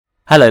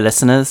Hello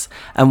listeners,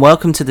 and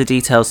welcome to the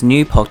Details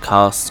new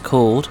podcast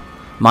called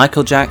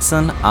Michael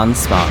Jackson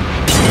Unspun.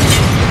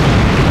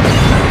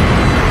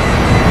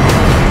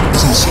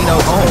 Encino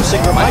Home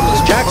singer Michael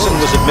Jackson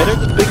was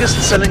admitted the biggest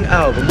selling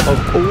album of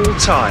all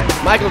time.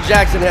 Michael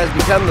Jackson has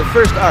become the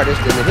first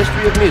artist in the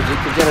history of music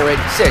to generate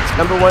 6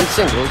 #1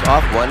 singles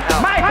off one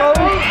album. Michael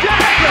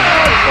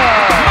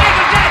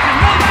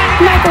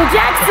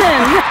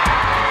Jackson!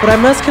 But I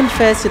must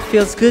confess, it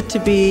feels good to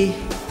be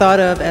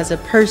thought of as a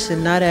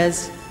person, not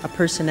as a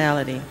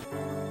personality.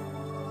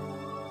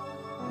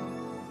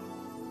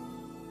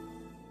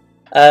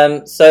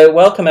 So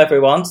welcome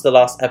everyone to the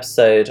last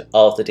episode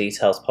of the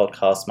Details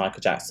podcast, Michael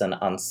Jackson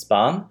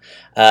Unspun.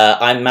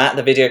 I'm Matt,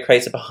 the video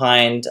creator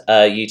behind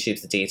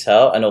YouTube's The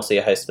Detail, and also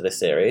your host for this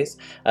series.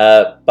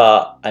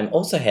 But I'm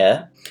also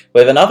here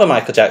with another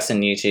Michael Jackson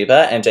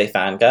YouTuber, MJ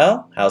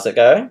Fangirl. How's it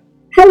going?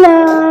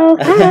 Hello!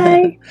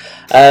 Hi!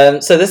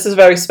 So this is a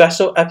very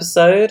special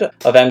episode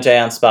of MJ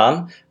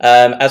Unspun,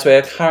 as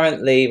we're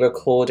currently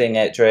recording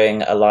it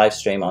during a live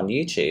stream on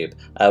YouTube,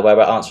 where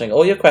we're answering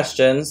all your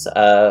questions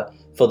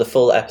for the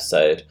full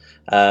episode.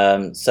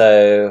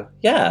 So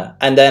yeah,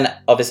 and then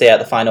obviously at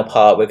the final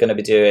part we're going to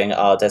be doing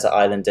our Desert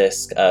Island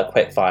Disc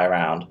quick fire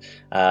round.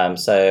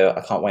 So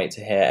I can't wait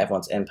to hear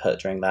everyone's input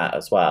during that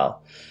as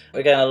well.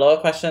 We're getting a lot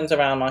of questions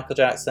around Michael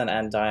Jackson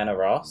and Diana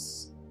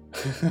Ross.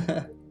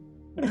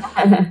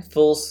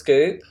 Full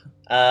scoop.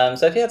 So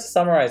if you had to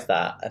summarize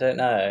that, I don't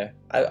know.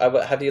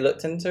 Have you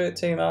looked into it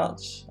too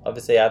much?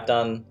 Obviously I've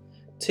done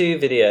 2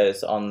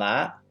 videos on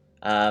that,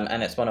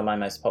 and it's one of my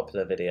most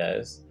popular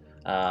videos.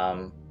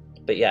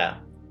 But yeah.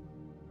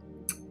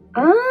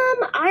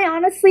 I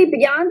honestly,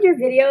 beyond your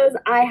videos,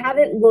 I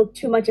haven't looked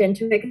too much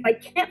into it because I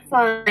can't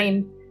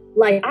find,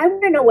 like, I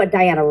want to know what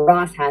Diana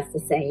Ross has to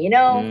say, you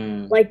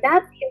know? Like,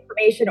 that's the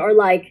information, or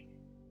like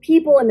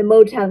people in the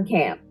Motown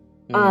camp.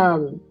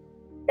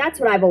 That's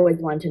what I've always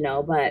wanted to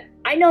know, but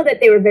I know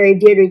that they were very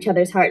dear to each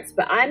other's hearts,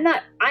 but I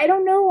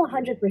don't know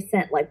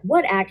 100% like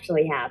what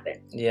actually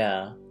happened.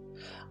 Yeah.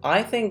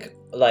 I think,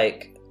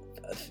 like,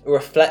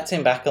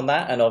 reflecting back on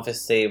that, and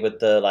obviously with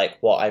the, like,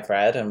 what I've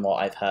read and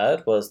what I've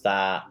heard, was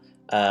that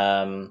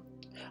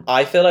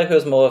I feel like it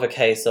was more of a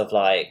case of,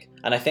 like,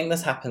 and I think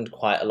this happened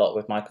quite a lot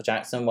with Michael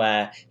Jackson,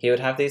 where he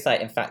would have these,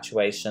 like,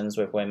 infatuations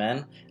with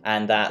women,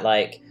 and that,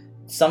 like,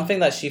 something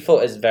that she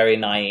thought is very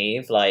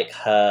naive, like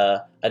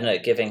her, I don't know,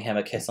 giving him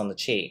a kiss on the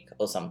cheek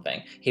or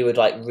something, he would,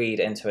 like, read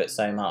into it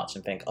so much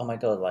and think, oh my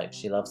god, like,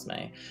 she loves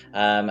me.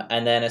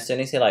 And then as soon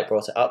as he, like,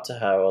 brought it up to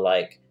her, or,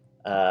 like,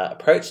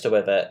 approached her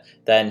with it,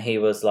 then he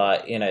was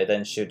like, you know,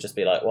 then she would just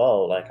be like,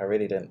 whoa, like, I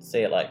really didn't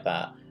see it like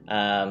that.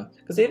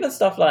 Because even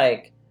stuff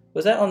like,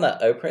 was it on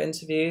that Oprah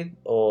interview,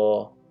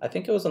 or I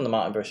think it was on the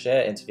Martin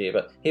Brashear interview,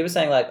 but he was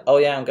saying, like, oh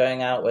yeah, I'm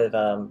going out with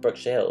Brooke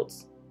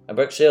Shields. And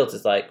Brooke Shields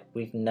is like,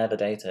 we've never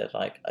dated.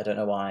 Like, I don't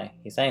know why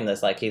he's saying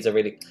this. Like, he's a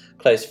really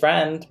close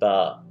friend,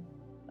 but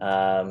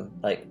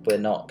like, we're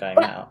not going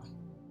out.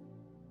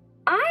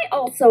 I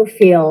also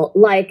feel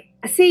like,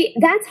 see,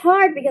 that's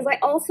hard because I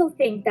also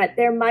think that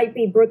there might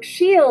be Brooke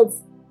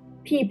Shields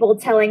people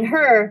telling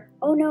her,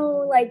 oh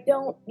no, like,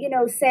 don't, you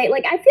know, say,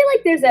 like, I feel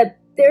like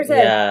there's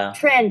a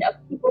trend of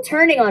people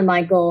turning on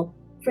Michael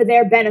for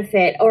their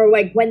benefit, or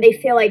like when they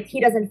feel like he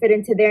doesn't fit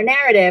into their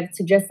narrative,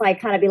 to just like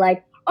kind of be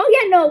like, oh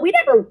yeah, no, we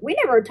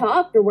never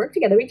talked or worked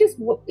together. We just,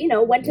 you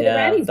know, went to the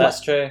Grammys. Yeah,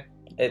 that's true.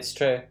 It's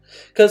true.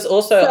 Because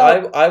also,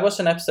 I watched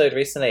an episode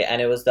recently,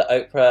 and it was the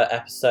Oprah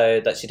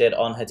episode that she did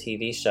on her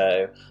TV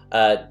show.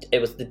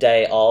 It was the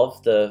day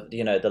of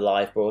the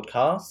live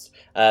broadcast.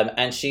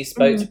 And she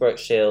spoke to Brooke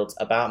Shields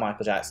about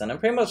Michael Jackson. And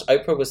pretty much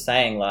Oprah was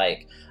saying,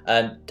 like,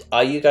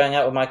 are you going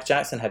out with Michael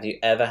Jackson? Have you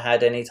ever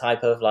had any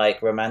type of,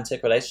 like,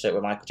 romantic relationship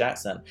with Michael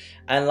Jackson?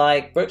 And,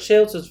 like, Brooke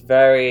Shields was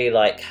very,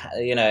 like,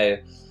 you know,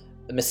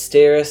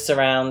 mysterious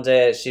around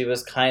it. She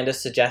was kind of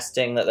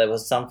suggesting that there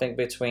was something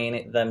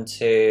between them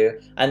two,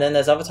 and then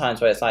there's other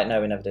times where it's like, no,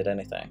 we never did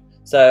anything.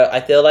 So I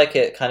feel like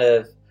it kind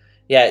of,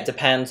 yeah, it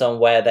depends on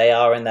where they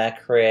are in their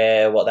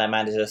career, what their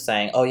manager's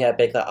saying. Oh yeah,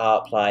 big that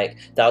up, like,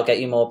 that'll get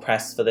you more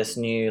press for this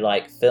new,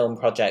 like, film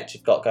project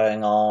you've got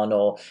going on,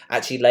 or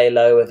actually lay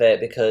low with it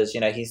because, you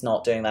know, he's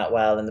not doing that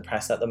well in the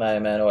press at the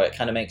moment, or it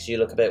kind of makes you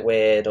look a bit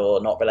weird or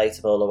not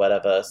relatable or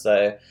whatever.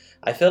 So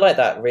I feel like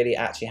that really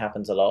actually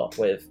happens a lot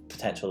with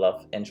potential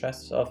love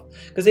interests of,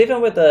 because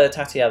even with the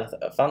Tatiana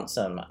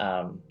Funson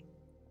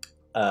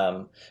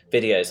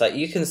videos, like,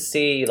 you can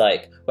see,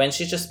 like, when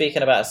she's just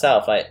speaking about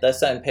herself, like, there's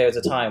certain periods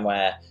of time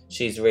where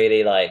she's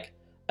really, like,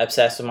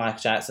 obsessed with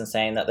Michael Jackson,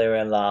 saying that they were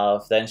in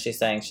love. Then she's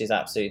saying she's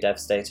absolutely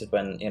devastated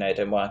when, you know, it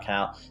didn't work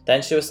out.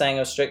 Then she was saying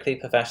it was strictly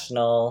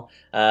professional,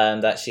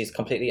 that she's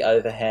completely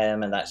over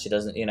him, and that she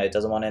doesn't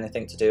want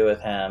anything to do with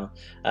him.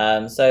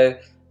 So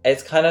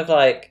it's kind of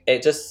like,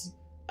 it just,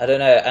 I don't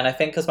know. And I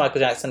think because Michael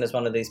Jackson is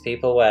one of these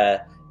people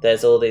where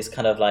there's all these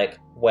kind of, like,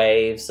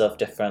 waves of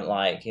different,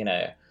 like, you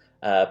know,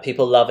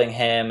 people loving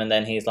him, and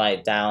then he's,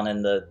 like, down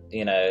in the,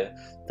 you know,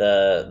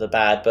 the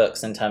bad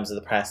books in terms of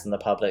the press and the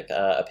public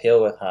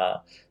appeal with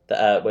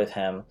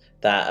him.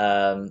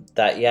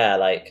 That yeah,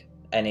 like,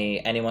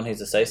 anyone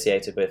who's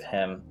associated with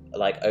him,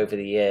 like over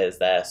the years,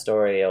 their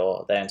story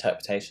or their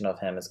interpretation of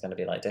him is going to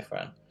be like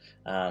different.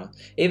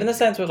 Even the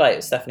sense with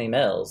like Stephanie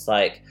Mills,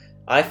 like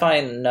I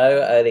find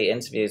no early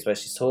interviews where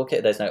she's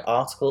talking. There's no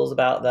articles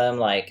about them,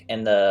 like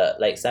in the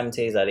late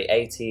 70s, early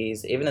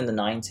 80s, even in the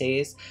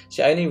 90s.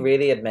 She only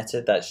really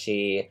admitted that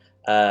she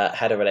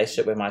had a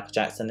relationship with Michael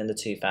Jackson in the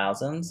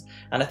 2000s,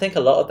 and I think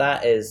a lot of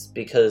that is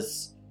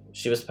because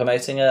she was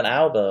promoting an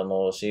album,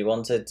 or she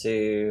wanted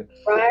to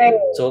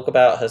talk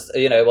about her,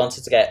 you know,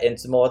 wanted to get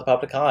into more of the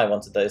public eye,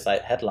 wanted those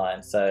like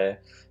headlines. So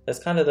there's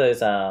kind of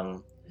those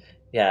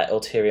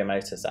ulterior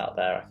motives out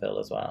there, I feel,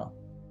 as well.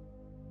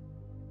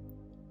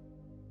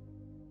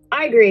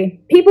 I agree.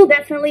 People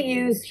definitely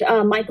used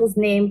Michael's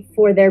name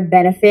for their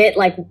benefit.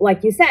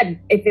 Like you said,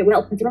 if it would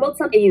help to promote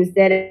something, they used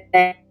it.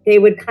 And they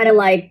would kind of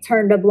like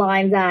turn a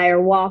blind eye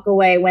or walk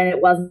away when it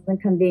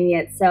wasn't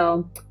convenient.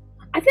 So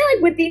I feel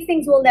like with these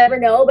things, we'll never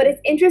know. But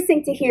it's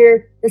interesting to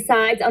hear the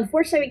sides.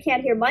 Unfortunately, we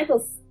can't hear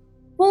Michael's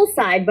full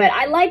side. But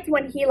I liked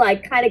when he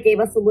like kind of gave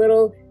us a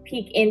little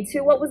peek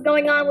into what was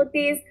going on with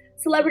these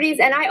celebrities.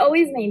 And I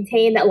always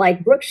maintain that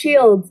like Brooke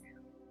Shields,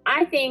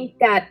 I think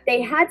that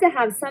they had to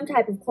have some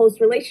type of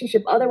close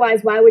relationship. Otherwise,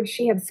 why would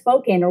she have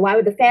spoken, or why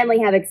would the family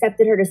have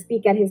accepted her to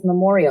speak at his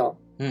memorial?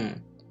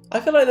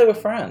 I feel like they were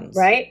friends.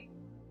 Right?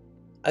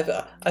 I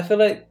feel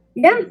like...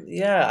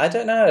 Yeah, I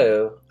don't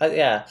know.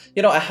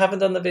 You know, I haven't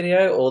done the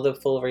video or the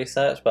full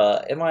research,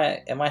 but in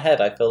my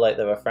head, I feel like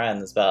they were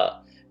friends,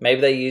 but maybe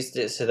they used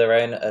it to their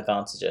own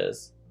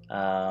advantages.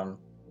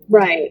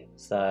 Right.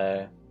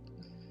 So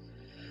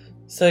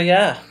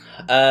yeah.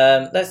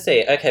 Let's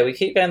see. Okay, we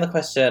keep getting the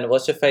question,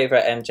 what's your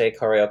favourite MJ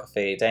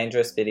choreography?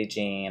 Dangerous, Billie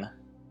Jean.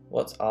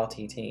 What's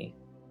RTT?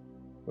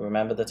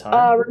 Remember the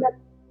Time?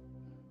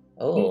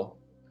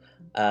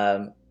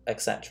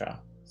 Etc.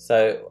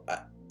 So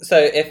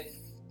if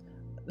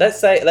let's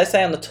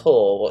say on the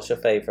tour, what's your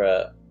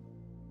favourite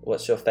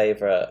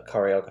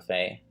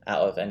choreography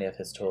out of any of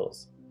his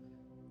tours?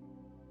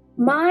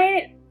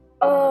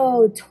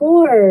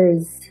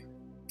 Tours.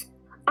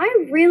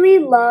 I really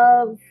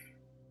love...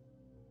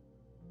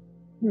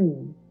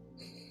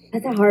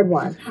 That's a hard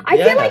one. I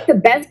feel like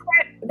that's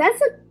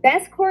the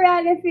best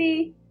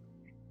choreography.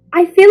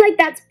 I feel like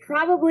that's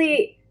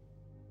probably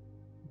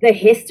the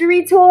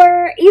History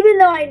Tour, even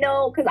though I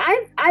know, because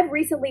I've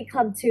recently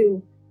come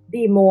to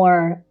be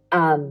more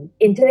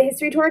into the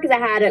History Tour, because I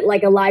had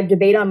a live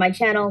debate on my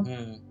channel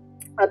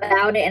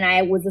about it, and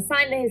I was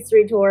assigned the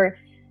History Tour.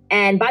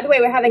 And by the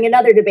way, we're having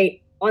another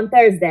debate on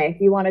Thursday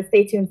if you want to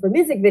stay tuned for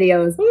music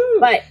videos.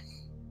 But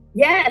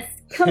yes,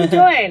 come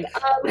join.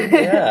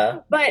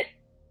 But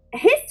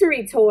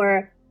History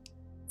Tour,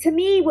 to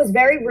me, was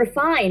very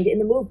refined in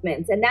the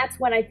movements. And that's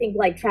when I think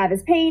like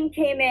Travis Payne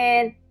came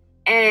in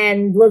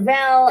and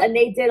Lavelle, and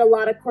they did a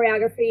lot of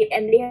choreography,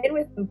 and they had been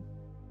with them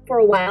for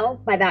a while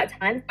by that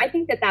time. I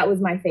think that was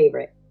my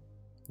favorite.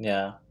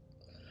 Yeah.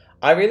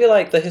 I really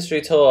like the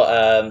History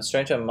Tour.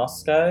 Stranger in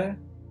Moscow.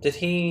 Did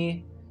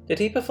he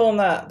perform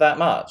that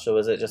much, or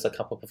was it just a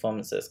couple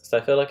performances? Because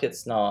I feel like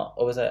it's not,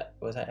 or was it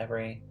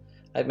every...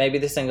 Like maybe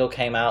the single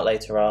came out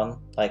later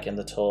on, like in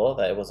the tour,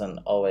 that it wasn't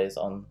always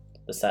on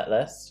the set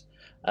list.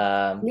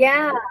 But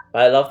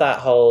I love that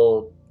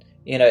whole,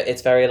 you know,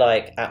 it's very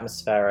like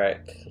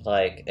atmospheric,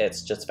 like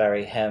it's just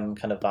very him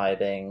kind of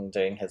vibing,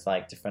 doing his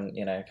like different,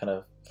 you know, kind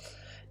of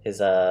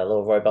his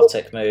little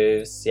robotic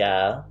moves.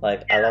 Yeah,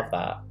 like I love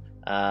that.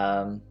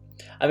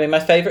 I mean, my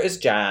favorite is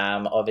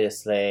Jam,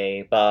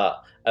 obviously,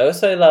 but I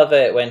also love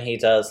it when he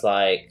does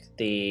like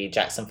the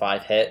Jackson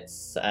 5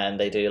 hits, and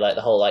they do like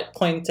the whole like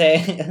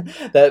pointing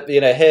that,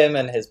 you know, him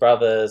and his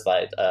brothers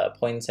like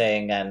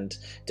pointing and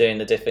doing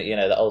the different, you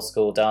know, the old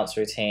school dance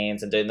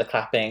routines and doing the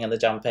clapping and the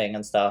jumping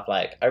and stuff.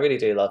 Like I really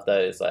do love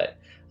those. Like,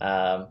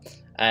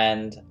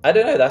 and I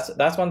don't know,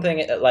 that's one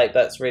thing like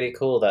that's really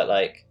cool, that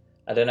like,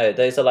 I don't know,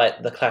 those are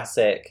like the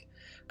classic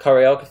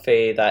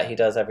choreography that he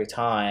does every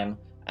time,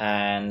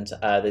 and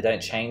they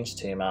don't change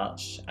too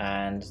much,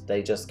 and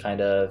they just kind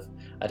of,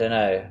 I don't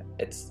know,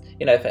 it's,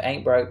 you know, if it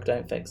ain't broke,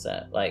 don't fix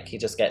it. Like, he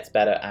just gets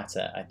better at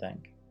it, I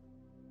think.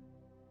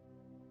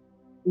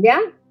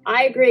 Yeah,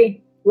 I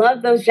agree.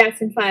 Love those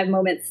Jackson 5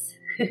 moments.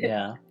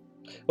 Yeah.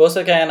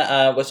 Also, again,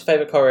 what's your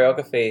favorite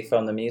choreography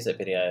from the music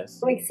videos?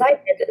 I'm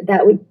excited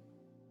that we...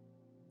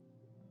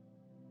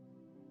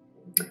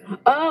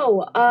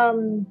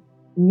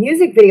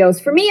 music videos.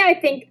 For me, I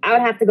think I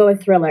would have to go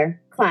with Thriller.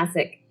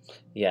 Classic.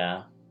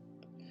 Yeah.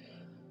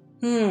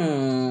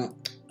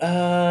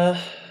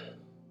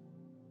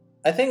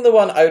 I think the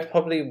one I would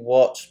probably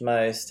watch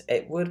most,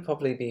 it would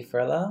probably be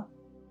Thriller.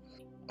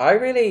 I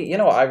really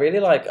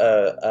like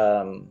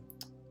The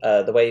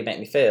Way You Make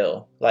Me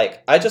Feel.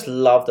 Like, I just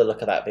love the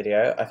look of that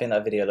video. I think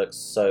that video looks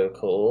so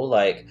cool,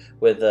 like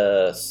with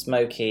the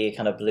smoky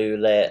kind of blue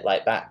lit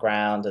like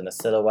background and the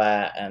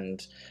silhouette,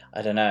 and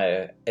I don't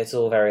know, it's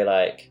all very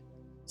like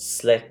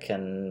slick,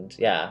 and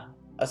yeah.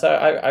 So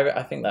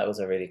I think that was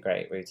a really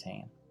great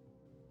routine.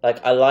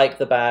 Like, I like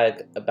the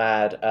bad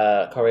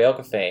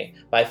choreography,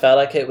 but I felt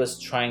like it was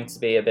trying to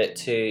be a bit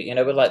too, you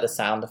know, with like the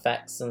sound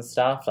effects and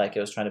stuff. Like, it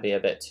was trying to be a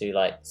bit too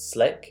like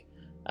slick.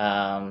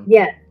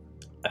 Yeah.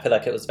 I feel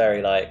like it was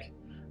very like,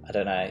 I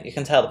don't know. You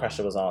can tell the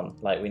pressure was on.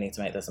 Like, we need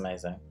to make this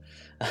amazing.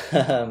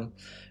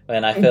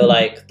 When I feel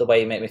like the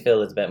way you make me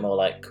feel is a bit more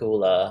like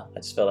cooler. I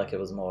just feel like it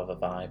was more of a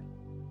vibe.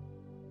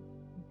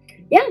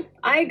 Yeah,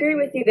 I agree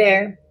with you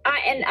there.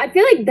 And I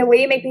feel like the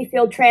way you make me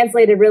feel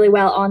translated really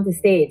well onto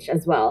stage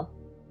as well.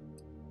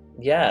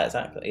 Yeah,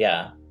 exactly.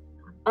 Yeah.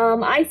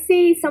 I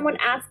see someone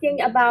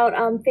asking about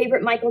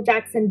favorite Michael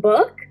Jackson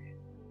book,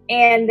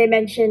 and they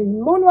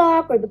mentioned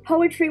Moonwalk or the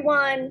poetry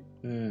one.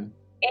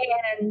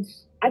 And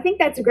I think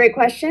that's a great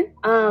question.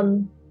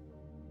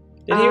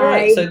 Did he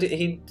write? So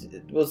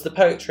was the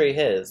poetry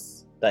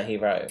his that he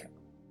wrote?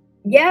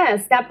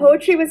 Yes, that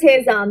poetry was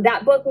his.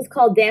 That book was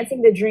called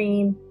Dancing the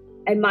Dream,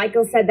 and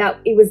Michael said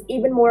that it was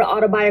even more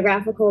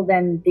autobiographical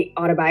than the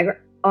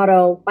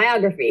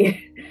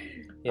autobiography.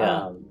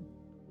 Yeah.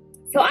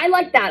 So I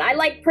like that.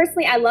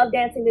 Personally, I love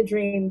Dancing the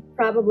Dream,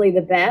 probably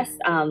the best.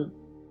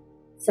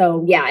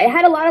 So yeah, it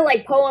had a lot of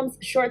like poems,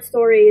 short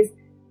stories,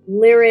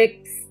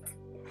 lyrics.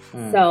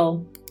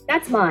 So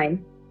that's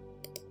mine.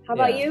 How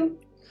about you?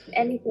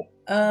 Anything?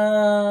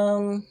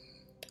 I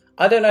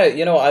don't know.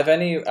 You know what? I've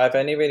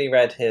only really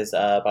read his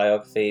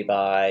biography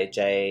by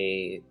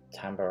J.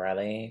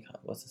 Tamborelli.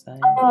 What's his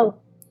name? Oh,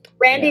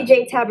 Randy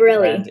J.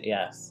 Tamborelli.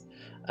 Yes.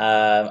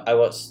 I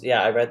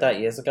read that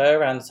years ago,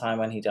 around the time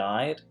when he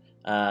died.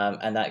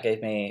 And that gave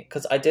me,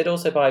 because I did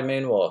also buy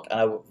Moonwalk, and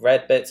I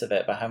read bits of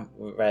it, but I haven't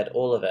read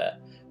all of it,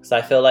 because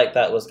I feel like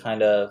that was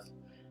kind of,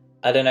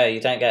 I don't know, you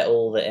don't get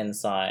all the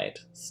inside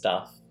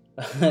stuff.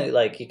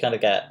 Like, you kind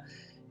of get,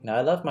 you know,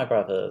 I love my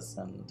brothers,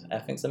 and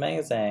everything's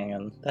amazing,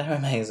 and they're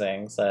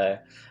amazing. So,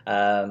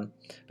 but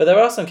there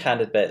are some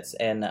candid bits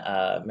in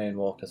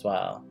Moonwalk as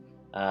well.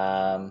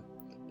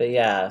 But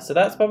yeah, so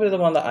that's probably the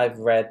one that I've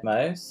read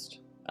most.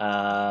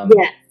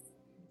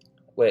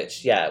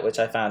 Which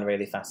I found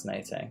really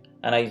fascinating,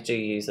 and I do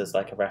use as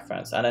like a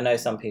reference. And I know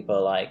some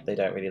people they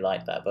don't really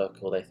like that book,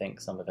 or they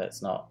think some of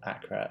it's not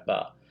accurate.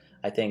 But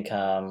I think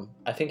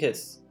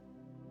it's,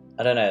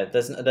 I don't know.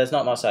 There's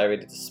not much that I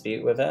really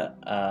dispute with it.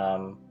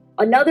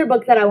 Another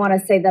book that I want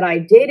to say that I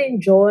did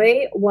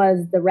enjoy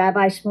was the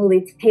Rabbi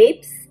Shmuley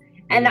tapes,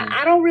 and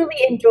I don't really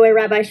enjoy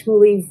Rabbi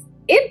Shmuley's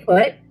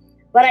input,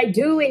 but I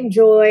do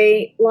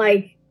enjoy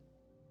like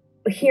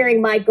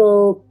hearing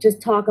Michael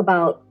just talk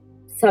about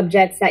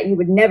subjects that you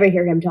would never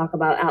hear him talk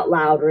about out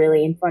loud,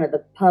 really, in front of the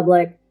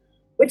public,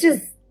 which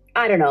is,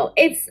 I don't know,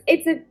 it's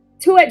a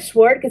two-edged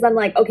sword, because I'm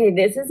like, okay,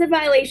 this is a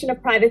violation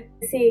of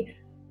privacy,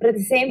 but at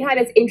the same time,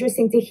 it's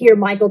interesting to hear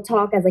Michael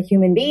talk as a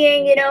human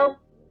being, you know?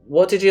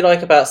 What did you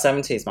like about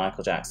 70s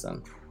Michael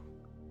Jackson?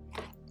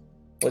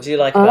 What do you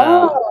like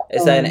about,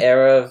 is there an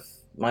era of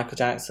Michael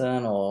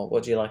Jackson, or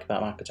what do you like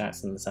about Michael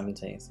Jackson in the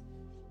 70s?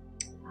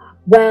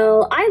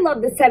 Well, I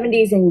love the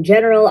 70s in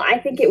general. I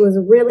think it was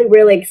a really,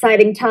 really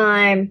exciting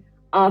time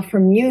for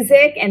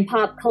music and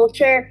pop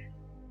culture.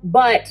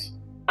 But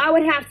I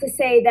would have to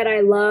say that I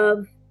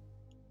love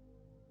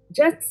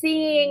just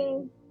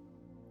seeing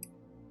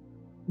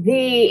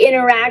the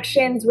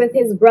interactions with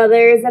his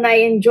brothers, and I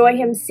enjoy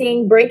him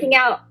seeing him break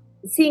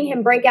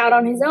out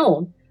on his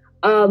own.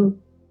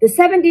 The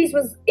 70s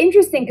was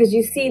interesting because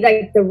you see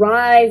like the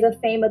rise of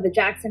fame of the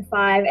Jackson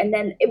 5, and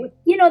then it was,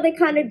 you know, they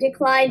kind of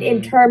declined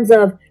in terms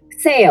of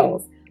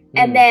sales.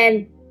 And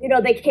then, you know,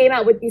 they came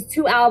out with these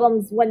two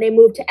albums when they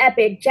moved to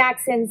Epic,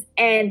 Jackson's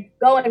and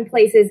Going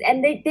Places,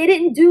 and they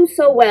didn't do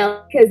so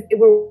well because they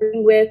were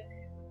working with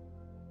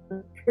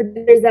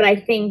producers that I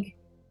think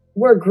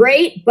were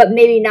great, but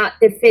maybe not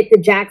to fit the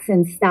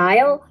Jackson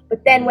style.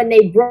 But then when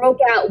they broke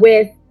out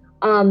with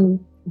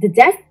the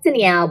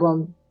Destiny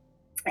album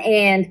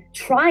and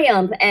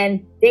Triumph,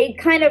 and they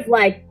kind of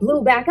like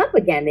blew back up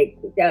again. They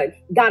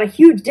got a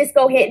huge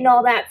disco hit and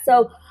all that.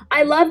 So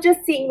I love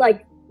just seeing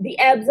like the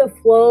ebbs and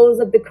flows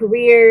of the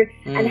career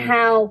and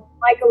how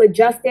Michael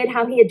adjusted,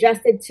 how he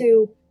adjusted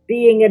to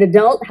being an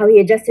adult, how he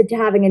adjusted to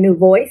having a new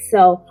voice.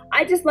 So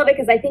I just love it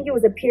because I think it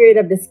was a period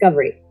of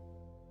discovery.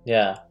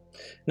 Yeah.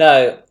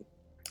 No,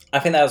 I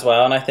think that as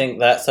well. And I think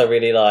that's a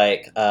really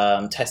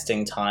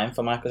testing time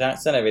for Michael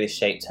Jackson. It really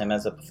shaped him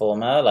as a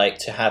performer, like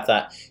to have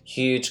that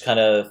huge kind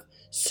of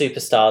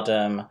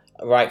superstardom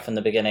right from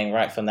the beginning,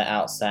 right from the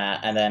outset,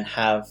 and then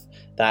have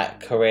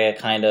that career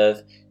kind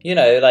of, you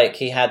know, like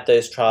he had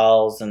those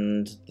trials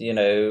and, you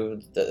know,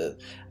 the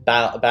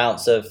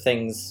bouts of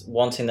things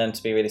wanting them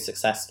to be really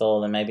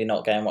successful and maybe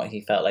not getting what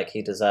he felt like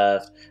he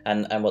deserved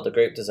and what the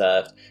group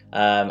deserved.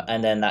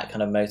 And then that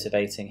kind of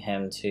motivating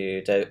him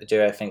to do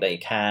everything that he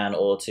can,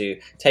 or to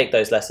take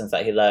those lessons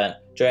that he learned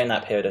during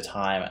that period of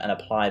time and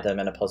apply them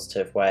in a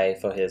positive way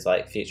for his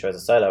like future as a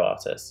solo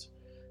artist.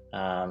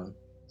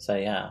 So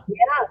yeah.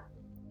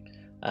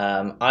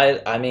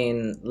 I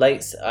mean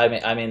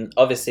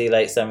obviously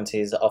late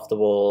 70s Off the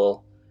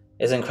Wall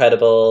is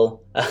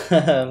incredible.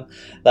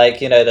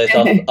 Like, you know, those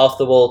off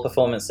the wall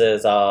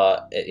performances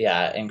are,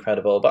 yeah,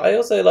 incredible. But I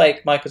also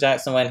like Michael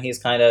Jackson when he's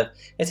kind of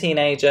a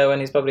teenager, when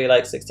he's probably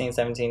like 16,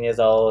 17 years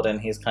old,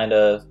 and he's kind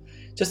of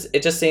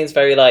it just seems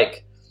very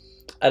like,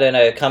 I don't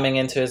know, coming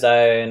into his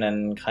own,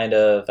 and kind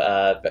of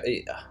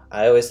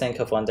I always think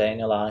of One Day in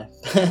Your Life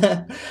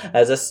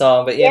as a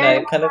song, but you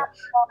know, kind of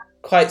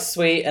quite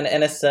sweet and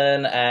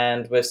innocent,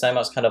 and with so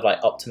much kind of like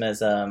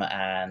optimism,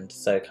 and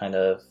so kind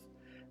of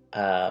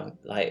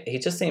like he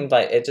just seemed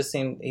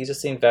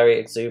very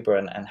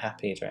exuberant and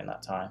happy during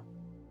that time.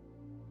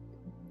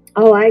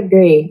 Oh, I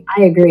agree.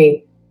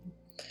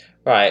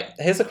 Right,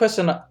 here's a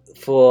question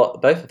for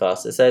both of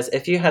us. It says,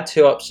 if you had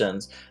two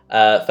options,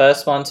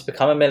 first one to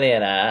become a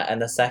millionaire,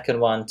 and the second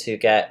one to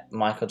get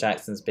Michael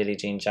Jackson's Billie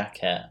Jean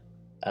jacket,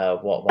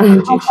 what one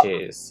would you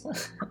choose?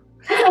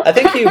 I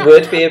think you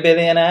would be a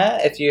billionaire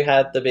if you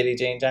had the Billie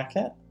Jean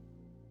jacket.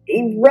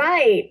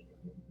 Right.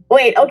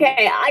 Wait,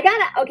 okay,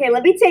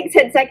 let me take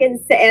 10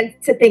 seconds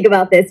to think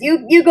about this.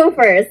 You go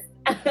first.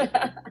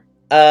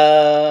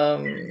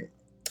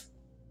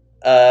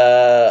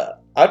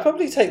 I'd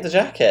probably take the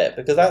jacket,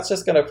 because that's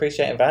just going to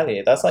appreciate in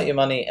value. That's like your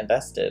money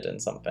invested in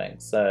something.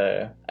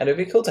 So, and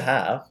it'd be cool to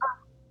have.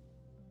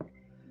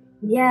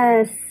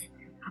 Yes.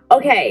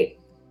 Okay.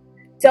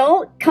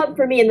 Don't come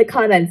for me in the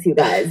comments, you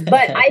guys.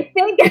 But I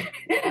think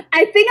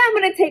I'm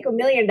gonna take $1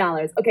 million.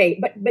 Okay,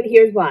 but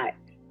here's why.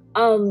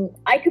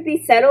 I could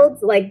be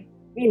settled, like,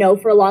 you know,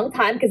 for a long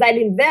time, because I'd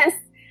invest,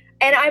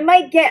 and I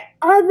might get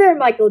other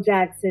Michael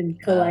Jackson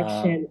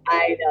collection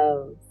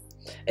items.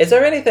 Is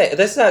there anything?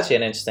 This is actually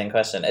an interesting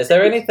question. Is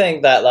there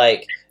anything that,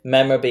 like,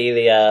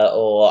 memorabilia,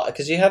 or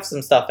because you have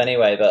some stuff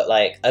anyway, but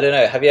like, I don't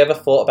know. Have you ever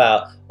thought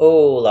about,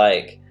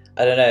 like,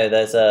 I don't know,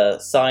 there's a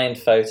signed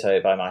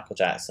photo by Michael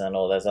Jackson,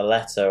 or there's a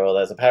letter, or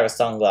there's a pair of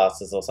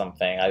sunglasses or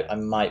something. I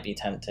might be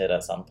tempted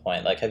at some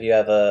point. Like, have you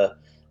ever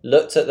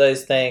looked at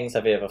those things?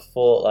 Have you ever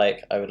thought,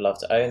 like, I would love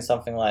to own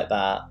something like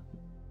that?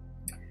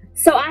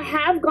 So I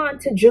have gone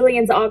to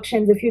Julian's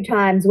auctions a few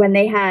times when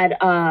they had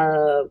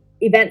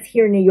events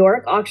here in New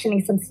York,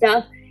 auctioning some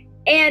stuff.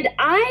 And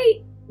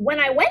when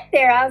I went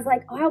there, I was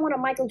like, oh, I want a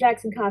Michael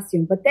Jackson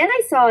costume. But then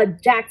I saw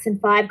Jackson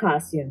 5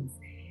 costumes,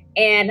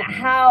 and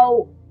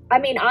how, I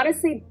mean,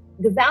 honestly,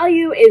 the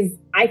value is,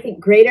 I think,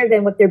 greater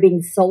than what they're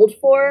being sold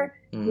for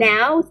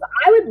now. So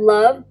I would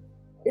love,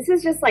 this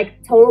is just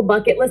like total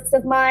bucket list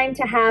of mine,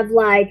 to have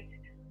like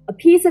a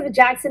piece of a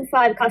Jackson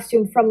 5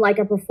 costume from like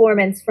a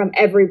performance from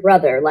every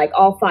brother, like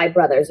all 5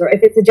 brothers, or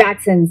if it's a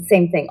Jackson,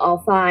 same thing, all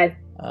 5,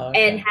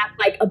 and have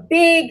like a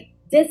big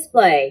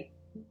display,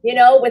 you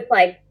know, with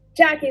like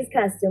Jackie's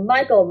costume,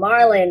 Michael,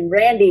 Marlon,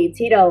 Randy,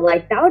 Tito.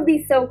 Like, that would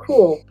be so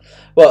cool.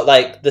 What,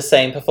 like the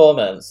same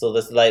performance, or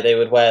this, like they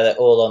would wear it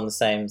all on the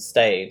same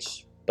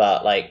stage,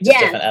 but like just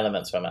different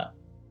elements from it?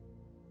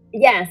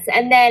 Yes,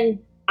 and then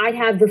I'd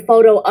have the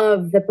photo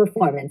of the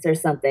performance or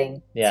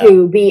something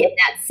to be in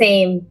that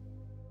same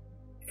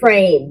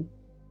frame.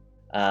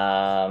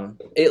 I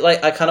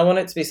kind of want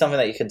it to be something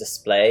that you could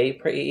display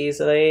pretty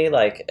easily.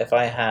 Like, if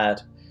I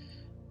had,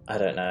 I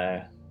don't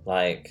know,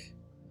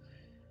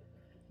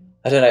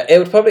 it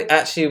would probably,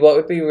 actually, what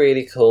would be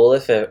really cool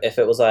if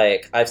it was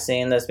like, I've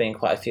seen there's been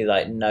quite a few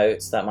like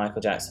notes that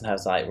Michael Jackson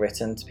has like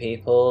written to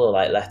people, or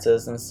like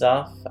letters and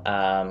stuff,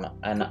 and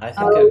I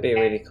think it would be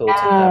really cool to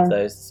have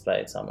those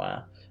displayed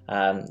somewhere.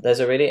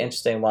 There's a really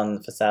interesting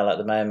one for sale at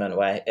the moment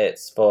where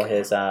it's for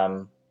his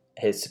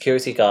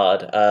security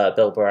guard,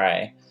 Bill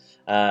Bray,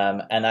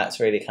 and that's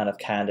really kind of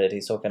candid.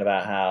 He's talking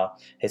about how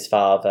his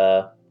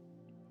father,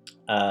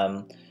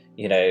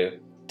 you know,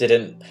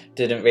 didn't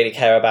really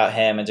care about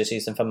him and just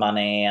used him for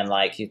money, and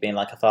like, you've been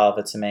like a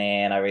father to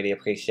me, and I really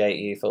appreciate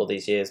you for all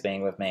these years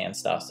being with me and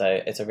stuff.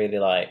 So it's a really,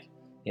 like,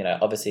 you know,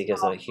 obviously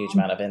gives a huge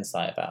amount of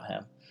insight about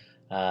him.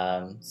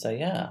 So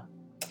yeah.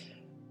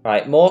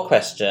 Right, more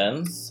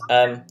questions.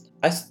 I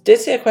did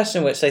see a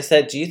question which they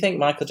said, do you think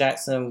Michael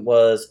Jackson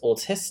was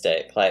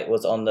autistic, like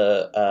was on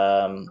the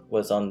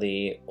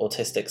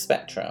autistic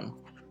spectrum?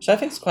 Which I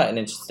think is quite an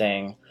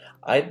interesting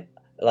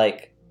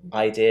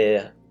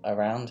idea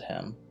around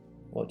him.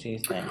 What do you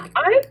think?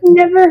 I've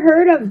never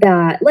heard of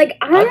that. Like,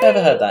 I've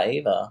never heard that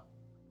either.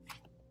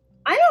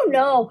 I don't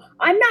know.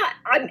 I'm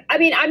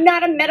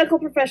not a medical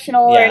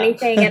professional or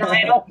anything, and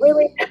I don't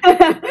really,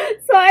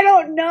 so I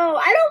don't know.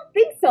 I don't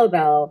think so,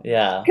 though.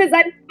 Yeah. Because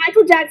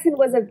Michael Jackson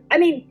was I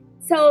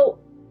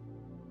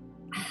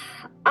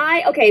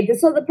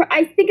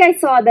think I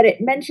saw that it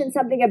mentioned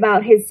something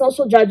about his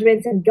social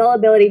judgments and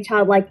gullibility,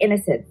 childlike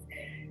innocence.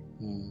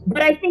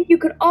 But I think you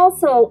could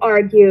also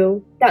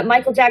argue that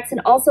Michael Jackson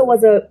also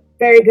was a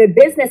very good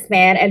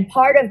businessman, and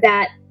part of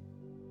that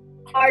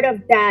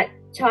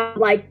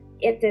childlike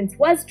innocence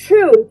was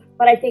true,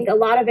 but I think a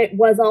lot of it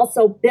was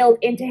also built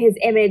into his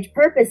image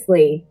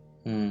purposely.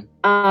 You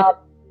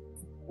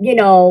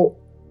know,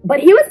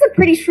 but he was a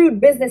pretty shrewd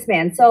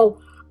businessman,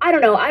 so I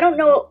don't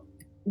know.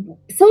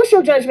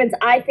 Social judgments,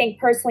 I think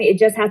personally, it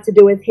just has to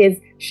do with his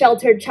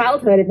sheltered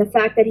childhood and the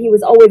fact that he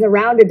was always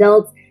around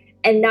adults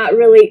and not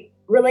really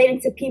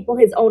relating to people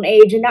his own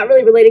age, and not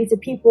really relating to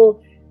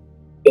people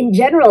in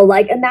general,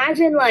 like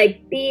imagine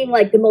like being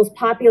like the most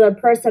popular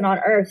person on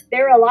earth.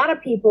 There are a lot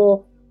of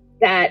people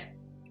that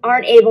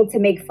aren't able to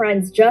make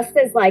friends just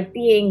as like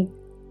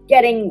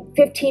getting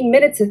 15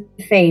 minutes of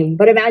fame.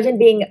 But imagine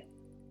being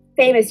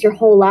famous your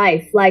whole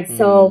life. Like,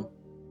 so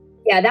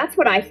yeah, that's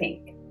what I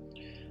think.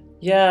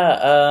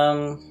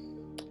 Yeah,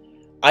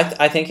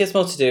 I think it's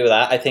more to do with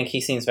that. I think he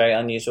seems very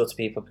unusual to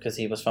people because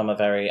he was from a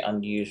very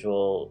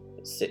unusual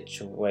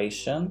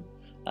situation.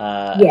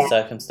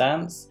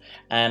 Circumstance,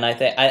 and I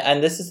think,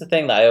 and this is the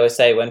thing that I always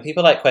say when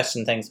people like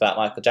question things about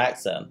Michael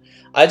Jackson.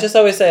 I just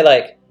always say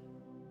like,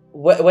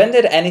 when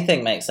did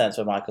anything make sense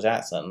with Michael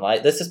Jackson?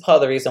 Like, this is part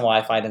of the reason why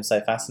I find him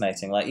so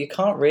fascinating. Like, you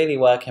can't really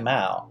work him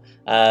out.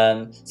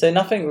 So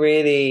nothing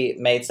really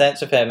made sense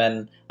with him,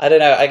 and I don't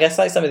know. I guess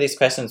like some of these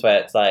questions where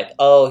it's like,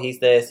 oh, he's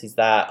this, he's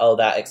that. Oh,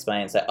 that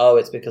explains it. Oh,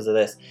 it's because of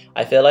this.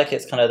 I feel like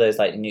it's kind of those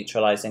like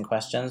neutralizing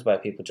questions where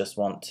people just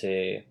want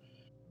to.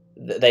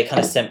 They kind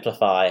of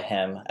simplify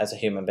him as a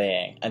human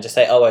being and just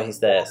say, oh, well, he's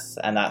this,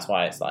 and that's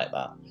why it's like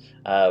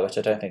that, which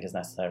I don't think is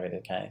necessarily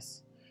the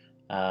case.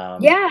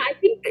 Yeah, I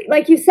think,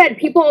 like you said,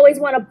 people always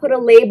want to put a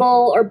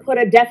label or put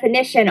a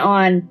definition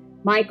on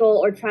Michael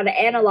or try to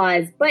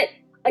analyze. But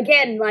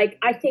again, like,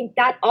 I think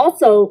that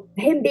also,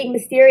 him being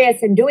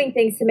mysterious and doing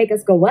things to make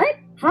us go, what?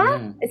 Huh?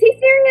 Is he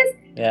serious?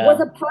 Yeah. Was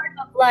a part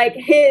of, like,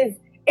 his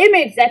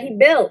image that he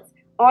built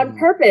on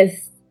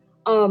purpose.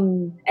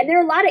 And there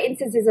are a lot of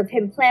instances of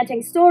him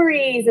planting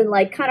stories and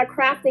like kind of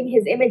crafting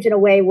his image in a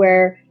way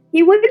where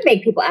he would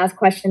make people ask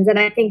questions. And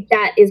I think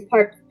that is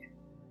part of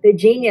the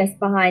genius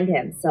behind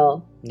him.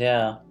 So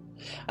yeah.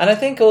 And I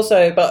think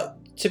also, but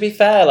to be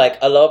fair, like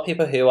a lot of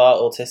people who are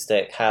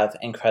autistic have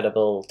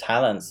incredible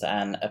talents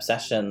and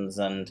obsessions,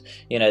 and,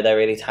 you know, they're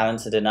really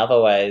talented in other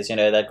ways. You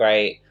know, they're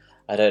great,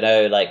 I don't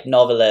know, like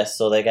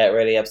novelists, or they get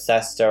really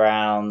obsessed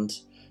around,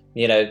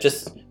 you know,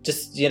 just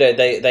you know,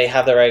 they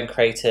have their own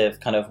creative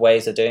kind of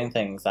ways of doing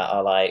things that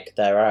are like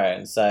their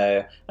own.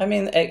 So I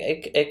mean,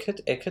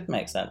 it could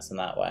make sense in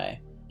that way.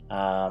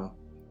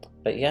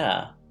 But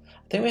yeah,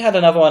 I think we had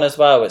another one as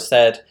well, which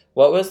said,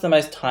 what was the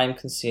most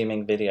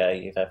time-consuming video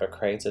you've ever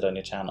created on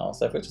your channel?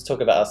 So if we just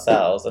talk about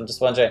ourselves, I'm just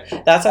wondering.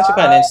 That's actually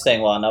quite an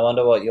interesting one. I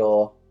wonder what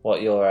your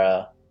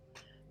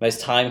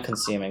most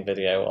time-consuming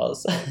video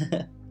was.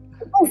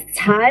 Most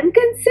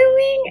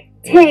time-consuming?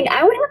 Dang,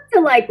 I would have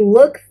to like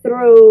look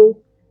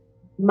through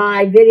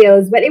my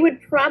videos, but it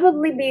would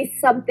probably be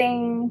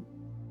something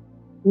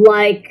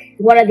like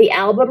one of the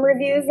album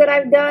reviews that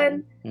I've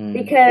done,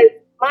 because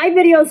my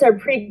videos are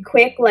pretty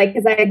quick, like,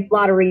 because I had a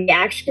lot of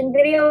reaction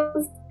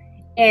videos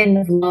and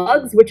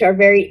vlogs, which are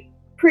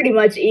pretty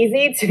much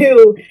easy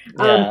to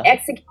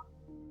execute.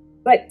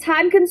 But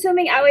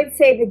time-consuming, I would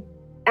say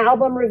the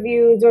album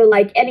reviews or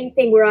like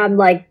anything where I'm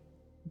like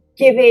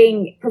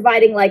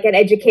providing like an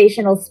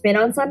educational spin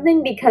on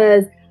something,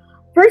 because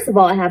first of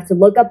all, I have to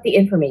look up the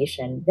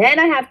information. Then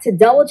I have to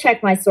double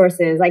check my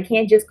sources. I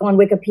can't just go on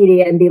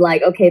Wikipedia and be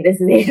like, okay, this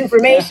is the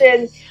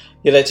information.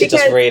 You're literally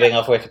just reading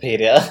off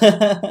Wikipedia.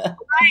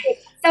 Right.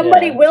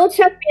 Somebody will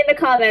check me in the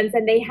comments,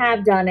 and they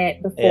have done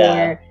it before.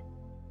 Yeah.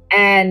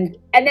 And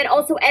then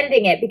also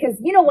editing it, because,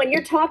 you know, when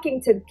you're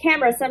talking to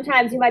camera,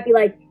 sometimes I might be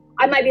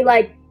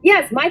like,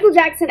 yes, Michael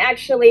Jackson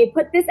actually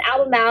put this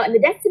album out, and the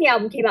Destiny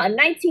album came out in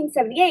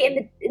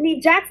 1978, and the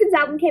Jackson's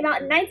album came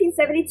out in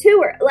 1972.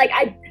 Or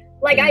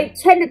I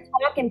tend to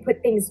talk and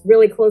put things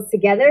really close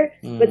together,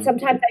 but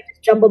sometimes I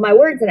just jumble my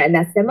words and I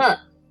mess them up.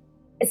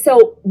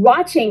 So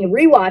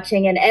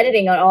rewatching, and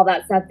editing on all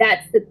that stuff,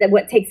 that's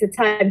what takes the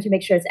time to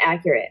make sure it's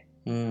accurate.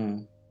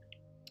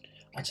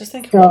 I just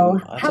think. So,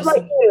 how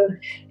about you?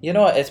 You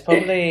know what? It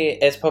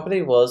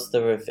probably was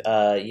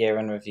the year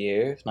in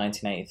review of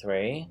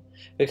 1983,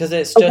 because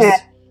it's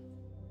just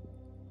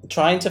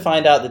trying to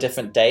find out the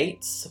different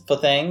dates for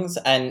things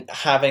and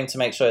having to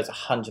make sure it's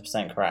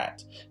 100%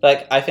 correct.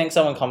 Like, I think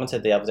someone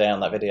commented the other day on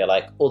that video,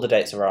 like, all the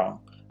dates are wrong,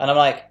 and I'm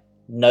like,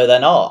 no, they're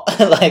not.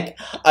 Like,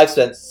 I've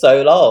spent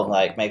so long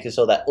like making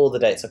sure that all the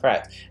dates are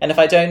correct, and if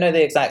I don't know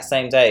the exact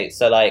same date,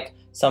 so like.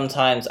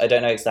 Sometimes I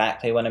don't know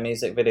exactly when a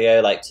music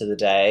video, like to the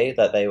day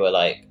that they were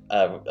like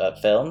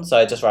filmed. So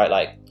I just write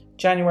like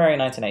January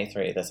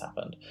 1983, this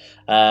happened.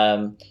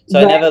 So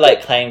I never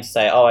like claim to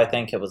say, oh, I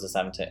think it was the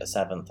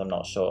 7th. I'm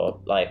not sure.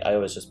 Like I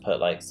always just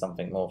put like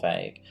something more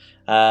vague.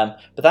 But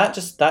that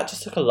just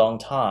took a long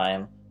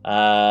time.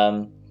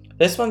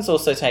 This one's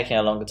also taking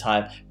a longer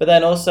time. But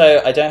then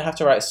also I don't have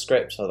to write a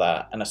script for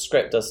that. And a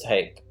script does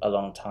take a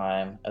long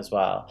time as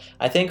well.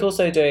 I think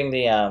also doing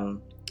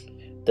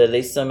the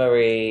Lisa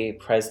Marie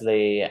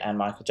Presley and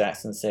Michael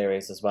Jackson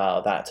series as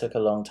well, that took a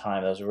long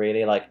time. There was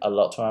really like a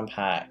lot to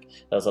unpack.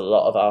 There was a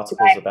lot of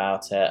articles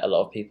about it, a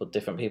lot of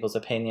different people's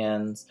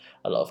opinions,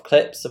 a lot of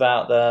clips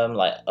about them,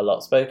 like a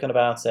lot spoken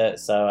about it.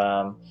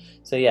 So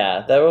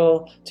yeah, they're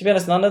all, to be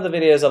honest, none of the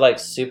videos are like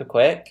super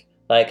quick,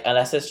 like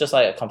unless it's just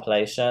like a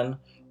compilation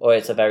or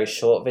it's a very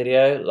short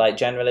video. Like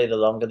generally the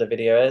longer the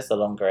video is, the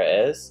longer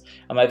it is.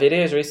 And my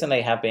videos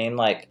recently have been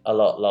like a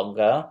lot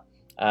longer.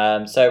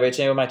 So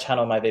originally on my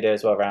channel, my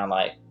videos were around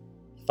like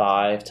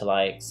 5 to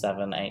like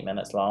 7-8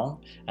 minutes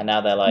long, and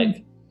now they're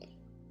like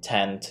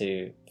 10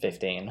 to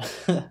 15.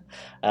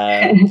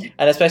 And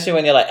especially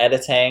when you're like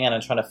editing and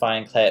I'm trying to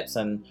find clips,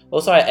 and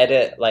also I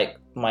edit, like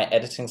my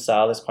editing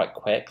style is quite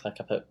quick, like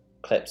I put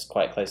clips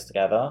quite close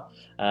together,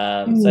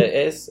 so it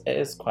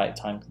is quite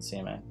time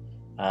consuming.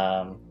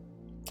 I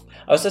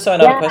also saw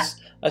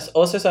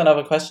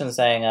another question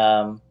saying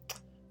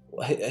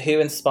who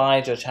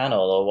inspired your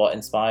channel, or what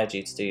inspired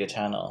you to do your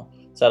channel.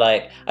 So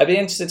like I'd be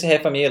interested to hear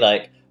from you,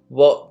 like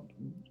what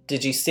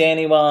did you see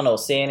anyone or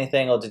see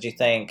anything, or did you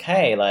think,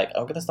 hey, like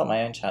I'm gonna start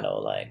my own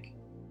channel, like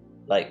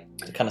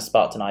it kind of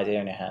sparked an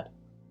idea in your head?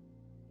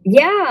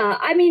 Yeah,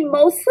 I mean,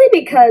 mostly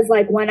because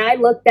like when I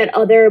looked at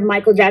other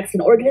Michael Jackson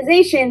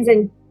organizations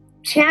and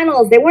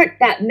channels, there weren't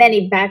that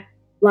many back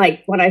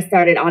like when I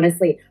started,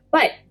 honestly.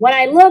 But when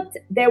I looked,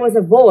 there was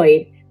a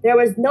void. There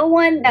was no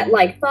one that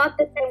like thought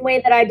the same way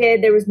that I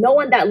did. There was no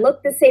one that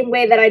looked the same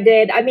way that I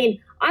did. I mean,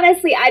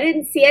 honestly, I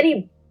didn't see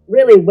any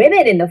really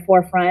women in the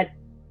forefront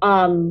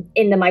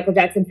in the Michael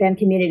Jackson fan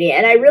community.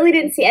 And I really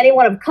didn't see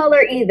anyone of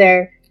color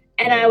either.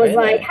 And I was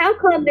like, how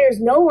come there's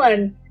no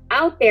one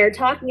out there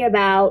talking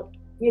about,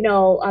 you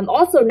know,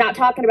 also not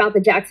talking about the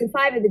Jackson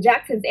 5 and the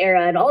Jacksons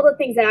era and all the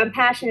things that I'm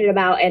passionate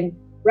about, and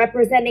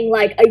representing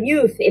like a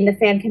youth in the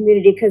fan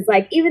community. Because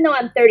like, even though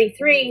I'm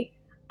 33,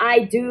 I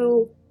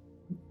do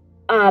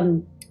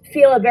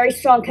feel a very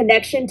strong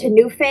connection to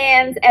new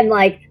fans and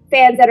like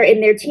fans that are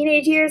in their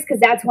teenage years, because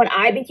that's when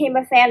I became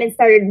a fan and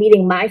started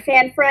meeting my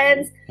fan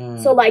friends.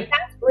 So like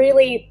that's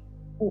really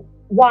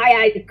why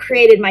I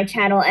created my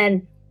channel.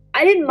 And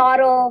I didn't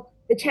model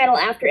the channel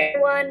after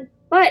anyone,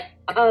 but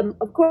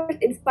of course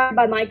inspired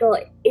by Michael,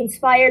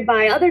 inspired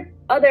by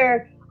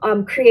other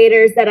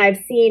creators that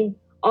I've seen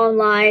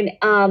online,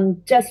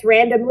 just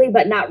randomly,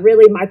 but not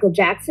really Michael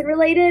Jackson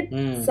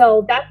related.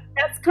 So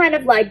that's kind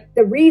of like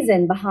the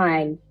reason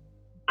behind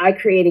I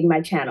creating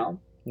my channel.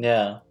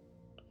 Yeah,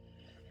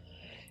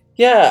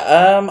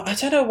 I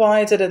don't know why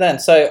I did it then.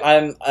 So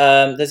I'm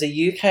there's a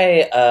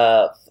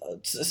UK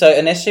so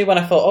initially when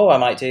I thought, oh, I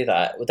might do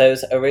that, there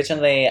was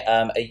originally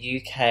a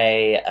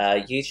UK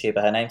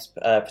YouTuber, her name's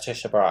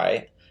Patricia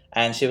Bright,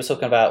 and she was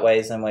talking about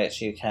ways in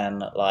which you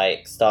can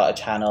like start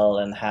a channel,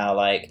 and how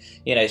like,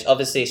 you know,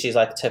 obviously she's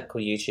like a typical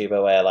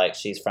YouTuber where like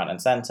she's front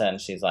and center and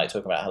she's like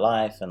talking about her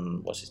life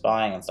and what she's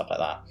buying and stuff like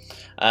that.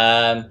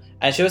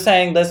 And she was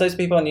saying there's those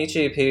people on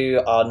YouTube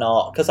who are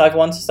not, because I've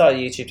wanted to start a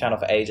YouTube channel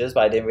for ages,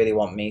 but I didn't really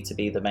want me to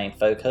be the main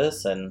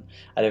focus, and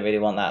I didn't really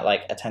want that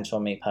like attention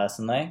on me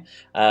personally.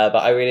 But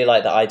I really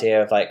like the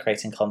idea of like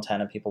creating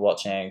content and people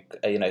watching,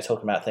 you know,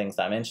 talking about things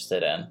that I'm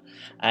interested in.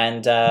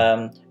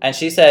 And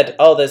she said,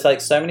 oh, there's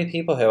like so many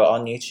people who are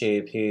on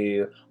YouTube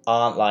who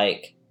aren't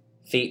like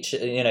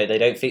feature, you know, they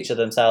don't feature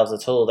themselves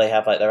at all. They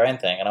have like their own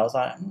thing. And I was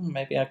like,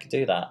 maybe I could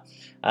do that.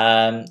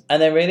 And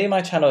then really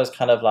my channel is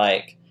kind of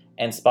like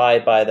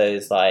inspired by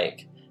those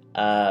like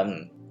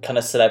kind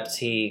of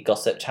celebrity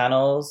gossip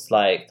channels,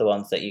 like the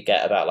ones that you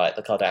get about like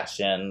the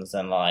Kardashians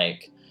and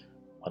like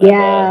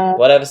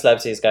whatever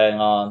celebrity is going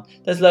on.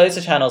 There's loads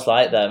of channels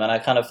like them, and I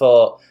kind of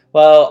thought,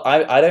 well,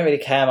 I don't really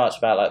care much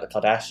about like the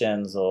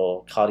Kardashians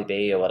or Cardi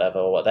B or whatever,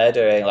 or what they're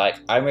doing. Like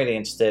I'm really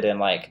interested in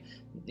like,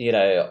 you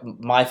know,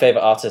 my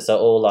favorite artists are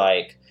all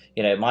like,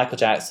 you know, Michael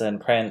Jackson,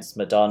 Prince,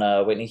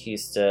 Madonna, Whitney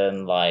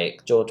Houston,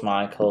 like George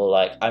Michael.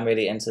 Like I'm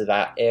really into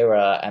that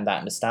era and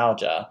that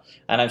nostalgia,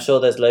 and I'm sure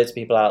there's loads of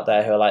people out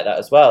there who are like that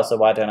as well. So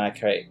why don't I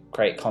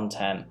create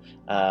content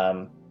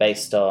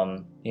based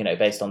on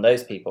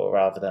those people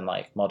rather than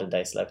like modern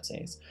day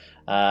celebrities?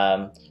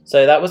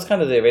 So that was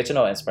kind of the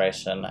original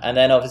inspiration, and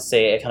then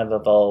obviously it kind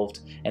of evolved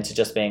into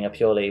just being a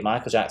purely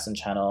Michael Jackson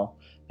channel,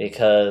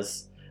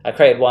 because I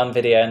created one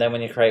video, and then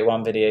when you create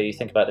one video, you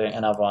think about doing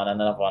another one,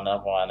 and another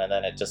one, and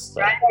then it just...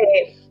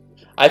 Right.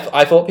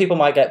 I thought people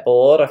might get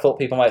bored. I thought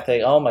people might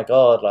think, oh my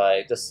god,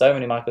 like, there's so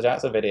many Michael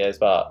Jackson videos,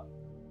 but...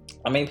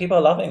 I mean, people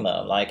are loving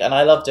them, like, and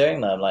I love doing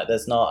them. Like,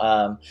 there's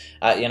not,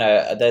 you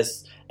know,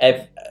 there's...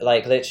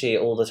 like literally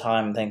all the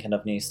time thinking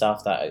of new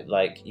stuff that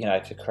like, you know, I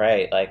could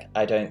create. Like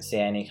I don't see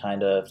any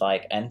kind of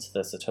like end to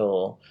this at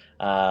all.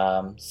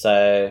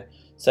 So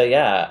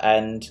yeah,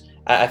 and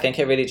I think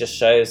it really just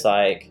shows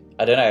like,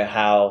 I don't know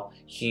how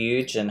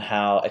huge and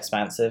how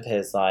expansive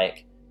his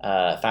like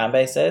fan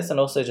base is, and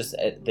also just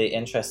the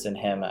interest in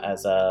him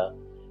as a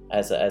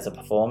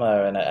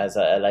performer and as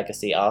a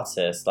legacy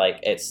artist. Like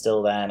it's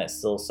still there and it's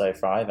still so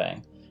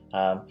thriving.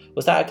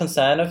 Was that a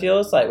concern of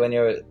yours, like when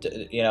you're,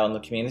 you know, on the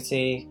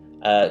community,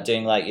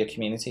 doing like your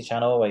community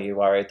channel, where you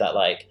worried that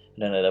like, I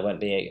don't know, there wouldn't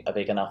be a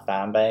big enough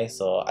fan base?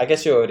 Or I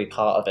guess you're already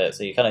part of it,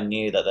 so you kind of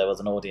knew that there was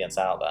an audience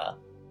out there.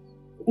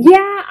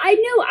 Yeah, I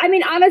knew. I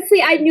mean,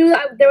 honestly, I knew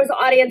there was an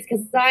audience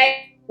because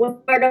I was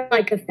part of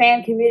like the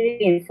fan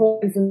community and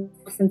forums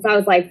since I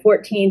was like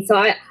 14. So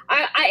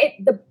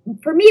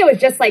for me, it was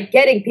just like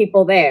getting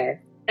people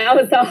there. That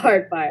was the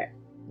hard part.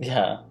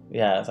 Yeah,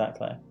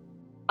 exactly.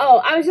 Oh,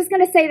 I was just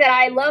going to say that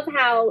I love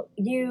how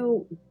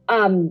you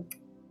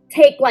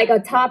take like a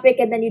topic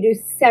and then you do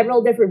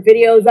several different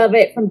videos of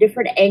it from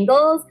different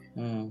angles.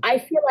 I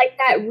feel like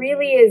that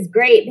really is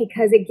great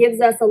because it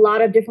gives us a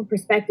lot of different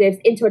perspectives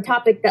into a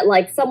topic that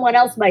like someone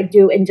else might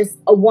do in just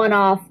a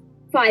one-off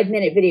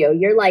 5-minute video.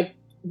 You're like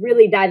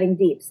really diving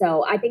deep.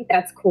 So I think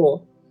that's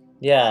cool.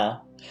 Yeah.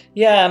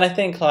 Yeah, and I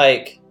think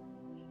like,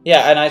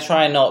 yeah, and I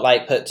try and not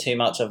like put too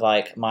much of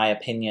like my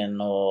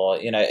opinion or,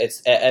 you know,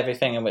 it's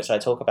everything in which I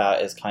talk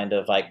about is kind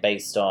of like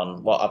based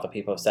on what other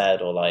people have said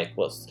or like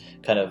what's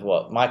kind of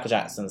what Michael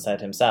Jackson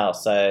said himself.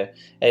 So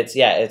it's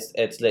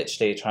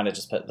literally trying to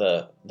just put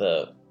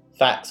the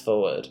facts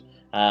forward.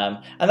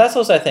 And that's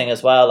also a thing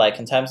as well, like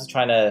in terms of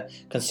trying to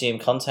consume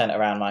content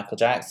around Michael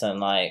Jackson,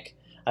 like,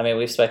 I mean,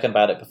 we've spoken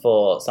about it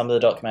before. Some of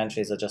the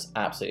documentaries are just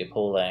absolutely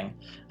appalling.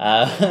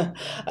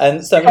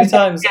 And so many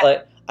times,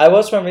 like, I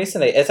watched one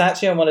recently. It's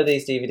actually on one of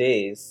these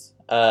DVDs.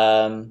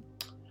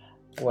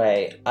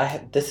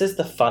 This is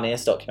the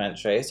funniest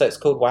documentary. So it's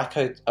called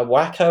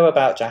Wacko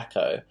About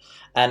Jacko.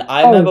 And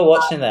I remember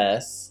watching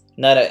this.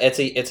 No, it's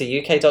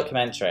a UK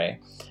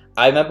documentary.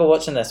 I remember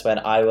watching this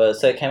when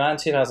so it came out in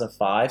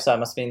 2005, so I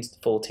must have been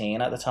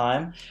 14 at the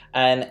time.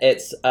 And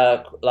it's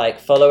like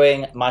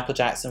following Michael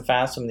Jackson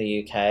fans from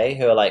the UK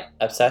who are like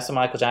obsessed with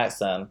Michael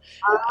Jackson.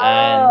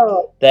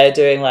 And they're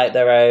doing like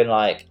their own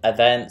like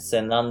events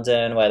in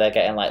London where they're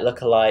getting like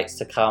lookalikes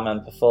to come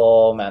and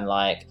perform, and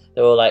like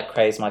they're all like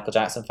crazy Michael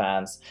Jackson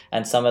fans.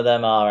 And some of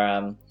them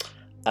are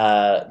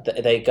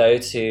they go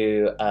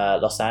to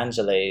Los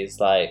Angeles,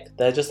 like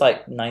they're just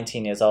like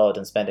 19 years old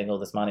and spending all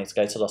this money to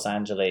go to Los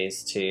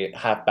Angeles to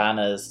have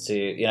banners to,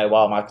 you know,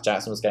 while Michael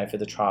Jackson was going through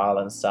the trial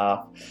and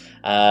stuff.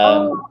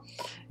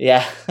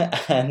 Yeah.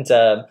 And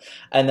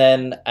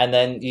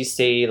then you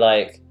see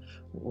like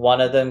one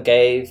of them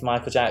gave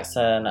Michael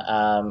Jackson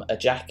a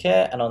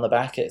jacket, and on the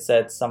back it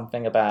said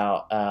something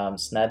about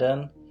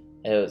Sneddon.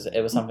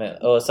 It was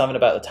something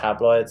about the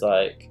tabloids,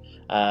 like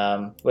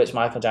which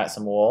Michael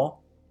Jackson wore.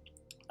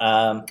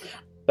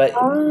 But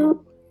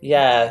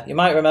yeah, you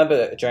might remember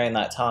it during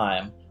that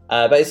time.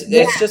 But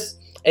it's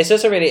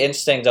just a really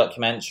interesting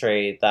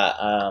documentary that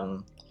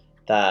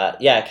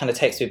kind of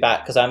takes me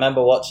back, because I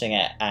remember watching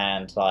it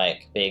and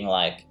like being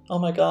like, oh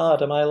my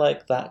god, am I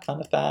like that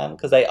kind of fan?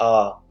 Because they're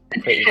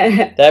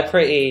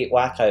pretty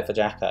wacko for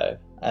Jacko.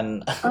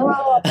 And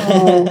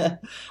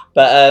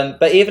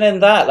but even in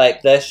that,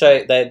 like they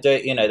do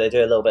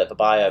a little bit of a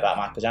bio about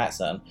Michael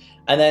Jackson,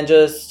 and then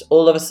just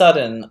all of a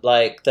sudden,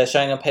 like they're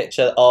showing a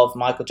picture of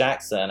Michael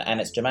Jackson and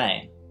it's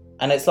Jermaine,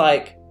 and it's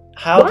like,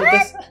 how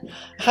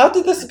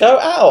did this go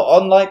out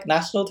on like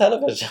national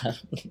television?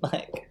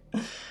 Like,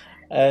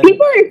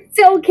 people are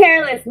so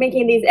careless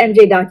making these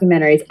MJ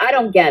documentaries. I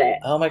don't get it.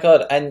 Oh my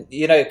god! And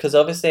you know, because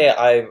obviously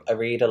I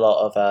read a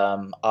lot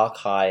of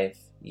archive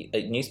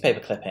newspaper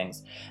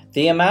clippings.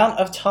 The amount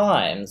of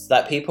times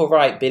that people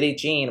write Billie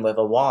Jean with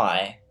a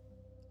Y,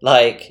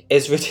 like,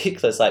 is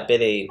ridiculous. Like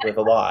Billy with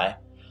a Y,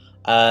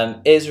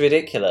 is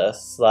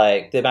ridiculous.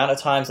 Like the amount of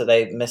times that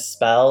they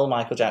misspell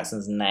Michael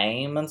Jackson's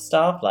name and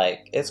stuff,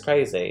 like it's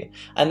crazy.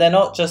 And they're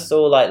not just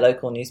all like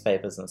local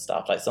newspapers and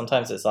stuff. Like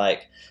sometimes it's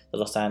like the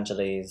Los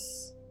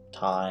Angeles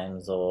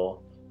Times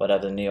or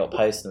whatever, the New York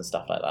Post and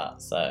stuff like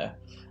that. So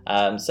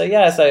like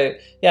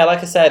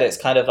I said, it's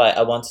kind of like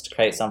I wanted to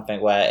create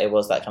something where it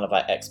was that kind of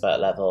like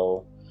expert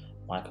level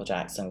Michael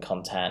Jackson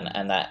content,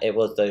 and that it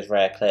was those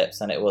rare clips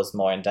and it was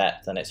more in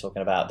depth, and it's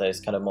talking about those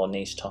kind of more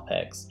niche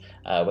topics,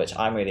 which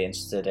I'm really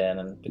interested in,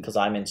 and because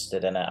I'm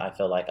interested in it, I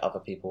feel like other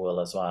people will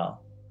as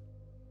well.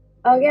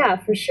 Oh yeah,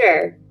 for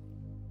sure.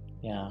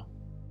 Yeah.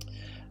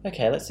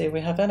 Okay, let's see if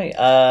we have any.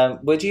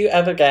 Would you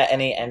ever get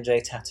any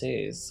MJ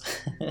tattoos?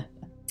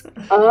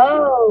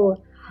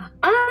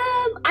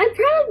 I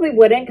probably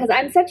wouldn't, because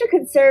I'm such a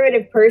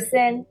conservative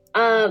person.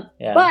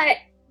 But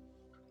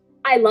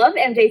I love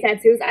MJ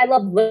tattoos. I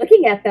love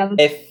looking at them.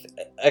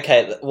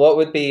 What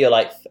would be your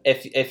like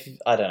if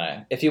I don't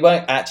know, if you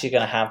weren't actually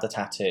going to have the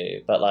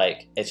tattoo, but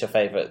like it's your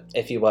favorite,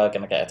 if you were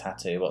going to get a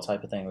tattoo, what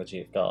type of thing would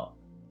you have got,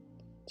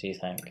 do you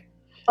think?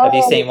 Have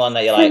you seen one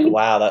that you're like,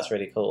 wow, that's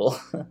really cool?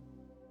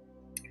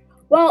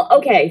 Well,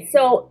 okay,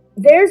 so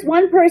there's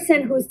one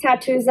person whose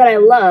tattoos that I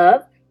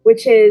love,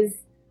 which is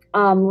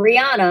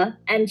Rihanna,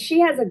 and she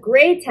has a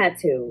gray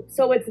tattoo.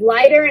 So it's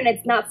lighter and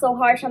it's not so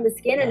harsh on the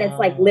skin, and it's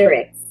like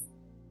lyrics.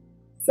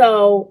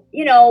 So,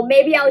 you know,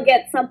 maybe I'll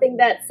get something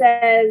that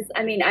says,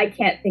 I mean, I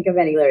can't think of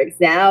any lyrics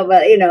now,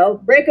 but, you know,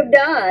 Break of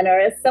Dawn,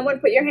 or Someone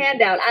Put Your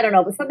Hand Out. I don't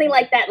know, but something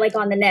like that, like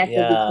on the neck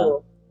would be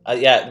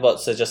cool.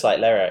 So just like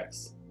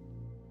lyrics?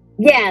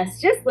 Yes,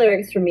 just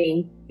lyrics for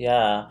me.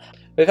 Yeah.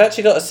 We've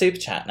actually got a super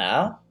chat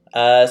now.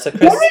 So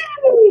Chris...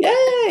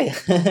 Yay!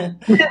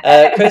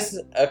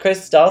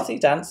 Chris Dancy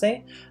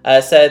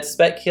said,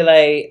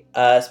 speculate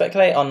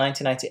on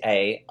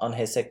 1998 on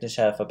his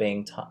signature for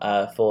being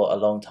for a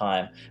long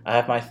time. I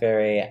have my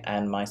theory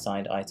and my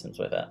signed items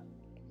with it.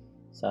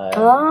 So.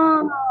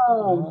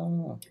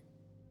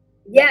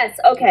 Yes.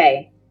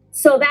 Okay.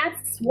 So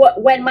that's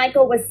when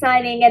Michael was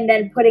signing and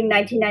then putting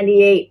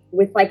 1998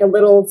 with like a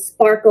little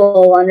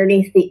sparkle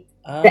underneath the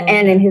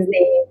N in his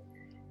name.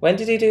 When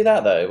did he do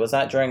that though? Was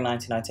that during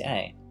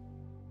 1998?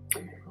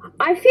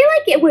 I feel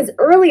like it was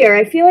earlier.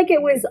 I feel like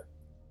it was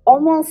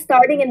almost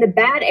starting in the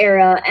bad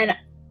era. And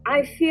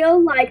I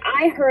feel like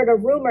I heard a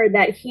rumor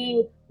that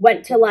he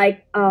went to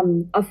like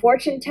a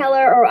fortune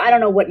teller, or I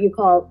don't know what you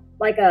call,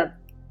 like a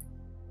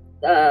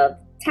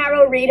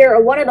tarot reader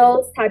or one of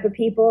those type of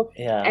people.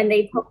 Yeah. And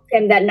they told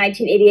him that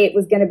 1988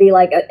 was going to be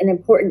like an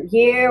important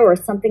year or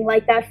something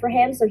like that for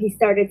him. So he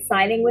started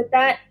signing with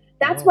that.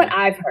 That's what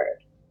I've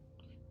heard.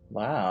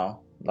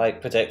 Wow.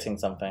 Like predicting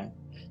something.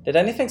 Did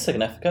anything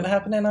significant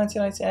happen in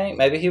 1998?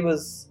 Maybe he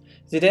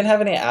didn't have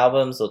any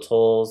albums or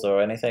tours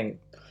or anything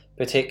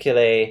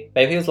particularly.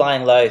 Maybe he was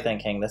lying low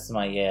thinking, this is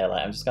my year.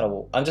 Like, I'm just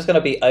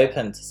gonna be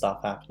open to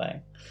stuff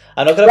happening.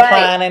 I'm not gonna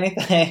plan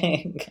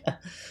anything.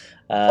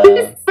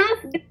 With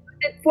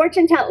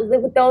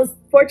those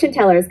fortune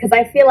tellers, because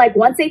I feel like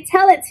once they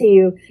tell it to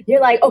you, you're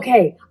like,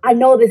 okay, I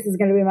know this is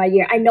going to be my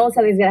year. I know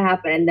something's going to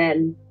happen, and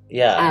then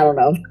I don't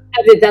know,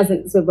 it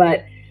doesn't. So,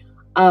 but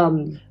I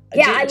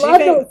love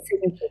those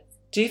signatures.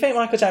 Do you think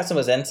Michael Jackson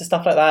was into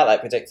stuff like that,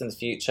 like predicting the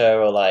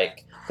future, or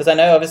like, because I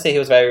know obviously he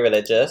was very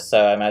religious,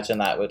 so I imagine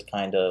that would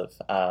kind of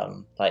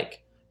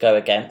like go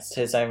against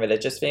his own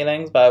religious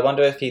feelings. But I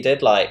wonder if he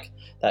did like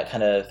that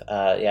kind of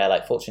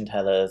like fortune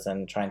tellers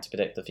and trying to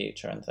predict the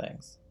future and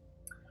things.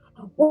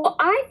 Well,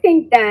 I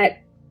think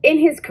that in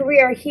his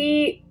career,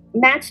 he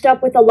matched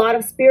up with a lot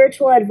of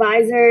spiritual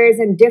advisors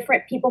and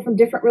different people from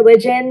different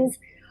religions.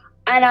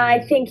 And I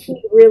think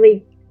he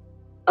really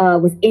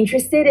was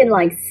interested in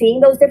like seeing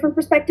those different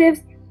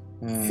perspectives.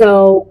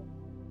 So,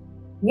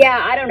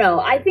 yeah, I don't know.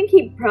 I think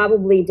he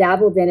probably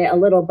dabbled in it a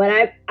little,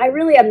 but I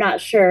really am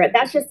not sure.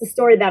 That's just the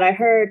story that I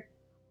heard.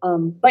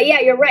 But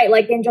yeah, you're right.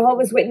 Like in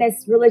Jehovah's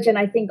Witness religion,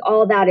 I think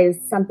all that is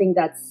something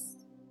that's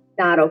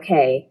not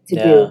okay to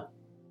do.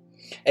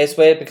 It's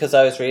weird because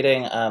I was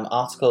reading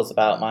articles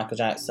about Michael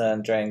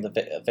Jackson during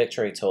the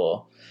Victory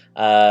Tour,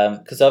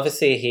 because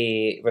obviously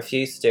he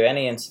refused to do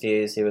any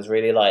interviews. He was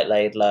really like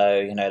laid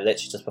low, literally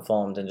just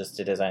performed and just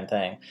did his own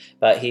thing.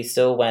 But he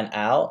still went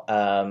out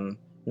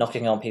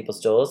knocking on people's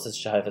doors as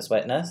Jehovah's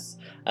Witness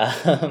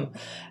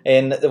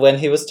when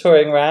he was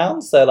touring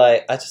around. So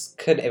like I just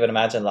couldn't even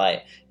imagine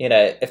like,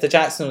 if the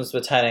Jacksons were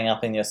turning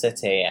up in your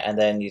city and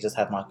then you just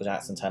have Michael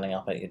Jackson turning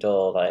up at your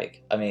door.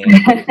 Like, I mean...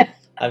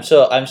 I'm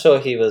sure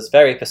he was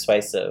very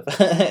persuasive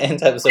in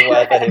terms of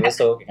whatever he was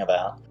talking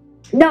about.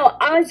 No,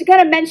 I was going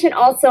to mention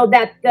also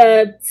that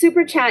the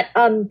super chat,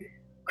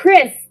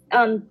 Chris,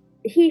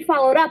 he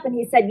followed up and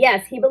he said,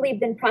 yes, he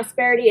believed in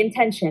prosperity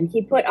intention.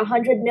 He put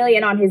 100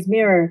 million on his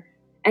mirror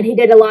and he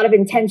did a lot of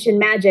intention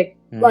magic.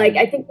 Like,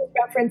 I think he's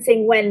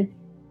referencing when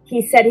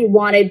he said he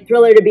wanted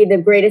Thriller to be the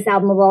greatest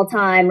album of all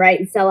time, right?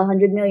 And sell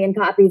 100 million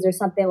copies or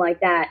something like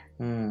that.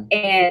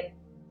 And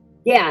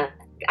yeah.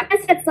 I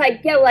guess it's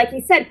like, like he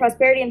said,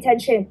 prosperity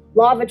intention,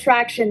 law of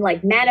attraction,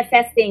 like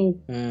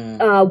manifesting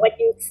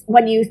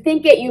when you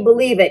think it, you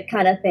believe it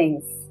kind of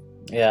things.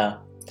 Yeah.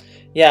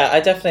 Yeah,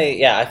 I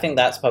think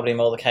that's probably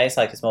more the case.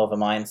 Like it's more of a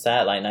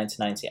mindset. Like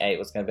 1998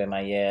 was going to be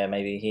my year.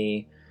 Maybe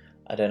he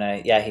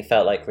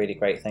felt like really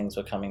great things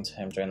were coming to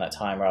him during that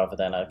time rather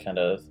than a kind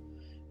of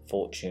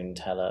fortune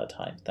teller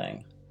type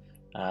thing.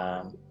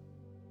 I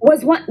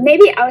was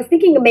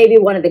thinking maybe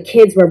one of the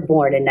kids were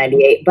born in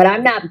 98, but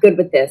I'm not good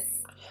with this.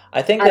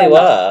 I think they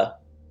were,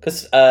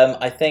 because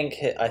I think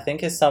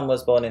his son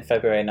was born in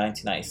February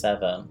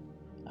 1997.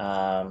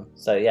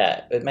 So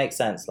yeah, it makes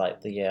sense, like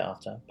the year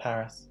after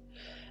Paris.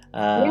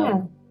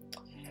 Yeah,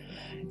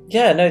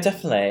 no,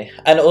 definitely.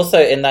 And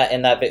also in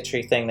that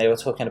Victory thing, they were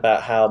talking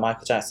about how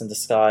Michael Jackson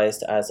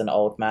disguised as an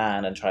old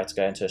man and tried to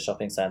go into a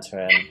shopping center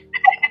in,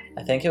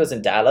 I think it was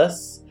in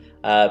Dallas,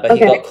 but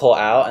he got caught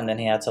out and then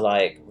he had to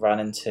like run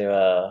into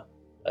a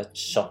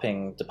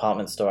shopping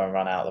department store and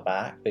run out the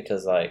back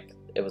because like.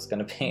 He was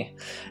going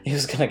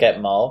to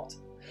get mobbed.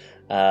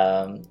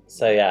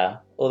 So yeah,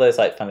 all those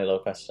like funny little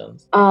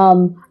questions.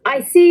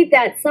 I see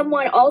that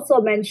someone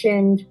also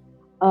mentioned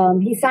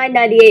he signed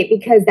 98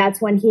 because that's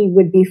when he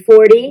would be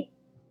 40.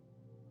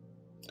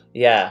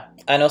 Yeah.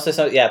 And also,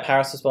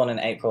 Paris was born in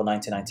April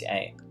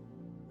 1998.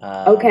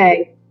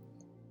 Okay.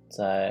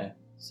 So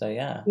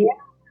yeah. Yeah.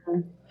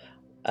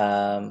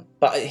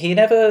 But he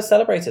never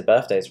celebrated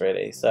birthdays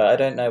really, so I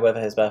don't know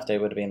whether his birthday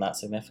would have been that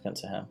significant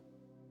to him.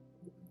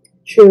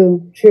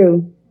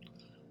 True.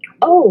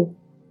 Oh,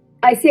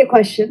 I see a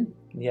question.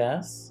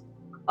 Yes.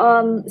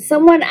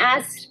 Someone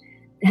asked,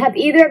 have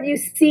either of you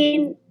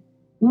seen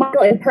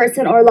Michael in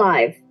person or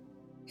live?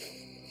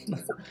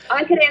 So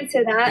I could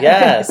answer that.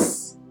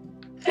 Yes.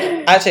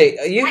 Actually,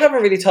 you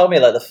haven't really told me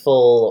like the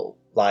full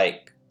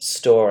like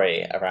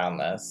story around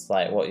this,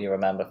 like what you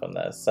remember from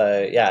this.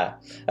 So yeah.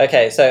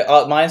 Okay,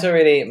 so mine's a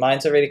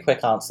really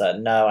quick answer.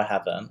 No, I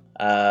haven't.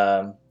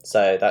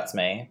 So that's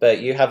me.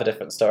 But you have a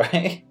different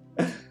story.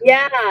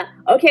 Yeah.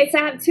 Okay, so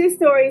I have two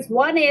stories.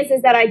 One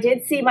is that I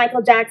did see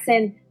Michael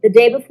Jackson the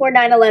day before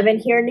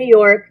 9/11 here in New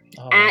York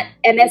at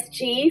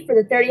MSG for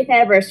the 30th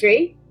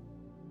anniversary.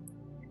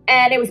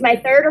 And it was my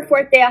third or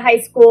fourth day of high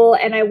school,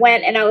 and I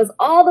went, and I was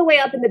all the way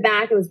up in the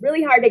back. It was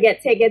really hard to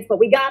get tickets, but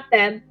we got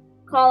them,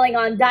 calling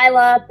on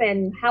dial-up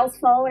and house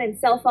phone and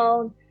cell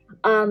phone.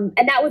 And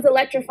that was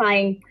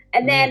electrifying.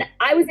 And then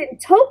I was in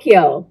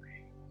Tokyo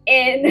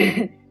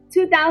in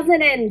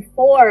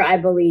 2004, I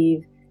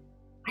believe.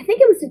 I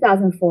think it was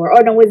 2004.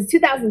 Or no, it was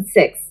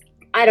 2006.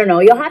 I don't know.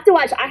 You'll have to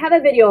watch. I have a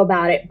video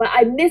about it. But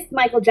I missed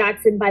Michael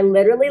Jackson by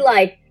literally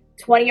like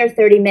 20 or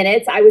 30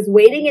 minutes. I was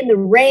waiting in the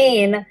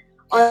rain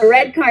on the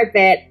red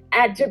carpet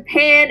at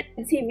Japan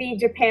TV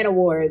Japan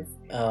Awards.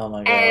 Oh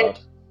my God. And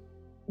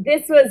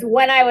this was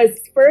when I was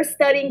first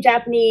studying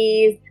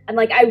Japanese, and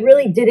like I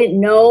really didn't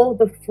know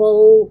the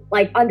full,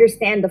 like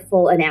understand the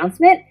full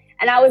announcement.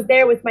 And I was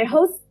there with my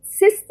host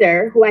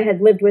sister, who I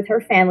had lived with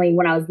her family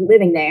when I was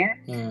living there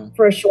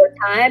for a short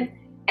time.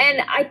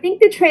 And I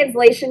think the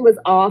translation was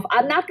off.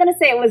 I'm not going to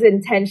say it was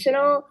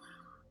intentional,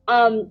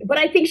 but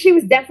I think she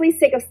was definitely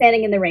sick of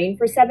standing in the rain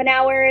for 7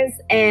 hours.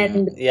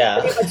 And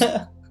yeah.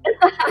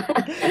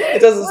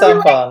 It doesn't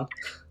sound fun.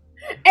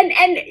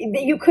 And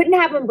you couldn't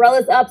have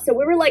umbrellas up, so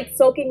we were like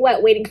soaking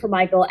wet waiting for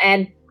Michael.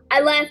 And I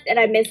left and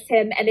I missed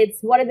him, and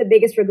it's one of the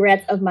biggest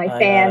regrets of my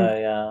fan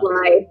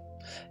life.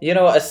 You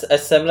know what? A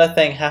similar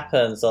thing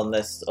happens on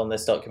this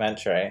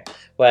documentary,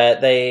 where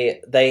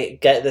they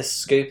get this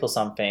scoop or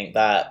something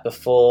that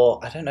before,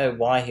 I don't know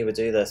why he would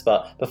do this,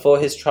 but before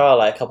his trial,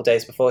 like a couple of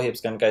days before, he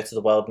was going to go to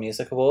the World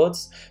Music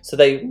Awards. So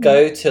they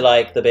go to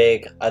like the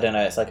big, I don't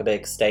know, it's like a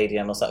big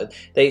stadium or something.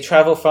 They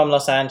travel from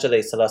Los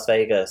Angeles to Las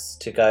Vegas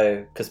to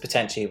go, because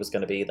potentially he was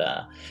going to be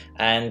there.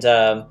 And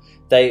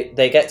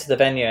they get to the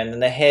venue, and then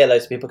they hear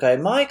loads of people go,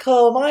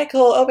 Michael,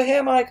 over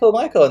here, Michael.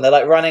 And they're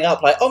like running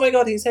up like, oh my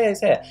God, he's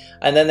here.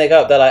 And then they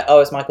go up, they're like,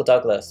 oh, it's Michael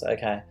Douglas.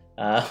 Okay.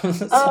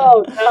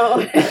 Oh,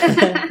 no.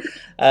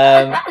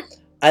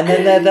 And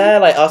then they're there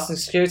like asking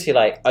security,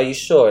 like, are you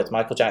sure it's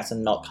Michael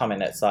Jackson not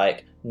coming? It's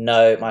like,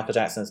 no, Michael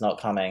Jackson's not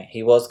coming.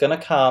 He was going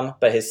to come,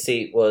 but his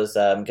seat was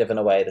given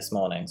away this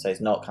morning, so he's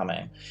not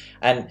coming.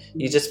 And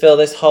you just feel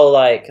this whole,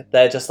 like,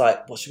 they're just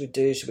like, what should we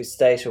do? Should we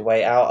stay? Should we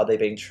wait out? Are they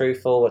being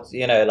truthful? What,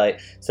 you know, like,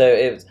 so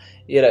it,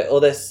 you know,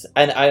 all this.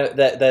 And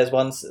there's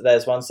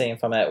one scene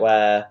from it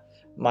where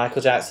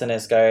Michael Jackson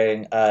is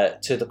going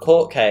to the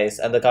court case,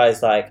 and the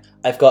guy's like,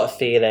 I've got a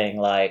feeling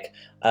like,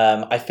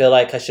 I feel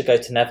like I should go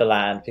to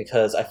Neverland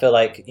because I feel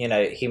like, you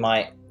know, he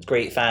might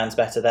greet fans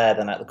better there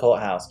than at the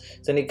courthouse.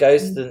 So then he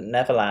goes to the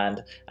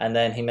Neverland, and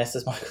then he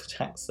misses Michael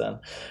Jackson.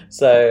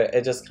 So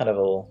it just kind of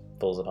all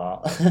falls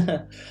apart.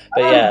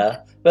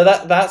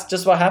 But that's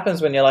just what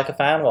happens when you're like a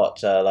fan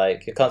watcher.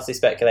 Like, you're constantly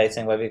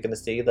speculating whether you're going to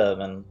see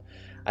them, and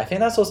I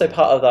think that's also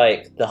part of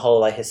like the whole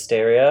like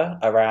hysteria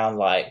around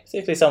like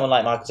particularly someone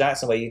like Michael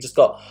Jackson, where you just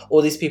got all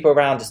these people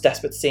around just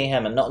desperate to see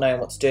him and not knowing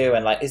what to do,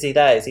 and like, is he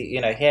there? Is he, you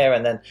know, here?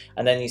 And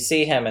then you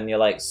see him and you're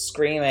like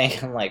screaming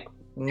and like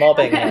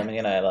mobbing him, and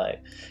you know,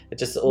 like it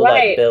just all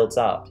like builds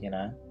up, you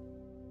know.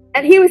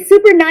 And he was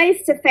super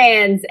nice to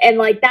fans, and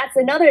like that's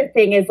another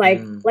thing is like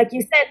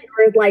you said,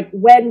 or like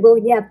when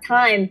will he have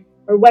time,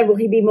 or when will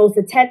he be most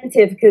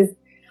attentive? Because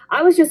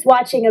I was just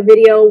watching a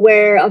video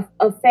where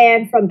a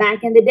fan from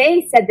back in the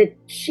day said that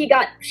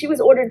she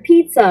was ordered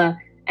pizza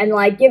and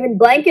like given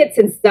blankets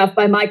and stuff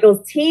by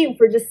Michael's team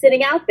for just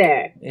sitting out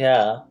there.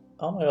 Yeah.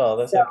 Oh my God,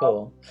 that's so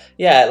cool.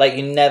 Yeah, like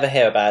you never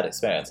hear a bad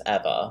experience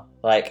ever.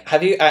 Like,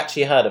 have you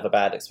actually heard of a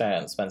bad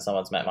experience when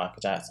someone's met Michael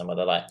Jackson where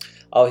they're like,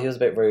 oh, he was a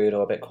bit rude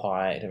or a bit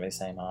quiet, he didn't really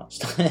say much?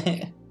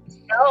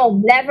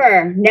 No,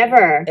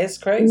 never. It's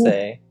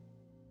crazy.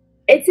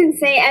 It's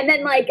insane. And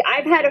then like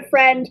I've had a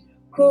friend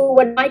who,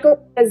 when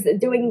Michael was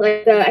doing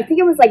like I think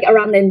it was like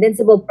around the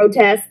Invincible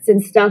protests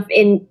and stuff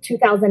in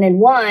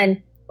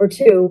 2001 or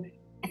 2,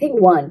 I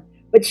think 1.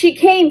 But she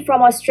came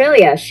from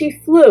Australia.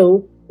 She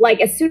flew, like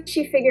as soon as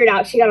she figured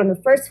out, she got on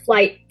the first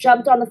flight,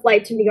 jumped on the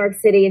flight to New York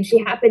City, and she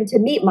happened to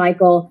meet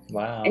Michael.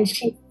 Wow. And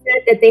she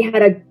said that they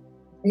had a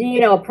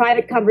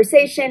private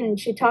conversation, and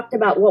she talked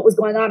about what was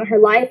going on in her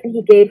life, and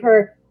he gave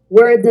her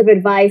words of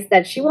advice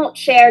that she won't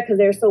share because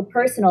they're so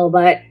personal,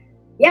 but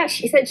yeah,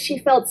 she said she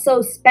felt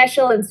so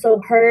special and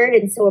so heard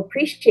and so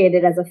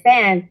appreciated as a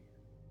fan.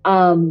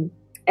 And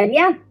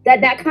yeah,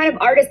 that kind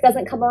of artist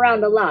doesn't come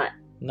around a lot.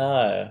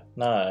 No.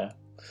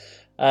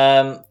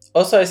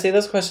 Also, I see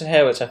this question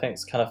here, which I think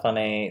is kind of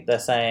funny. They're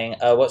saying,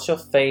 what's your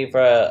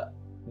favorite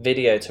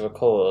video to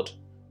record?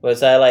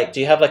 Was there like, do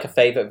you have like a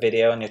favorite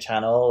video on your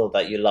channel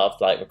that you loved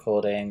like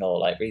recording or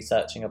like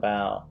researching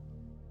about?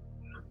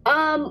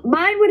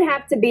 Mine would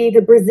have to be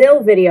the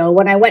Brazil video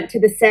when I went to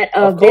the set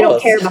of They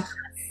Don't Care About Us.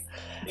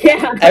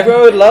 Yeah.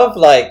 Everyone would love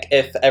like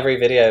if every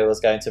video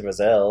was going to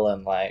Brazil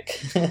and like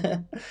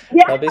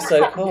that'd be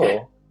so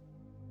cool.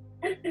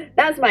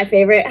 That's my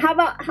favorite. How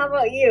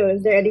about you?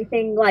 Is there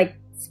anything like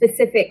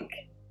specific?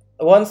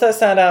 Ones that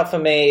stand out for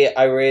me,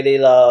 I really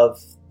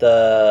love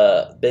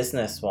the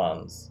business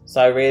ones.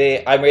 So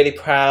I'm really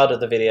proud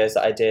of the videos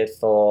that I did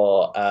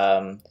for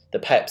the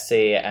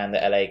Pepsi and the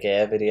LA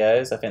Gear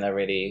videos. I think they're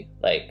really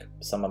like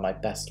some of my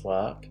best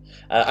work.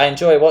 I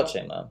enjoy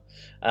watching them.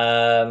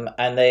 And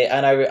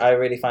I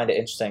really find it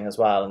interesting as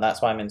well, and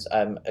that's why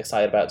I'm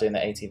excited about doing the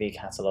ATV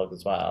catalog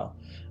as well.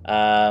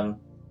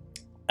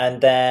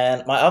 And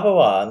then my other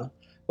one,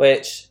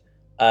 which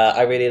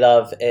I really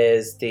love,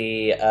 is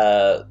the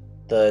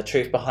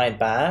Truth Behind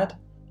Bad.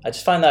 I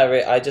just find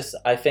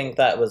that I think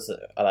that was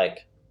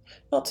like,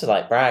 not to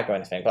like brag or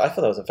anything, but I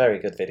thought that was a very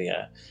good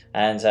video,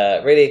 and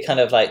really kind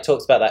of like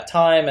talks about that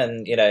time,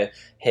 and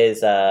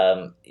his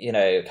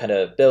kind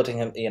of building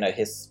him,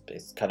 his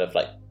kind of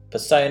like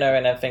persona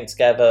and everything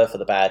together for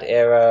the Bad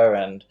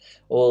era, and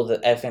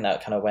everything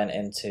that kind of went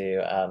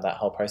into that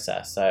whole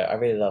process. So I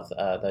really love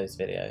those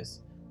videos.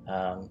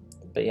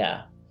 But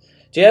yeah,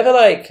 do you ever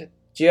like,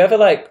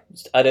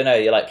 I don't know,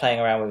 you're like playing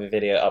around with a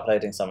video,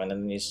 uploading something,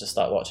 and then you just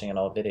start watching an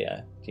old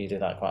video? Do you do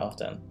that quite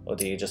often, or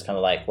do you just kind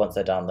of like, once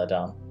they're done, they're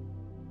done?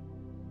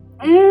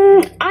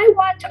 I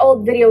watch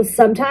old videos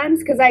sometimes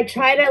because I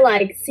try to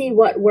like see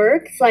what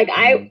works. Like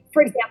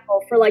for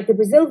example, for like the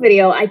Brazil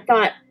video, I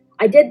thought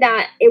I did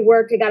that. It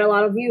worked. It got a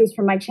lot of views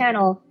from my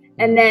channel.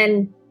 And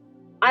then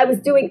I was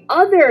doing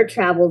other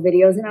travel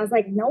videos and I was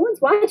like, no one's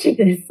watching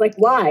this. Like,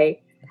 why?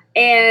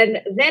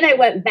 And then I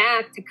went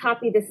back to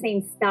copy the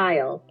same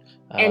style.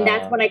 And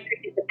that's when I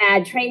created the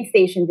Bad train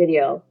station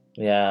video.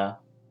 Yeah.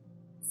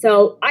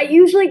 So I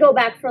usually go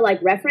back for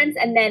like reference,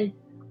 and then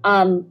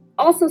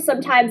also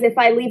sometimes if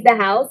I leave the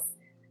house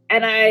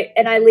and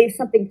I leave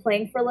something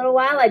playing for a little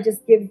while, I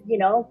just give,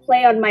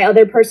 play on my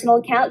other personal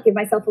account, give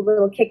myself a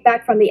little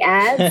kickback from the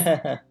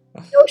ads.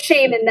 No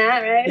shame in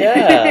that, right?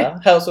 Yeah,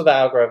 helps with the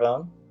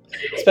algorithm.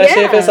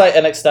 Especially if it's like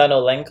an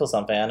external link or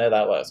something. I know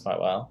that works quite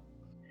well.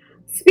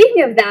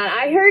 Speaking of that,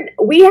 I heard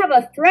we have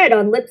a thread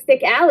on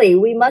Lipstick Alley.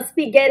 We must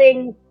be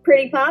getting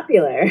pretty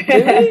popular. Do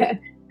we?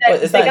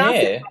 What, is that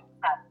new?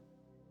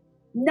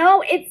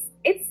 No, it's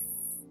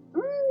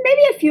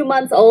maybe a few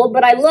months old,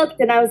 but I looked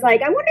and I was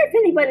like, I wonder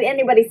if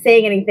anybody's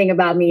saying anything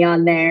about me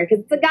on there,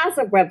 because it's a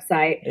gossip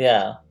website.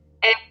 Yeah.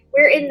 And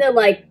we're in the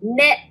like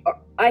net,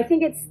 I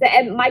think it's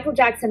the Michael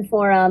Jackson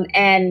forum,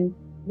 and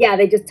yeah,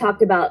 they just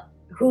talked about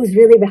who's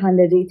really behind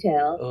the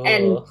detail. Ooh,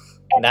 and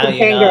now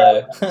you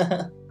know.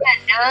 Yeah,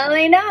 now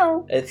I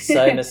know. It's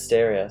so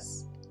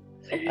mysterious.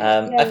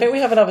 I think we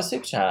have another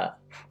super chat,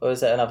 or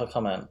is it another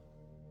comment?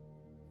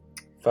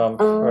 From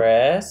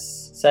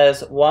Chris.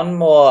 Says, one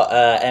more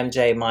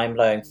MJ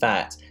mind-blowing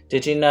fact.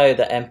 Did you know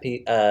the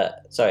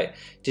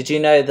Did you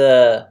know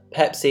the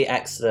Pepsi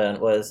accident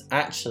was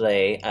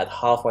actually at the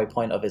halfway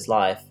point of his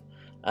life?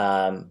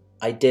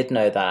 I did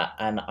know that,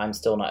 and I'm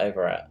still not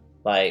over it.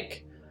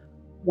 Like,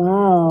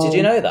 wow. Did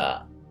you know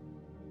that?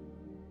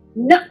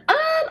 No,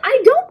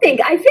 I don't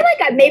think. I feel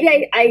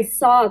like I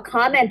saw a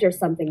comment or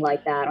something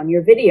like that on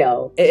your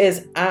video. It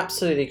is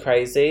absolutely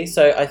crazy.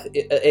 So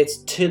it's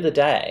to the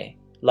day.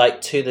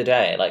 Like,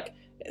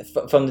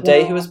 from the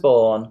day he was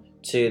born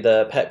to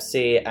the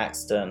Pepsi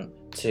accident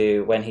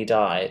to when he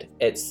died,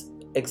 it's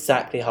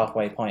exactly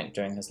halfway point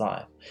during his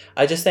life.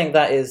 I just think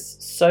that is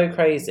so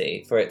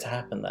crazy for it to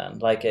happen then.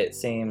 Like, it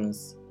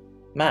seems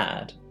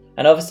mad.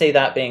 And obviously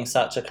that being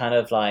such a kind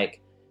of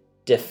like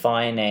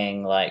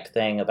defining like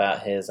thing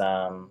about his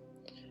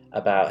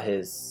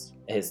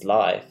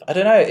life. I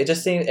don't know, it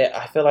just seems,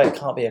 I feel like it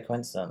can't be a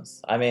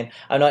coincidence. I mean,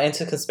 I'm not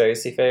into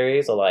conspiracy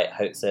theories or like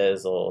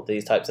hoaxes or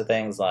these types of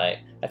things. Like,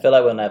 I feel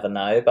like we'll never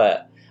know,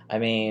 but I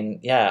mean,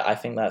 yeah, I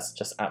think that's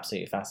just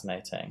absolutely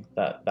fascinating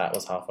that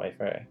was halfway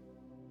through.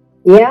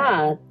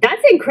 Yeah,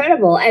 that's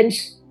incredible. And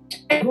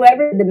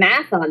whoever did the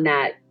math on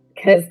that,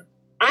 because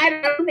I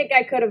don't think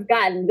I could have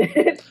gotten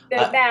the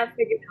math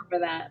figured out for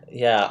that.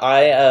 Yeah,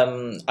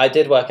 I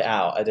did work it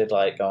out. I did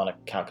like go on a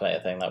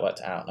calculator thing that worked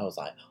it out, and I was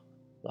like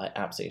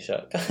absolutely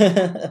shook.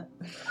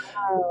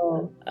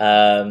 Oh.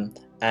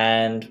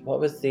 And what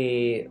was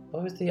the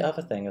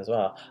other thing as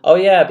well? Oh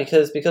yeah,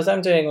 because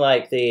I'm doing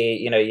like the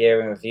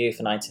year in review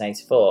for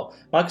 1984.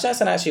 Michael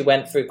Jackson actually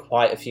went through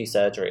quite a few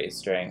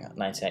surgeries during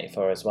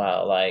 1984 as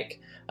well. Like,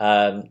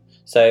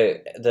 so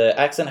the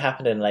accident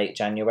happened in late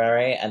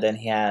January, and then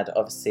he had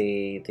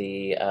obviously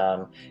the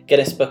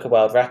Guinness Book of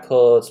World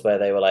Records, where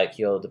they were like,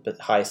 you're the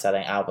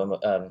high-selling album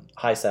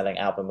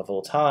of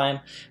all time.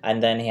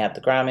 And then he had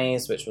the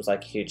Grammys, which was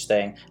like a huge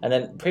thing. And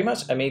then pretty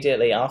much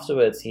immediately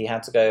afterwards, he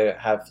had to go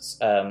have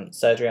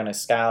surgery on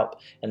his scalp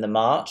in the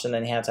March, and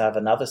then he had to have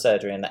another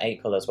surgery in the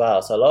April as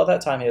well. So a lot of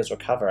that time he was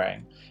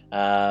recovering.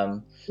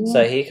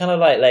 So he kind of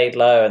like laid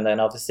low, and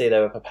then obviously they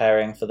were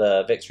preparing for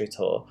the Victory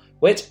Tour,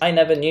 which I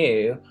never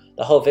knew.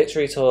 The whole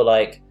Victory Tour,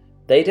 like,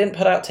 they didn't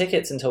put out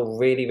tickets until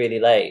really, really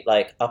late.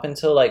 Like, up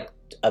until like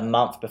a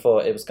month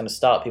before it was going to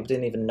start, people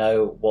didn't even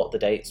know what the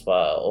dates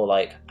were or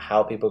like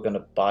how people were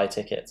going to buy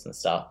tickets and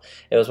stuff.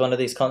 It was one of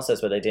these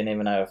concerts where they didn't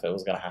even know if it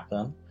was going to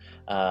happen.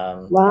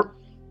 Wow.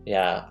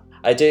 Yeah.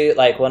 I do,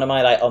 like, one of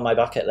my, like, on my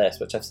bucket list,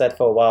 which I've said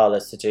for a while,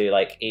 is to do,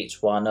 like,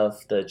 each one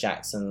of the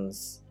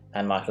Jacksons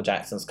and Michael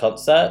Jackson's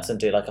concerts and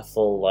do, like, a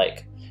full,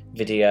 like,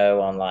 video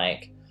on,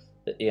 like,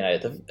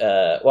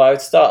 well, I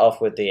would start off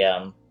with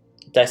the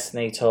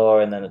Destiny Tour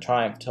and then the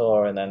Triumph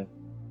Tour and then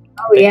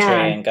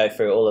Victory and go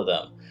through all of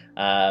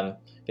them.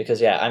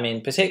 Because, yeah, I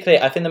mean,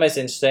 particularly, I think the most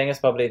interesting is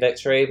probably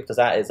Victory, because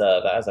that is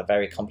a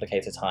very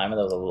complicated time and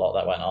there was a lot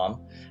that went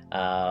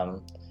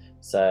on.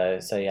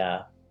 So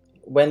yeah.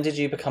 When did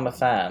you become a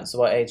fan? So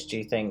what age do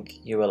you think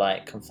you were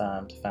like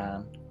confirmed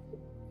fan?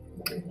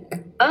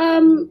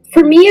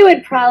 For me, it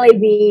would probably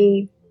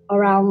be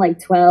around like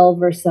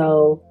 12 or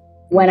so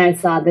when I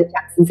saw the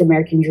Jackson's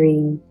American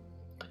Dream.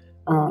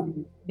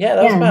 Yeah,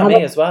 that was about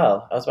me as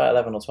well. I was about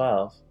 11 or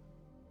 12.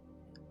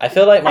 I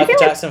feel like Michael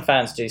Jackson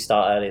fans do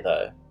start early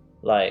though.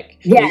 Like,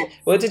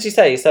 what did you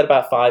say? You said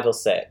about 5 or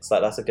 6.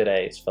 Like, that's a good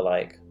age for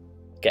like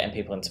getting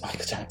people into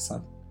Michael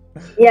Jackson.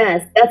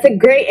 Yes, that's a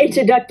great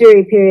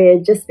introductory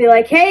period. Just be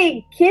like,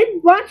 hey, kids,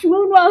 watch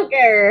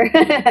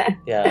Moonwalker.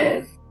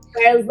 Yeah.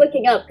 I was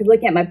looking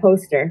at my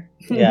poster.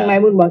 Yeah. My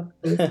Moonwalker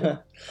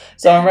poster.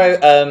 Someone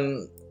wrote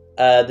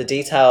the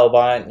detail,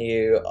 why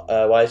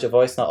is your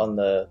voice not on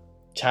the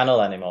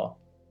channel anymore?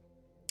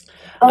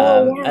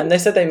 And they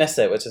said they miss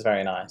it, which is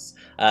very nice.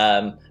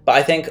 But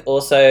I think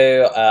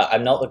also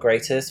I'm not the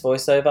greatest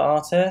voiceover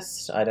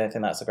artist. I don't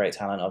think that's a great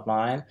talent of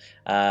mine.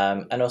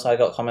 And also I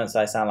got comments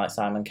that I sound like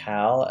Simon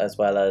Cowell as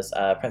well as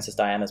Princess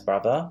Diana's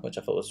brother, which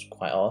I thought was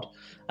quite odd.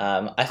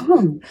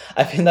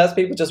 I think that's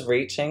people just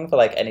reaching for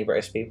like any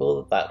British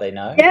people that they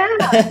know.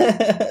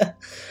 Yeah.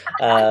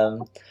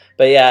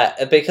 But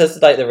yeah,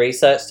 because like the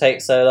research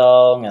takes so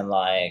long and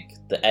like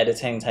the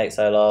editing takes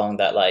so long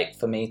that like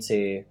for me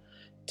to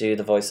do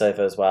the voiceover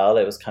as well,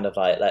 it was kind of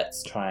like,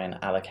 let's try and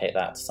allocate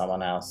that to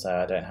someone else so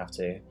I don't have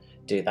to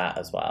do that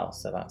as well.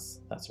 So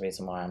that's the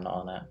reason why I'm not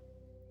on it.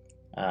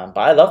 But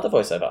I love the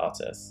voiceover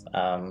artists.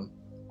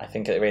 I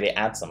think it really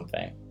adds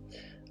something.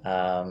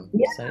 So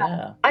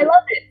yeah, I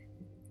love it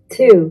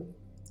too.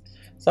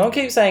 Someone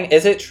keeps saying,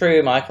 is it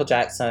true Michael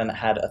Jackson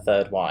had a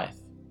third wife?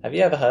 Have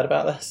you ever heard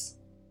about this?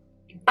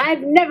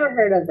 I've never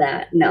heard of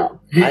that. No.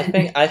 I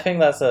think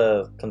that's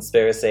a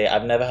conspiracy.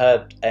 I've never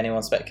heard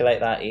anyone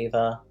speculate that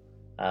either.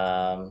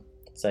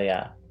 So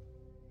yeah.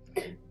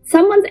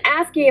 Someone's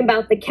asking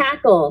about the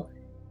cackle.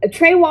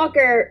 Trey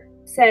Walker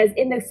says,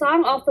 in the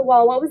song Off the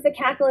Wall, what was the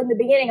cackle in the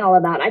beginning all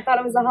about? I thought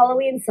it was a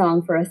Halloween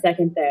song for a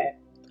second there.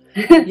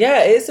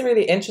 Yeah, it is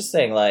really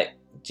interesting. Like,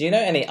 do you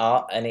know any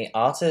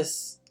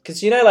artists?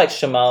 Because you know, like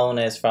Shimon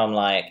is from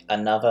like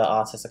another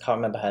artist. I can't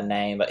remember her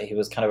name, but he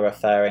was kind of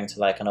referring to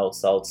like an old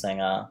soul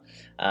singer.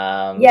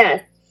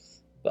 Yes.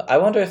 But I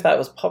wonder if that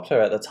was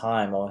popular at the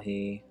time, or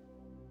he.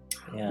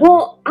 Yeah.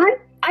 Well,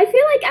 I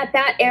feel like at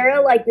that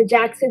era, like the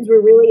Jacksons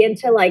were really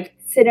into like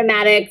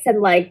cinematics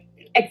and like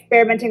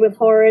experimenting with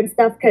horror and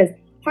stuff. Because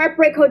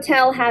Heartbreak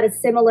Hotel had a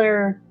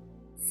similar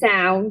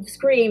sound,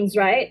 screams,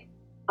 right?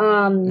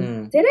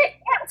 Did it?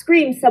 Yeah,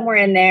 screams somewhere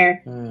in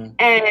there.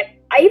 And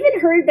I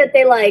even heard that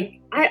they like.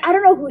 I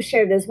don't know who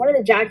shared this. One of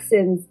the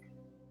Jacksons,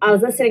 I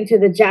was listening to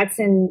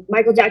the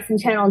Michael Jackson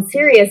channel on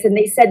Sirius, and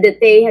they said that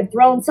they had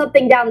thrown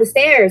something down the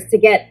stairs to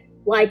get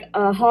like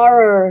a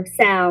horror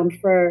sound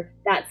for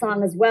that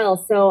song as well.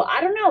 So I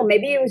don't know.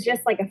 Maybe it was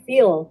just like a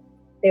feel.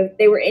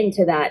 They were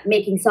into that,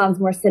 making songs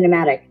more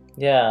cinematic.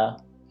 Yeah.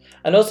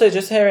 And also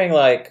just hearing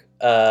like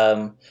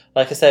I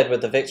said,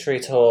 with the Victory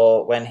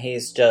Tour, when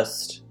he's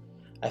just,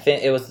 I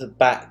think it was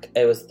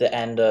the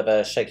end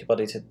of Shake Your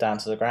Body Down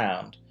to the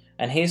Ground.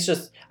 And he's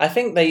just, I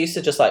think they used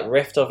to just like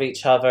riff off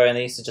each other and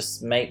they used to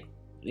just make,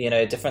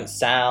 different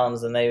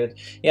sounds, and they would,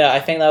 I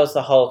think that was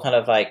the whole kind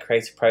of like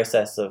creative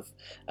process of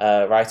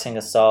writing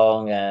a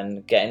song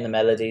and getting the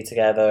melody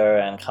together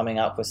and coming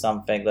up with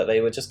something that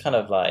they would just kind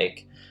of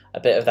like,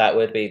 a bit of that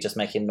would be just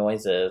making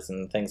noises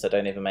and things that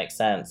don't even make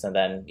sense, and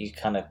then you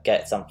kind of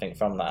get something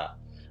from that.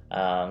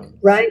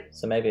 Right.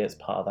 So maybe it's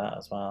part of that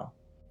as well.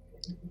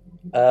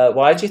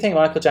 Why do you think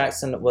Michael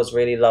Jackson was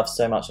really loved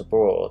so much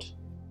abroad?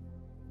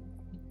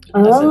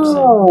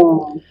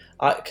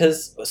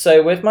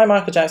 So with my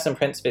Michael Jackson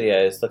Prince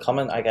videos, the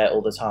comment I get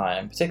all the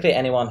time, particularly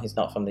anyone who's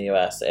not from the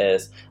US,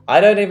 is, I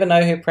don't even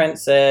know who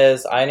Prince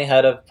is. I only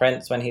heard of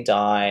Prince when he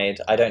died.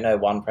 I don't know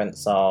one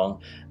Prince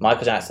song.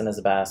 Michael Jackson is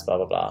the best, blah,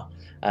 blah, blah.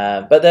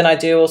 But then I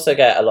do also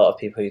get a lot of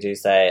people who do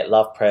say,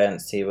 love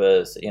Prince. He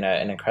was,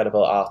 an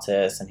incredible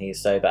artist and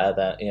he's so better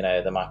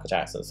than Michael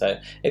Jackson. So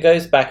it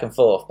goes back and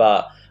forth.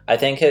 But I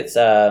think it's,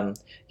 I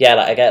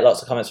get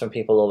lots of comments from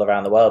people all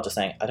around the world just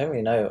saying, I don't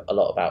really know a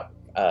lot about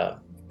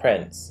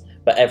Prince,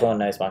 but everyone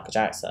knows Michael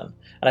Jackson.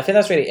 And I think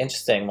that's really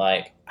interesting.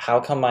 Like, how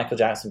come Michael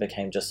Jackson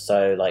became just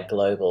so like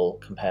global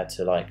compared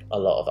to like a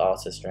lot of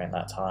artists during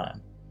that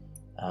time?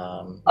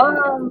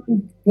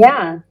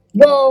 Yeah.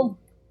 Well,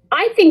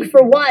 I think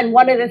for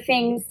one of the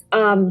things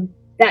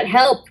that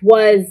helped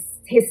was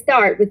his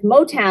start with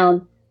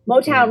Motown.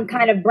 Motown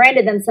kind of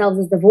branded themselves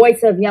as the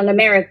voice of young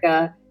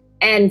America.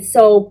 And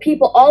so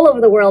people all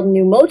over the world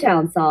knew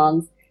Motown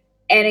songs,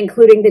 and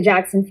including the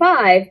Jackson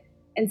 5.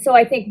 And so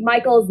I think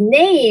Michael's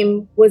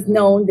name was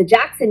known, the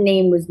Jackson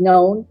name was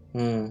known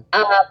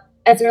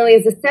as early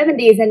as the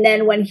 70s. And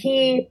then when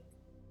he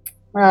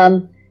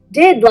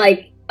did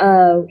like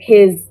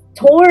his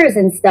tours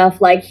and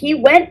stuff, like he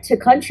went to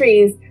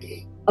countries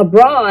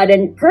abroad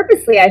and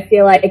purposely, I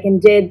feel like,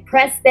 and did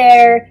press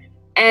there.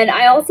 And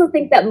I also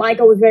think that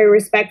Michael was very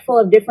respectful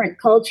of different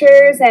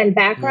cultures and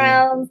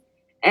backgrounds.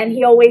 And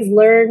he always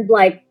learned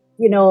like,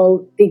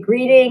 the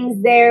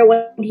greetings there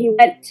when he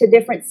went to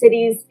different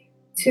cities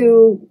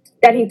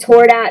that he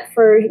toured at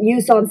for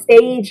use on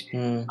stage.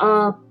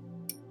 So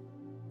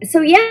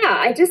yeah,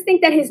 I just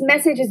think that his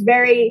message is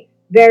very,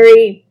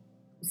 very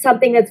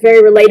something that's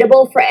very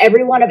relatable for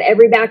everyone of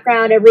every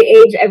background, every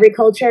age, every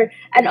culture.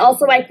 And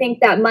also I think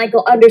that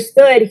Michael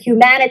understood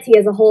humanity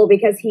as a whole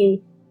because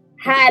he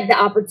had the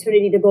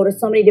opportunity to go to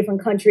so many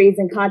different countries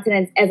and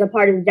continents as a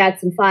part of the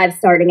Jackson 5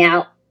 starting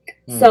out.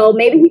 So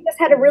maybe he just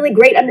had a really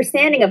great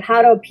understanding of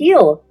how to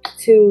appeal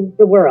to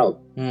the world.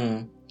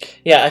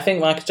 Yeah, I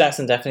think Michael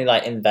Jackson definitely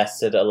like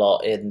invested a lot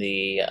in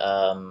the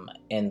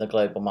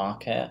global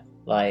market,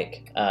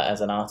 like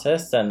as an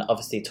artist, and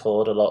obviously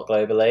toured a lot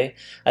globally.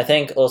 I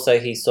think also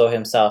he saw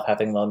himself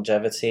having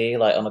longevity,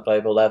 like on a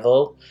global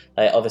level.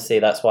 Like obviously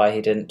that's why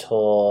he didn't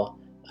tour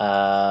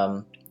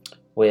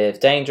with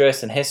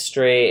Dangerous and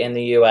History in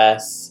the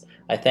US.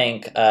 I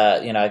think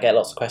I get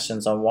lots of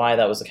questions on why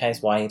that was the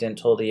case, why he didn't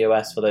tour the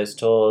US for those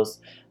tours,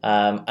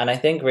 and I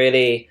think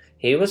really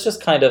he was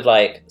just kind of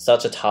like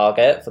such a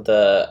target for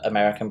the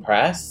American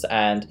press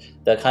and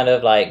the kind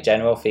of like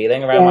general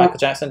feeling around Michael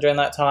Jackson during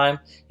that time.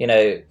 You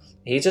know,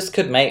 he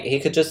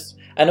could just,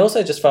 and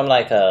also just from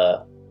like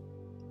a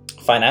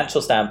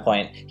financial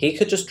standpoint, he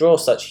could just draw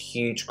such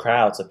huge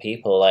crowds of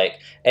people. Like,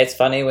 it's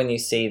funny when you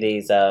see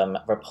these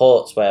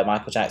reports where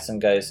Michael Jackson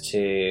goes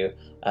to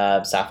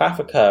South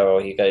Africa,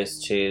 or he goes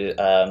to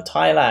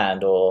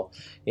Thailand, or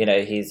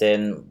he's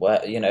in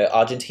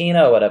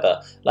Argentina or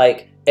whatever.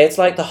 Like, it's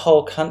like the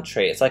whole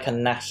country. It's like a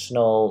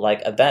national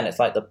like event. It's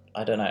like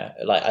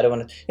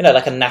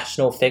like a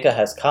national figure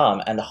has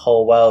come, and the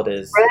whole world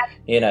is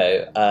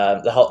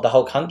the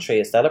whole country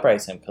is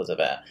celebrating because of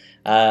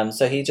it.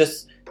 So he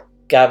just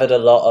gathered a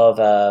lot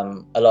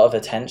of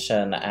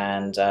attention,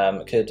 and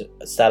could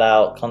sell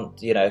out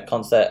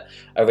concert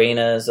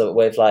arenas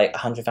with like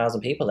 100,000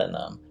 people in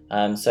them.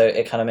 So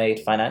it kind of made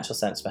financial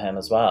sense for him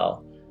as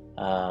well.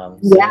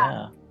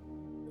 Yeah.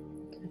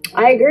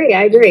 I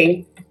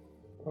agree.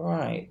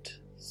 Right.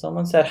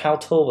 Someone said, how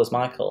tall was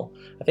Michael?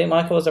 I think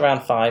Michael was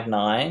around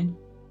 5'9".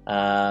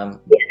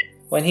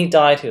 When he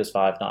died, he was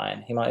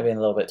 5'9". He might have been a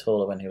little bit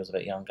taller when he was a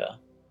bit younger.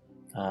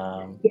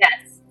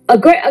 Yes. A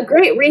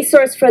great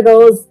resource for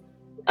those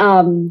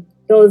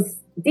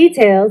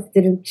details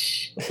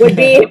would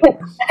be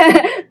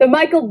the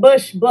Michael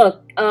Bush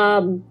book,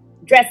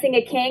 Dressing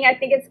a King, I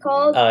think it's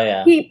called. Oh,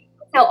 yeah. He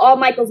puts out all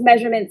Michael's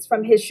measurements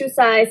from his shoe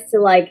size to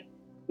like,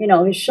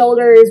 his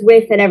shoulders,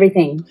 width, and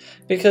everything.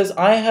 Because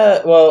I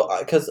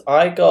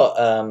got,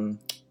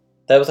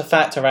 there was a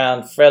fact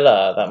around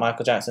Thriller that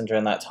Michael Jackson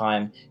during that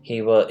time, he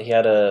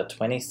had a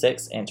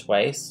 26-inch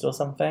waist or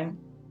something.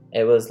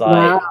 It was like,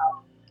 wow.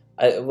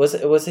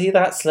 Was he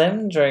that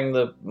slim during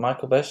the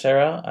Michael Bush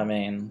era? I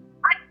mean,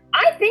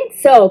 I think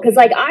so, because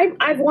like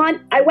I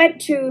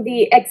went to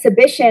the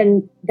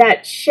exhibition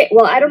that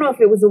I don't know if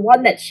it was the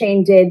one that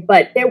Shane did,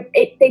 but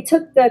they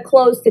took the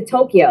clothes to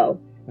Tokyo.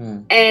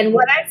 And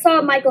when I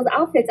saw Michael's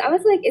outfits, I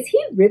was like, is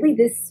he really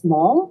this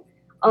small?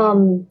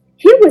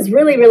 He was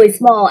really, really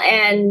small.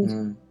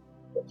 And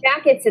the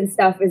jackets and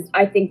stuff is,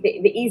 I think, the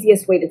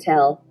easiest way to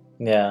tell.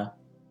 Yeah.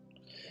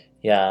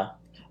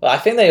 Well, I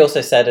think they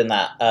also said in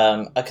that,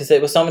 because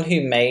it was someone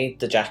who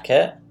made the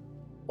jacket,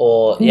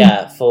 for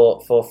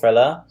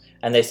Thriller.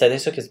 And they said they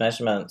took his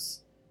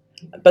measurements.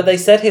 But they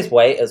said his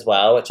weight as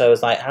well, which I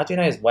was like, how do you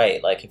know his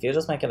weight? Like, if you're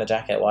just making a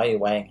jacket, why are you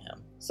weighing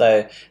him?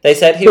 So they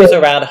said he was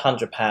around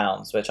 100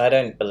 pounds, which I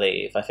don't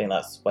believe. I think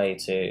that's way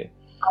too...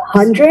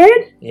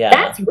 100? Yeah.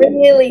 That's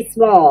really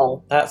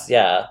small.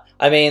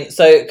 I mean,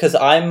 so, because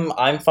I'm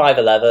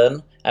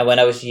 5'11", and when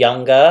I was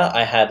younger,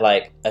 I had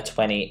like a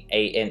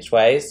 28-inch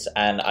waist,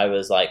 and I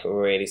was like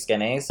really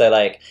skinny. So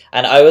like,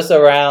 and I was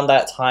around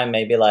that time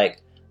maybe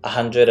like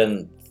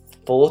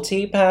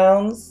 140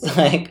 pounds.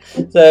 Like,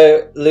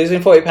 so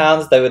losing 40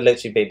 pounds, they would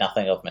literally be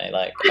nothing of me.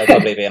 Like, I'd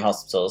probably be in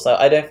hospital. So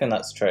I don't think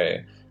that's true.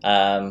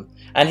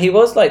 And he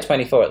was like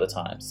 24 at the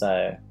time,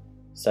 so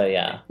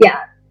yeah.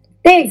 Yeah,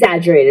 they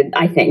exaggerated,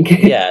 I think.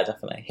 Yeah,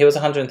 definitely. He was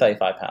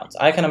 135 pounds.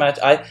 I can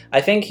imagine.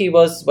 I think he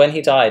was, when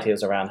he died, he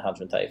was around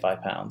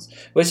 135 pounds,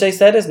 which they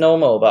said is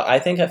normal, but I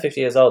think at 50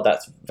 years old,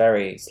 that's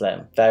very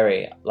slim,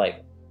 very,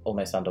 like,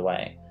 almost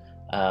underweight.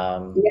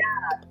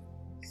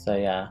 So,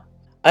 yeah.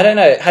 I don't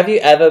know. Have you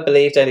ever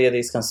believed any of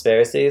these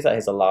conspiracies, that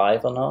he's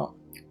alive or not?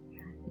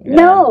 Yeah.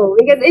 No,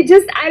 because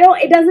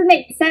it doesn't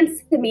make sense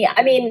to me.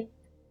 I mean,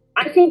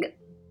 I think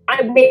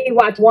I maybe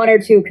watched one or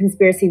two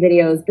conspiracy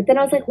videos, but then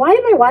I was like, why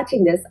am I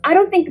watching this? I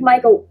don't think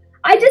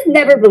I just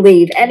never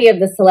believed any of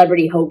the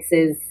celebrity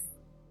hoaxes.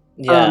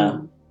 Yeah.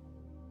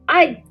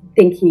 I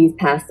think he's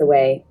passed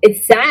away.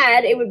 It's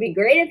sad. It would be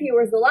great if he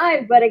was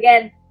alive, but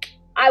again,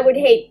 I would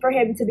hate for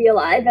him to be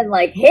alive and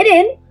like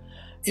hidden.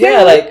 Too.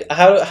 Yeah, like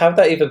how would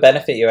that even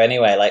benefit you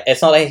anyway? Like,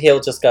 it's not like he'll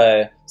just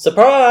go,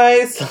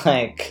 surprise!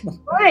 Like,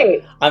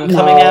 right. I'm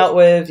coming out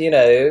with,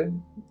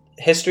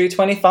 History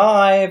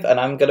 25, and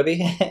I'm gonna be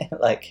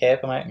here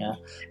promoting it.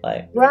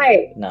 Like,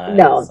 right?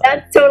 No,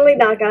 that's totally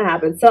not gonna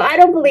happen. So I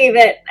don't believe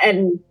it,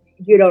 and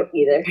you don't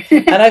either.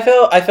 And I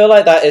feel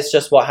like that is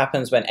just what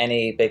happens when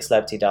any big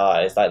celebrity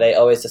dies. Like, they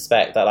always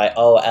suspect that, like,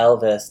 oh,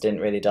 Elvis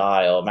didn't really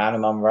die, or Marilyn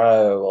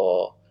Monroe,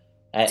 or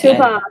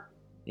Tupac.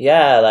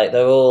 Yeah, like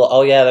they're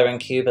all, they're in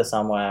Cuba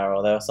somewhere,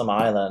 or they're on some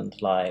island,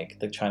 like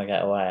they're trying to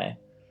get away.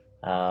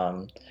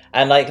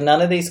 And like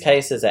none of these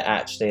cases are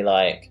actually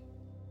like,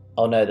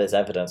 oh no, there's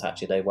evidence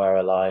actually they were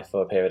alive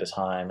for a period of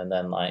time, and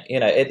then like, you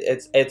know,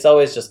 it's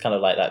always just kind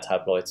of like that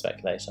tabloid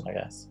speculation, I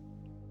guess.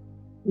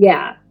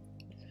 Yeah.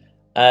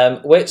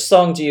 Which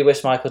song do you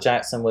wish Michael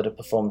Jackson would have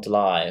performed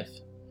live?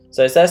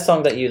 So is there a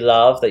song that you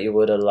love that you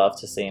would have loved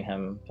to seen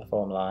him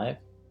perform live?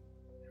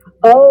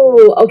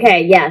 Oh,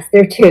 okay. Yes,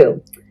 there are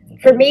two.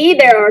 For me,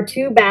 there are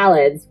two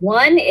ballads.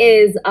 One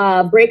is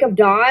Break of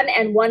Dawn,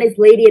 and one is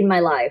Lady in My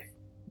Life.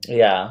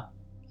 Yeah.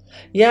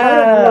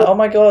 Yeah. Oh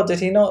my God. Did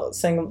he not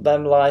sing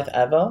them live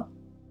ever?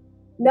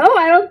 No,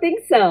 I don't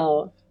think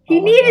so. He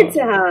needed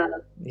to have.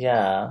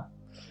 Yeah.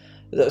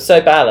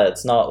 So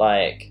ballads, not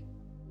like...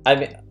 I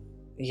mean,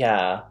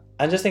 yeah.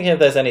 I'm just thinking if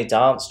there's any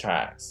dance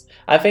tracks.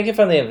 I'm thinking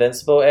from the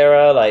Invincible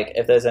era, like,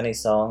 if there's any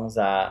songs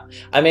that...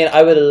 I mean,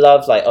 I would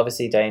love, like,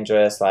 obviously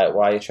Dangerous, like,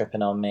 Why You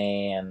Tripping On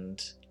Me,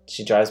 and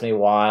She Drives Me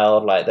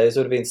Wild. Like, those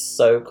would have been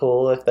so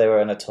cool if they were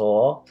on a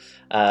tour.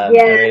 And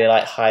really,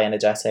 like, high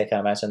energetic. I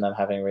imagine them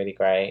having really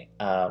great,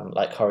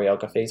 like,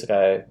 choreography to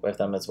go with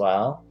them as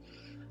well.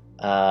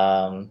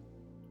 I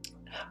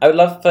would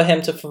love for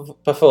him to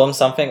perform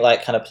something,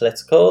 like, kind of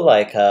political,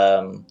 like...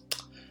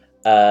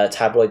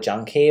 Tabloid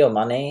Junkie or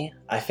Money.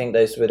 I think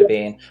those would have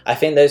been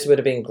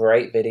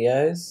great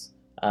videos.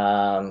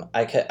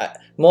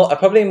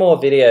 Probably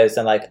more videos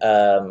than like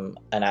an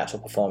actual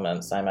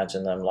performance. I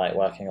imagine them like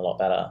working a lot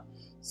better.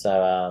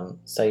 So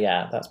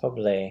yeah, that's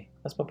probably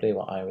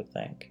what I would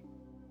think.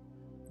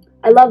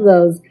 I love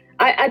those.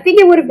 I think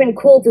it would have been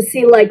cool to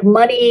see like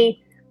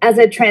Money as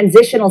a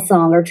transitional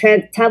song, or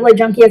Tabloid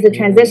Junkie as a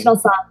transitional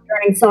song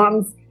during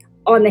songs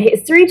on the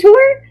History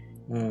Tour.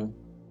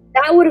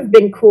 That would have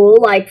been cool,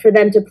 like, for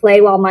them to play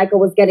while Michael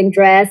was getting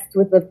dressed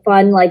with a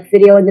fun, like,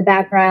 video in the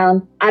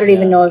background. I don't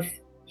even know if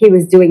he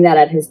was doing that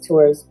at his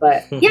tours,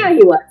 but yeah,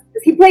 he was.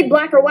 He played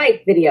Black or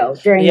White video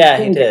during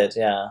he did,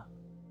 yeah,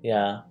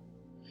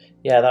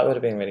 that would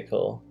have been really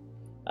cool.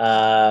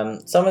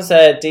 Someone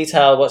said,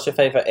 detail, what's your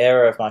favourite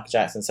era of Michael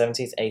Jackson,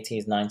 70s,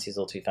 80s, 90s,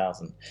 or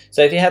 2000?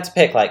 So if you had to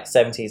pick, like,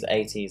 70s,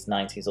 80s,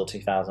 90s, or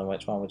 2000,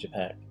 which one would you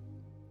pick?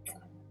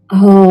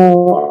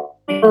 Oh...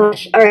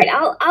 Gosh. All right,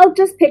 I'll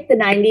just pick the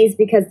 90s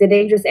because the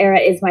Dangerous era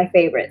is my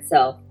favorite.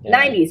 So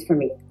 90s for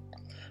me.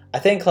 I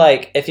think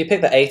like if you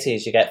pick the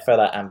 80s, you get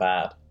Thriller and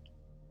Bad.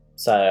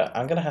 So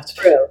I'm gonna have to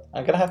pick.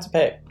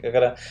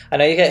 I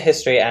know you get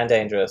History and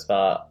Dangerous,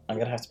 but I'm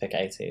gonna have to pick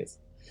 80s.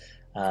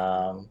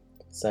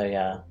 So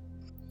yeah.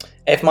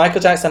 If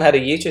Michael Jackson had a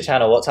YouTube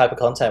channel, what type of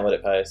content would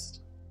it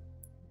post?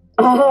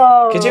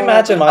 Oh. Could you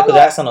imagine Michael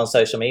Jackson on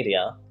social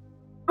media?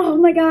 Oh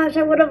my gosh,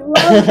 I would have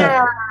loved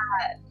that.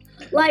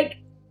 Like.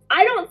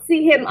 I don't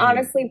see him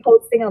honestly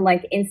posting on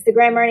like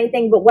Instagram or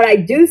anything, but what I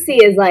do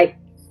see is like,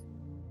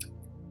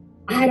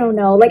 I don't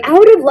know, like I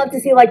would have loved to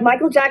see like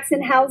Michael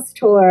Jackson house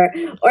tour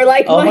or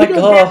like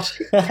Michael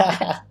Jackson. You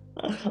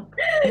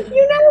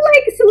know,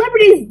 like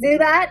celebrities do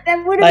that.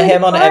 That would have like been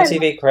him on fun.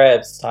 MTV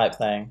Cribs type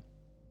thing.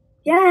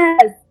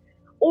 Yes,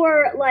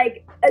 or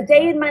like a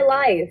day in my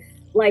life,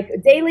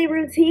 like daily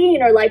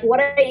routine, or like what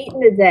I eat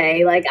in a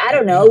day. Like I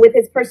don't know, with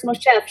his personal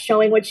chef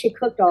showing what she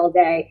cooked all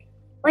day.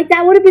 Like,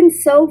 that would have been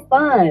so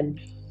fun.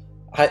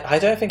 I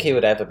don't think he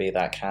would ever be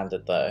that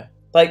candid, though.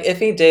 Like, if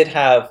he did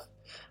have,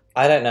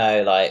 I don't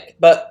know, like...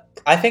 But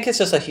I think it's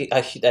just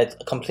a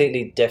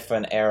completely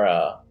different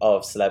era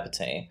of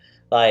celebrity.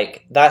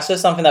 Like, that's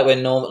just something that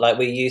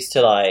we're used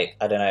to, like,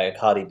 I don't know,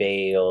 Cardi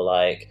B or,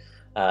 like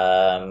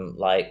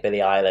Billie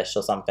Eilish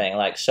or something.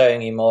 Like,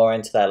 showing you more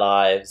into their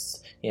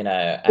lives, you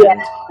know,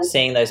 and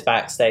seeing those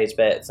backstage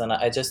bits. And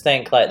I just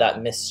think, like,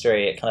 that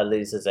mystery, it kind of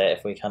loses it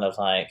if we kind of,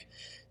 like...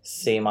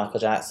 see Michael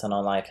Jackson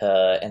on like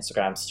a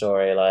Instagram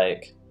story,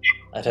 like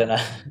I don't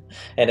know,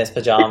 in his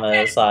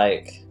pajamas,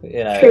 like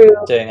you know,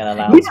 doing an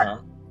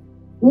announcement.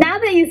 Now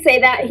that you say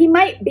that, he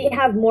might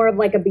have more of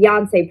like a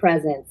Beyonce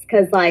presence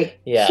because like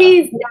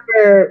she's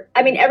never.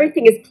 I mean,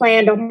 everything is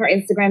planned on her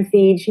Instagram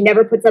feed. She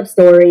never puts up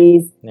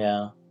stories.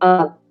 Yeah.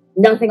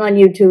 Nothing on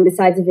YouTube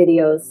besides the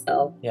videos.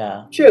 So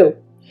yeah, true.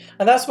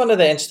 And that's one of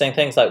the interesting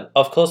things. Like,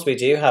 of course, we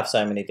do have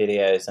so many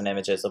videos and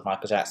images of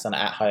Michael Jackson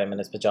at home in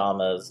his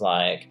pajamas,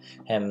 like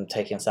him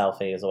taking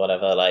selfies or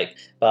whatever. Like,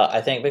 but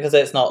I think because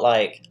it's not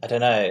like, I don't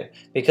know,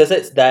 because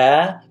it's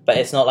there, but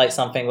it's not like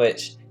something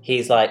which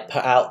he's like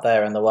put out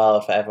there in the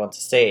world for everyone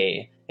to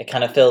see. It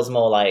kind of feels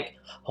more like,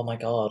 oh my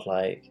God,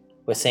 like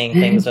we're seeing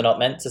things we're not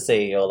meant to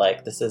see, or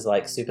like this is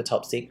like super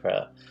top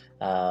secret.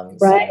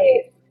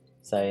 Right.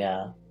 So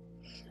yeah.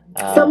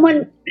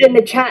 Someone put in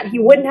the chat he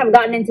wouldn't have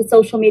gotten into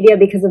social media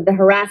because of the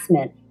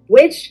harassment,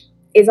 which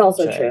is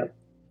also true.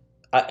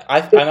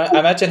 I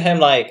imagine him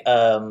like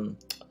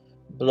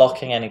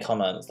blocking any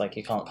comments, like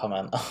you can't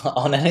comment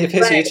on any of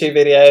his YouTube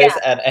videos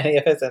and any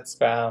of his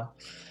Instagram.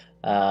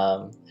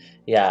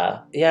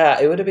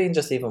 It would have been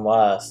just even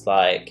worse.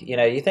 Like, you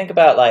know, you think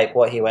about like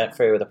what he went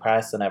through with the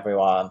press and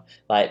everyone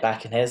like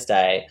back in his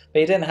day, but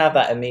he didn't have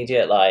that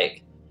immediate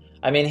like.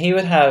 I mean, he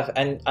would have,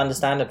 and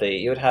understandably,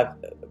 you would have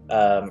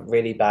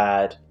really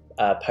bad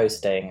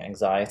posting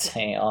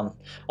anxiety on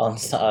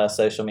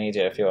social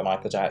media if you're a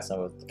Michael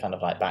Jackson, with kind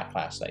of like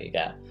backlash that you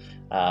get.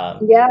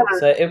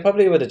 So it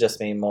probably would have just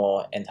been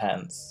more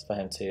intense for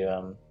him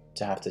to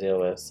have to deal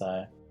with.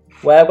 So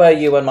where were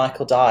you when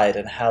Michael died,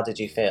 and how did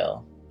you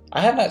feel?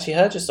 I haven't actually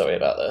heard your story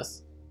about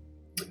this.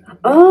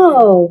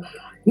 Oh,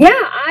 yeah.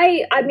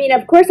 I mean,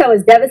 of course I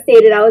was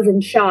devastated. I was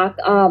in shock.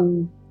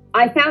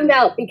 I found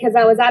out because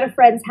I was at a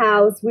friend's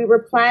house. We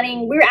were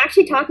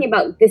actually talking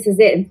about This Is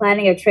It and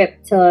planning a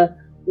trip to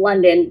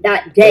London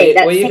that day.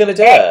 Were you going to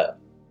do it?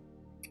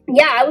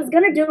 Yeah, I was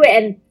going to do it.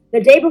 And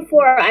the day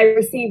before, I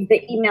received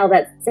the email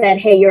that said,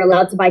 hey, you're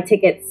allowed to buy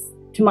tickets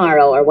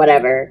tomorrow or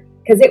whatever.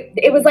 Because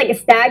it was like a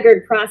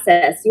staggered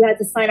process. You had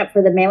to sign up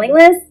for the mailing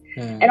list.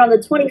 And on the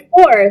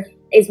 24th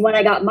is when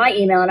I got my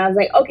email. And I was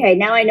like, okay,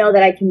 now I know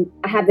that I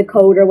have the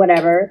code or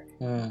whatever.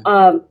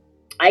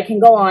 I can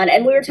go on.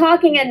 And we were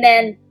talking, and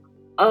then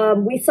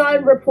we saw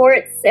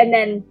reports, and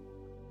then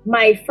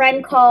my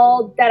friend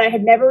called that I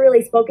had never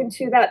really spoken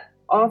to that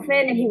often,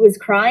 and he was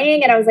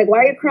crying, and I was like, why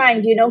are you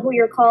crying? Do you know who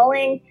you're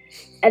calling?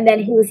 And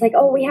then he was like,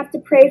 oh, we have to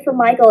pray for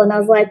Michael. And I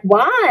was like,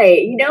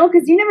 why? You know,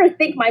 because you never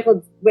think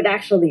Michael would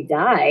actually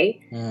die.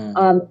 And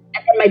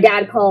then my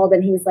dad called,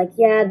 and he was like,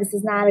 yeah, this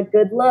is not a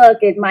good look.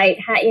 It might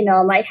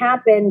might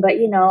happen, but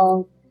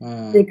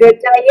the good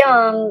die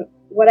young,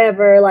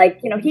 whatever.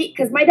 Like,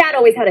 because my dad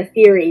always had a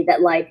theory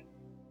that, like,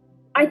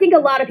 I think a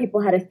lot of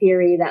people had a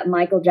theory that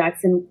Michael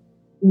Jackson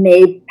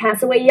may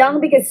pass away young,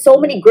 because so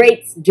many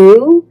greats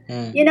do,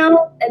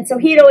 and so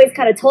he'd always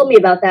kind of told me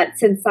about that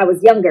since I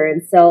was younger.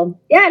 And so,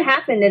 yeah, it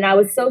happened, and I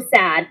was so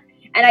sad,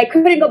 and I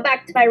couldn't go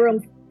back to my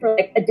room for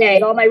like a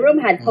day. All my room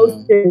had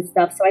posters and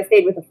stuff, so I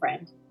stayed with a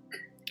friend.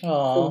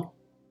 Oh,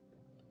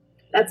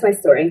 that's my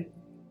story.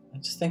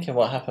 I'm just thinking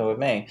what happened with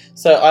me.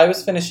 So I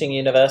was finishing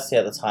university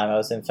at the time. I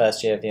was in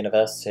first year of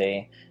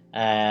university,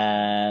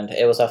 and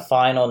it was our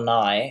final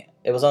night.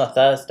 It was on a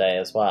Thursday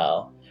as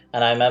well.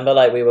 And I remember,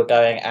 like, we were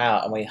going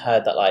out, and we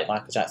heard that, like,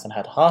 Michael Jackson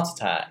had a heart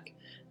attack,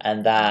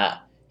 and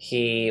that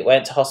he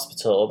went to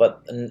hospital,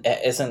 but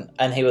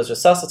and he was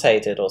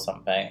resuscitated or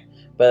something,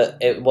 but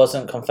it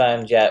wasn't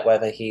confirmed yet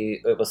whether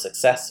it was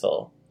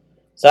successful.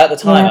 So at the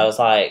time, I was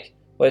like,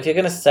 well, if you're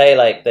going to say,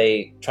 like,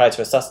 they tried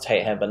to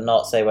resuscitate him, but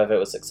not say whether it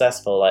was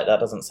successful, like, that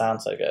doesn't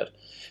sound so good.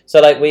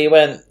 So, like, we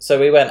went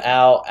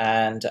out,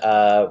 and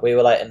we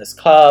were, like, in this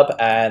club,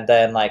 and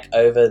then, like,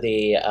 over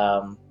the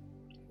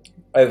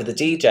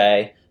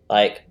DJ,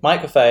 like,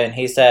 microphone,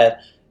 he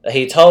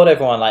told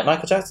everyone, like,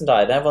 Michael Jackson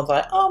died, and everyone's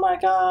like, oh my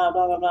god,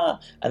 blah, blah, blah.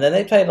 And then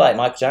they played, like,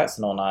 Michael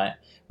Jackson all night,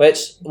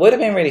 which would have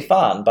been really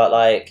fun, but,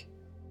 like,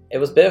 it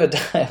was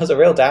it was a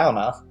real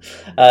downer.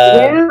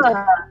 And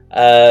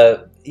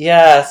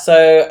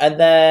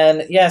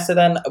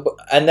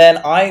then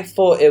I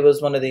thought it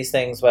was one of these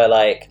things where,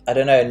 like, I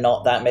don't know,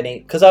 not that many,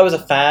 because I was a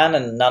fan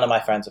and none of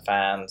my friends were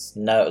fans.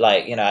 No,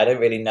 like, I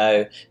don't really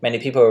know many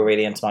people who were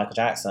really into Michael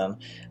Jackson.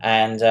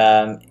 And,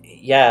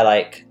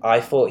 like, I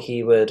thought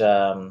he would,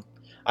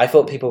 I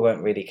thought people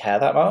wouldn't really care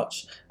that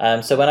much.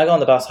 So when I got on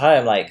the bus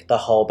home, like, the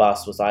whole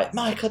bus was like,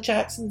 Michael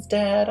Jackson's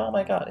dead, oh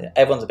my god.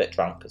 Everyone's a bit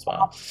drunk as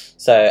well.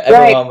 So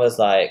everyone was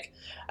like,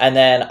 and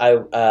then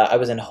I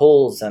was in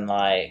halls, and,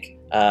 like,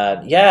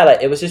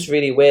 like, it was just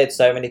really weird.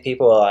 So many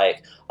people were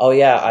like, oh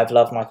yeah, I've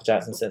loved Michael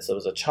Jackson since I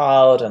was a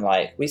child, and,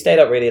 like, we stayed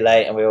up really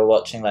late, and we were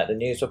watching, like, the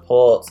news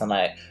reports and,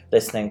 like,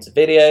 listening to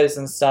videos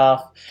and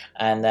stuff.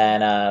 And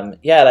then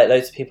like,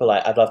 loads of people,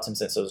 like, I've loved him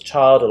since I was a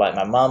child, or, like,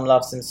 my mum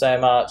loves him so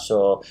much,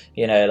 or,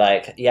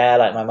 like,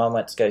 like, my mum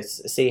went to go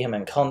see him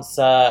in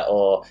concert,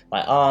 or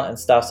my aunt and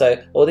stuff.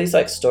 So all these,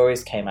 like,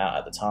 stories came out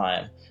at the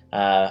time,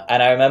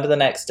 and I remember the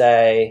next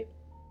day,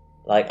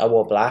 like, I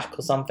wore black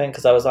or something,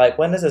 because I was like,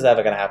 when is this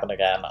ever going to happen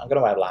again? I'm going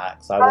to wear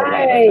black. So I wore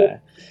black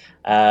that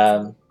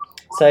day.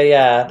 So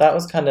yeah, that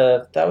was kind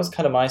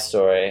of my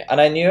story.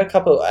 And I knew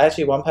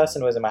one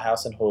person who was in my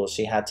house in Hall,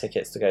 she had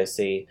tickets to go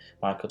see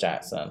Michael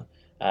Jackson.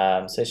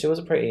 So she was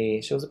a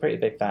pretty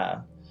big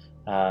fan.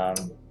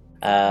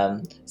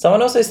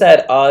 Someone also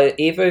said, are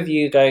either of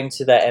you going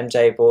to the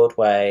MJ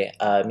Broadway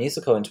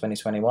musical in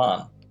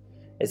 2021?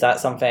 Is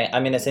that something, I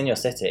mean, it's in your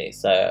city,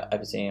 so I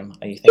presume,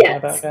 are you thinking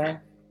about going?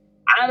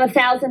 I'm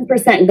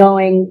 1,000%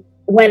 going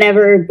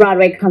whenever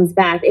Broadway comes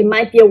back. It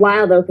might be a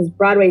while, though, because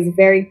Broadway is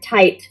very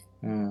tight,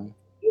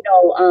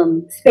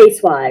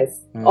 space-wise.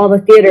 All the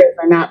theaters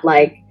are not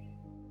like,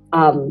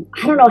 I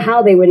don't know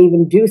how they would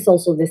even do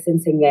social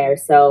distancing there.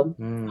 So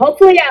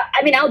hopefully,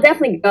 I'll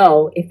definitely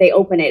go if they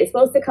open it. It's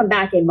supposed to come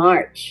back in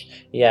March.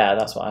 Yeah,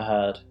 that's what I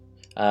heard.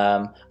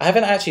 I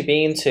haven't actually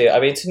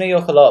I've been to New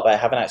York a lot, but I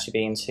haven't actually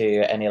been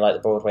to any, like,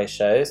 the Broadway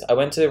shows. I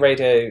went to the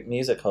Radio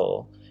Music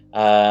Hall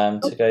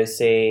to go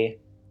see,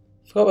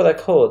 I forgot what they're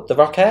called, the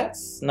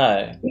Rockettes?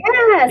 No.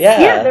 Yes,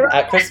 yeah, the Rockettes,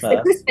 at Christmas.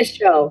 the Christmas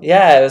show.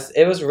 Yeah,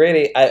 it was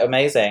really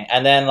amazing.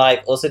 And then,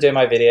 like, also doing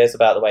my videos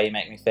about The Way You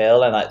Make Me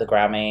Feel, and, like, the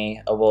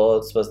Grammy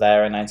Awards was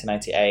there in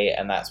 1998,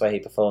 and that's where he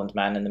performed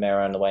Man in the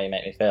Mirror and The Way You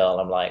Make Me Feel.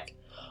 I'm like,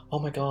 oh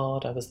my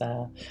god, I was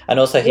there. And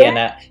also he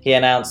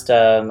announced,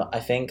 I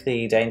think,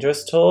 the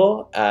Dangerous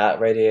tour at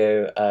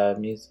Radio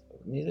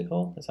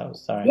Musical? Is that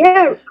sorry?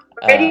 Yeah,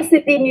 Radio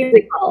City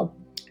Musical.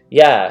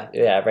 Yeah,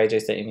 Radio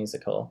City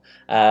Musical.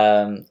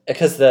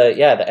 Because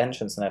the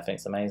entrance and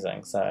everything's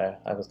amazing. So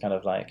I was kind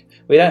of like,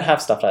 we don't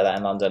have stuff like that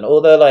in London.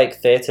 All the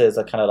like theatres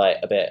are kind of like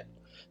a bit.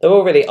 They're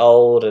all really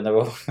old and they're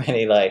all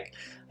really like,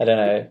 I don't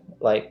know,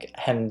 like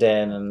hemmed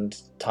in and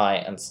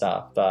tight and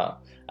stuff. But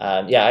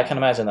I can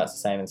imagine that's the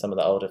same in some of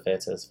the older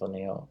theatres for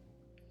New York.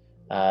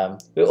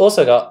 We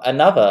also got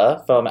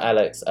another from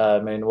Alex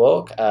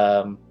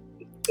Moonwalk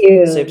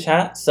super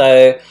chat.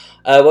 So,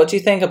 what do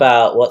you think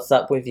about What's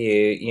Up With You?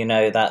 You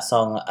know, that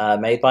song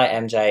made by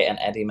MJ and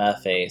Eddie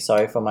Murphy.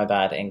 Sorry for my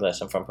bad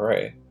English. I'm from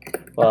Peru.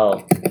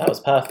 Well, that was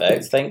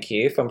perfect. Thank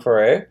you, from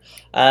Peru.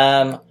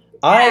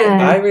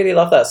 I really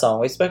love that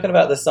song. We've spoken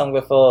about this song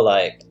before.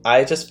 Like,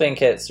 I just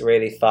think it's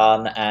really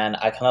fun, and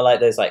I kind of like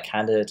those like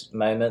candid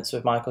moments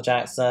with Michael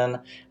Jackson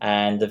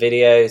and the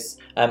videos.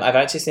 I've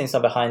actually seen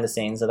some behind the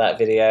scenes of that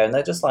video, and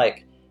they're just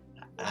like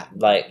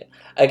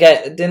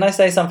again. Didn't I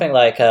say something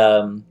like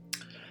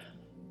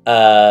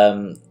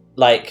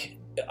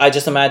I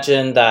just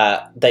imagine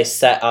that they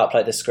set up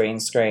like the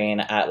screen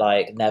at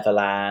like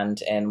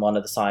Neverland in one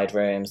of the side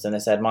rooms, and they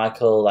said,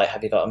 Michael, like,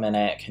 have you got a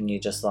minute? Can you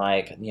just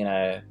like, you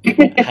know,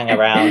 hang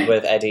around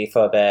with Eddie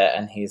for a bit?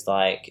 And he's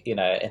like, you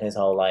know, in his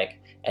whole like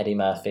Eddie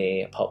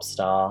Murphy pop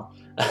star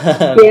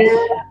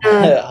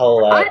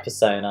whole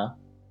persona.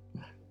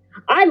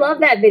 I love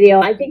that video.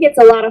 I think it's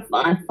a lot of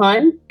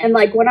fun. And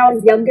like when I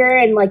was younger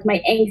and like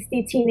my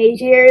angsty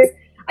teenage years,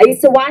 I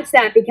used to watch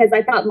that because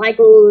I thought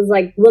Michael was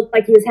like looked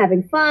like he was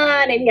having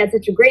fun and he had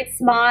such a great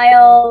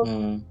smile.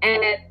 And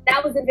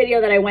that was a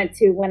video that I went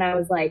to when I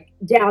was like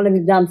down in the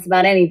dumps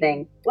about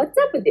anything. What's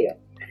up with you?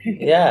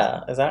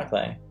 Yeah,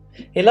 exactly.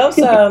 He loves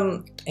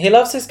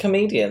his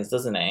comedians,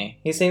 doesn't he?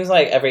 He seems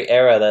like every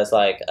era there's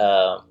like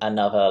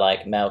another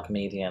like male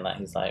comedian that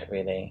he's like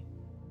really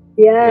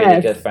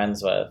good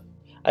friends with.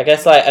 I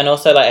guess like, and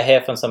also like I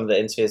hear from some of the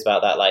interviews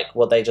about that, like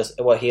what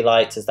he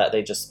liked is that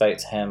they just spoke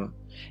to him.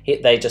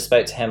 They just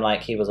spoke to him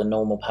like he was a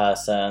normal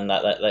person.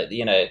 That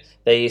you know,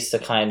 they used to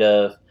kind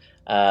of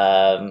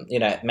you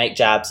know, make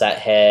jabs at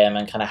him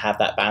and kind of have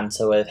that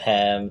banter with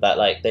him. That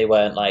like they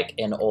weren't like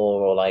in awe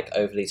or like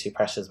overly too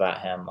precious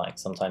about him. Like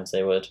sometimes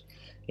they would,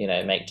 you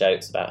know, make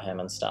jokes about him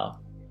and stuff.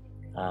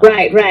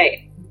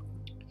 Right.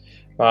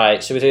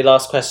 Should we do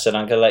last question?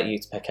 I'm gonna let you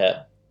pick it.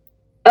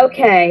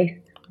 Okay.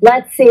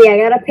 Let's see. I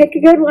gotta pick a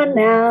good one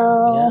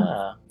now.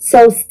 Yeah.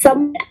 So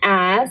someone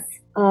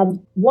asked,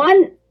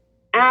 1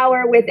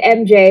 hour with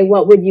MJ,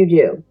 what would you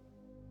do?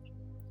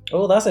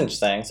 Oh, that's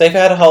interesting. So if you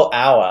had a whole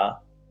hour.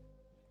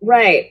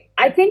 Right.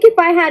 I think if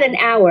I had an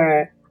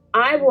hour,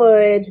 I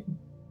would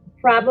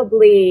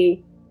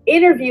probably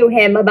interview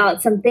him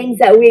about some things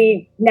that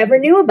we never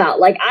knew about.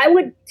 Like, I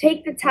would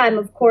take the time,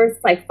 of course,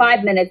 like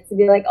 5 minutes to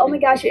be like, oh my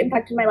gosh, it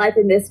impacted my life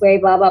in this way,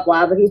 blah, blah,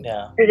 blah. But he's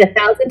heard it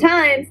 1,000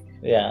 times.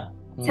 Yeah.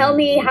 Tell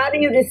me, how do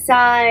you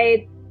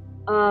decide,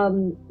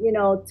 you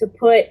know, to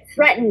put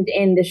Threatened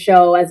in the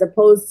show as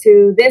opposed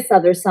to this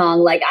other song?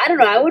 Like, I don't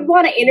know. I would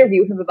want to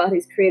interview him about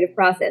his creative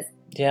process.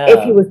 Yeah.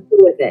 If he was cool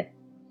with it.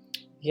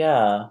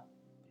 Yeah.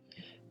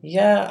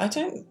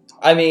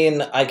 I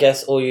mean, I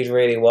guess all you'd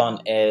really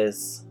want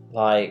is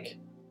like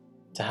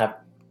to have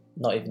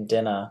not even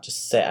dinner,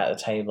 just sit at a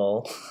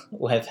table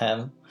with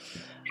him.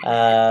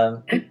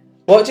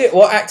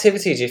 What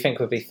activity do you think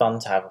would be fun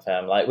to have with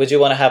him? Like, would you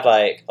want to have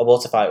like a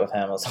water fight with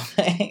him or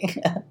something?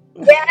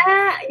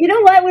 Yeah, you know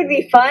what would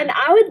be fun?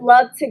 I would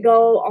love to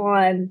go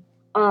on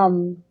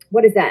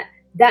what is that?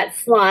 That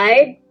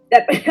slide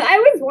that I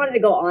always wanted to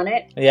go on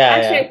it.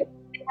 I could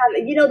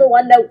have, you know, the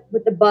one that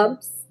with the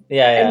bumps.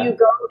 Yeah. And you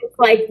go, it's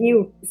like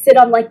you sit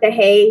on like the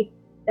hay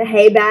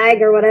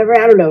bag or whatever.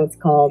 I don't know what it's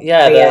called.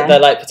 Yeah, they're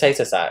like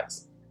potato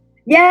sacks.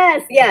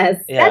 Yes. Yeah.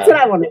 That's what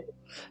I wanted.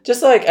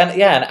 Just like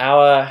an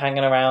hour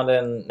hanging around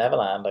in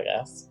Neverland, I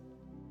guess.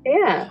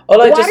 Yeah. Or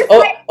like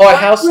or a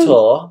house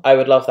tour. I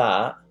would love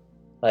that.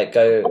 Like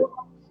go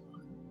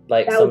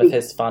like some of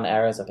his fun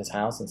areas of his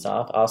house and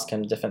stuff. Ask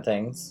him different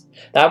things.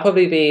 That would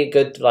probably be a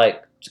good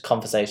like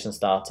conversation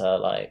starter.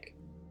 Like,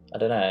 I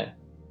don't know.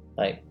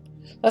 Like,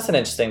 that's an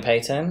interesting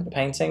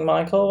painting,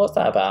 Michael. What's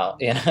that about?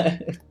 You know.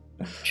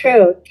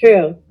 True.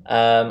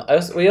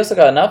 We also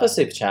got another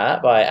super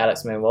chat by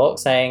Alex Moonwalk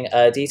saying,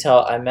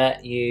 Detail, I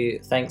met you.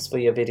 Thanks for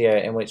your video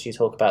in which you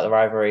talk about the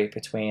rivalry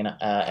between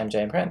MJ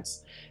and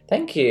Prince.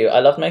 Thank you. I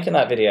love making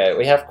that video.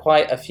 We have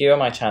quite a few on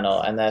my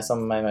channel, and they're some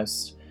of my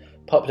most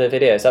popular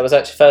videos. That was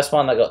actually the first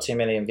one that got 2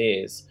 million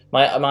views.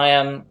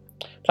 My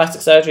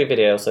plastic surgery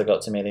video also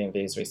got 2 million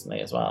views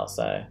recently as well.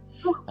 So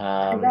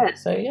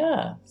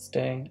yeah, it's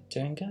doing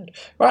good.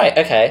 Right,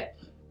 okay.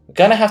 We're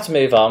going to have to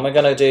move on. We're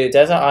going to do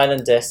Desert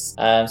Island Discs.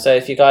 So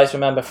if you guys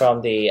remember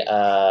from the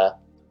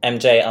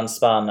MJ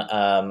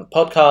Unspun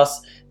podcast,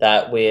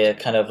 that we're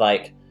kind of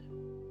like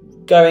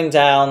going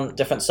down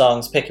different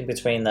songs, picking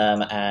between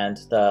them, and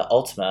the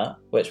ultimate,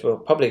 which we're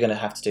probably going to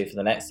have to do for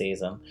the next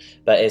season,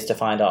 but is to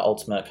find our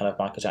ultimate kind of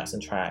Michael Jackson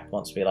track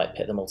once we like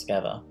pit them all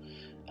together.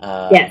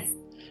 Yes.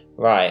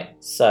 Right.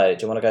 So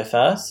do you want to go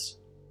first?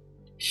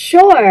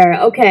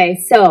 Sure.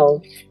 Okay.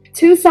 So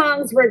 2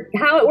 songs.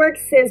 How it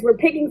works is we're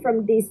picking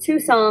from these 2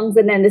 songs,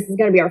 and then this is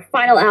going to be our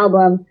final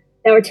album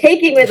that we're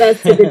taking with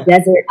us to the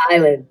desert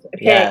island.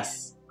 Okay?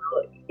 Yes.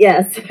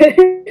 Yes.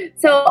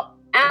 So,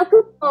 Al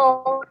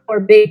Capone or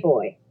Big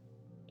Boy?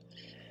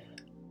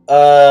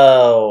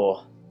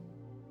 Oh,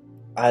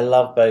 I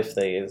love both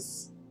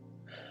these.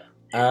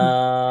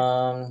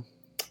 I'm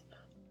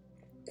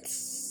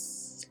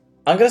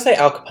gonna say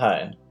Al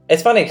Capone.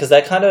 It's funny because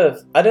they're kind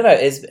of, I don't know,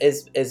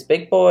 is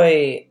Big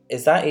Boy,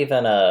 is that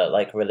even a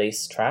like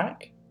release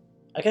track?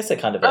 I guess it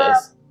kind of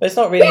is. But it's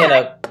not really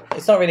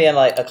in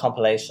like a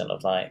compilation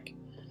of like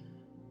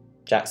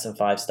Jackson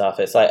 5 stuff.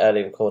 It's like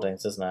early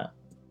recordings, isn't it?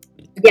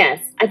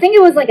 Yes. I think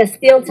it was like a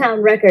Steel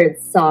Town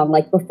Records song,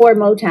 like before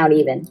Motown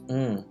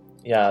even.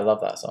 Yeah, I love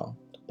that song.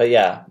 But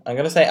yeah, I'm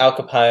gonna say Al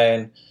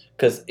Capone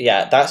because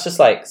yeah, that's just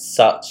like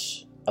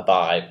such a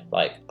vibe.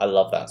 Like I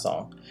love that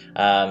song.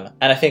 And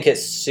I think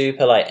it's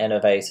super like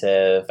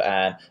innovative,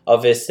 and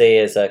obviously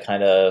is a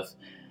kind of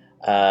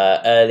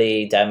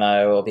early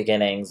demo or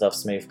beginnings of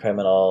Smooth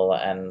Criminal,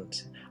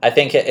 and I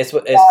think it's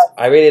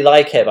I really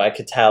like it, but I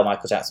could tell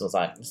Michael Jackson was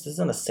like, this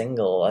isn't a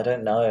single, I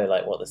don't know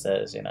like what this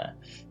is, you know.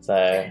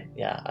 So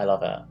yeah, I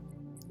love it.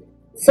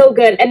 So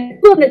good.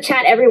 And people in the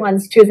chat,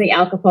 everyone's choosing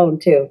Al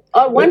Capone too.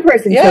 Oh, one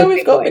person chose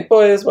we've got Big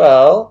Boy as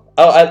well.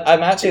 Oh,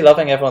 I'm actually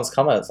loving everyone's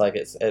comments. Like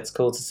it's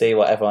cool to see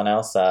what everyone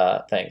else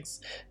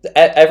thinks.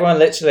 Everyone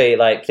literally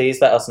like,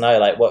 please let us know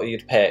like what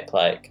you'd pick,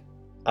 like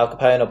Al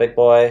Capone or Big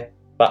Boy.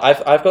 But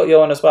I've got your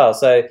one as well.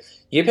 So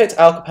you picked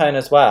Al Capone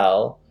as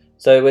well.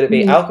 So would it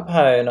be Al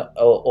Capone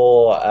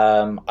or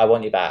I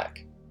Want You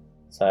Back?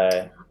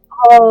 So.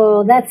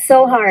 Oh, that's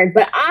so hard.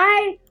 But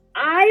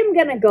I'm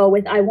gonna go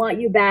with I Want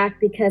You Back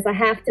because I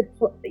have to,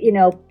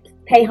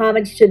 pay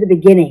homage to the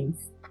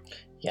beginnings.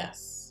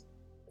 Yes.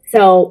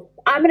 So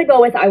I'm gonna go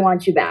with I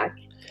Want You Back.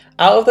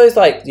 Out of those,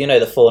 like,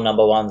 the 4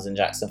 number ones in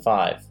Jackson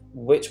 5,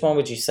 which one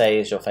would you say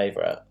is your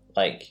favorite?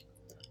 Like,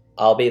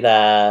 I'll Be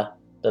There,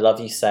 The Love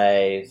You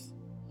Save,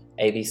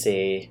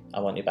 ABC, I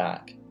Want You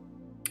Back.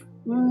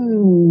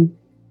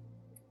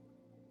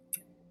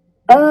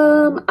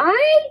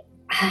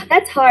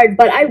 That's hard,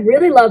 but I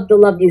really love The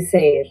Love You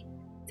Save,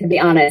 to be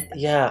honest.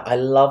 Yeah, I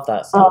love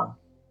that song.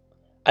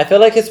 I feel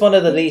like it's one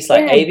of the least,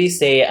 like,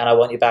 ABC and I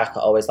Want You Back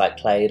are always, like,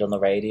 played on the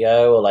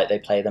radio, or, like, they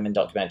play them in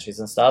documentaries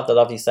and stuff. The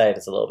Love You Save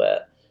is a little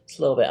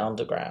bit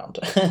underground.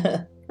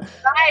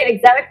 Right,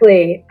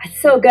 exactly.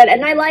 It's so good.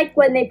 And I like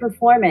when they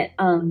perform it.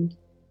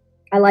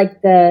 I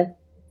like the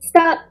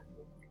stop,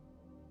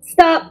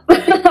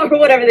 or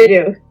whatever they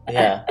do.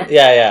 Yeah,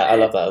 I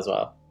love that as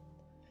well.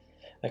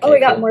 Okay,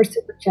 we got more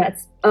super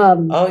chats.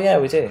 Oh, yeah,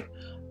 we do.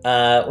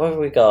 What have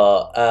we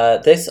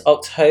got? This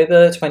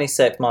October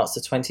 26th marks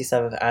the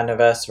 27th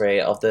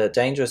anniversary of the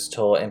Dangerous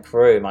Tour in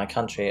Peru, my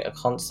country, a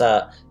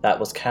concert that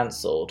was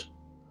cancelled.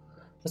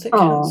 Was it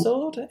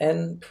cancelled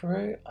in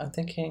Peru? I'm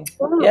thinking.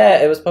 Wow.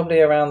 Yeah, it was probably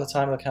around the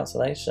time of the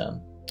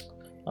cancellation.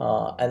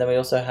 And then we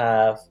also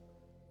have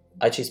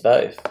I Choose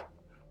Both.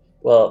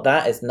 Well,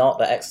 that is not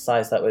the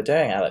exercise that we're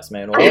doing, Alex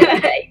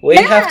Moonwalk. We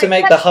have to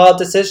make the hard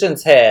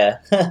decisions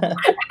here.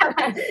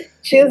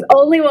 Choose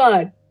only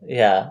one.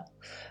 Yeah.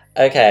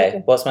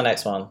 Okay, what's my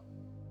next one?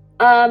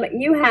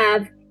 You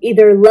have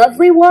either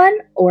Lovely One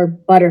or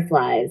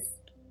Butterflies.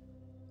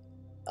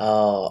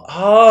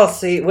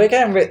 See, we're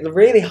getting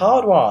really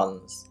hard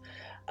ones.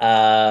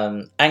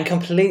 And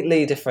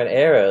completely different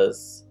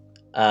eras.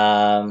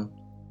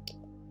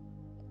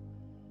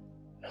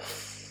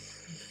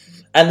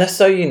 And they're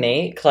so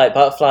unique. Like,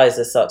 Butterflies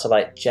is such a,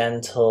 like,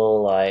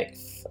 gentle, like,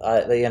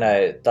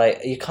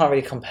 like, you can't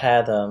really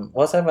compare them.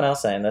 What's everyone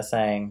else saying? They're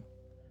saying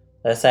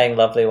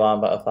Lovely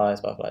One,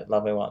 Butterflies,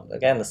 Lovely One.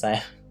 Again, the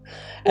same.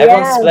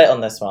 Everyone's split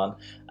on this one.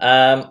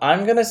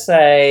 I'm gonna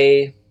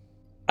say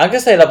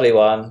Lovely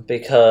One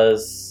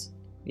because,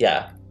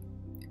 yeah.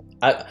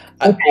 I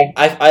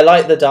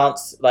like the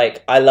dance,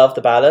 like, I love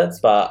the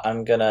ballads, but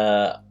I'm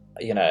gonna,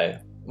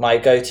 my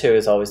go-to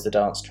is always the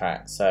dance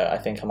track, so I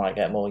think I might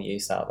get more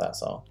use out of that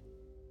song.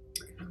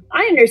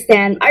 I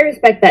understand. I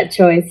respect that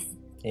choice.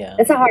 Yeah.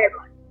 It's a hard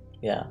one.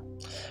 Yeah.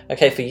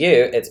 Okay, for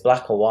you, it's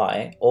Black or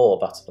White or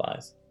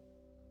Butterflies.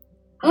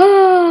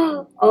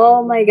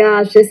 Oh my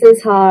gosh, this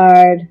is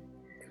hard.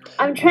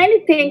 I'm trying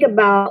to think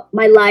about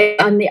my life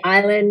on the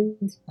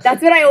island.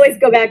 That's what I always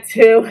go back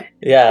to.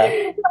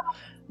 Yeah.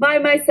 By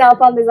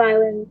myself on this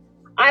island.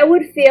 I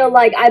would feel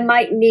like I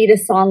might need a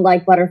song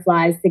like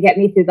Butterflies to get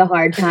me through the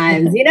hard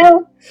times,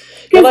 You're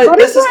like,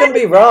 this is going to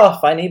be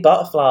rough. I need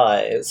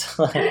Butterflies.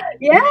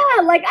 Yeah,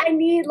 like I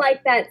need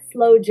like that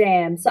slow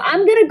jam. So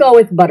I'm going to go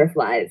with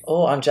Butterflies.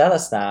 Oh, I'm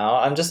jealous now.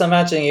 I'm just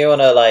imagining you on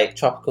a like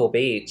tropical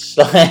beach,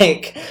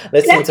 like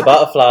listening to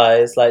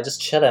Butterflies, like just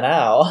chilling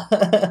out.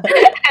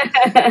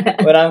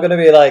 When I'm going to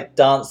be like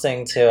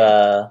dancing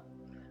to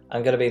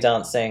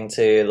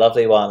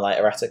Lovely One, like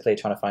erratically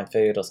trying to find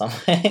food or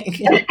something.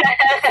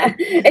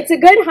 It's a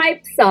good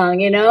hype song,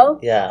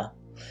 Yeah.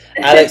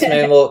 Alex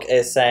Moonwalk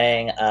is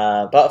saying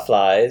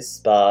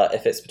Butterflies, but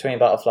if it's between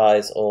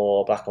Butterflies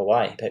or Black or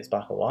White, he picks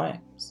Black or White.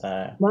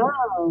 So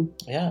wow.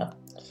 Yeah.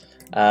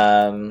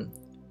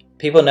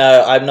 people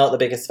know I'm not the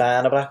biggest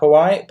fan of Black or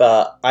White,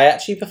 but I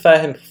actually prefer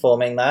him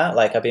performing that.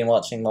 Like, I've been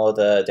watching more of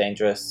the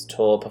Dangerous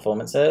tour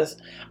performances.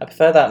 I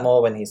prefer that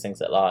more when he sings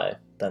it live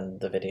than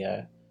the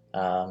video.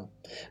 But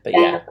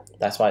yeah,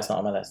 that's why it's not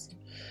on my list.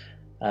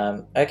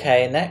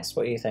 Okay, next,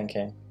 what are you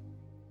thinking?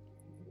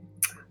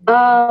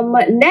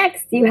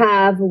 Next you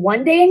have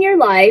One Day in Your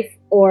Life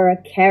or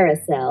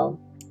Carousel.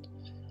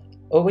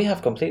 Oh, we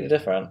have completely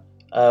different.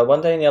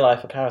 One Day in Your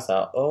Life or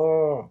Carousel.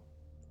 Oh.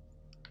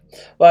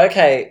 Well,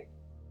 okay.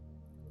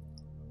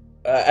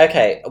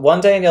 Okay, One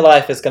Day in Your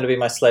Life is going to be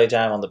my slow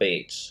jam on the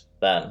beach,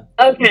 then.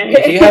 Okay.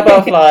 If you have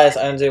Butterflies,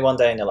 I'm going to do One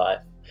Day in Your Life.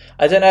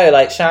 I don't know,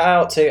 like, shout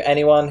out to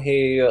anyone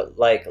who,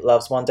 like,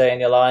 loves One Day in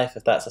Your Life,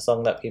 if that's a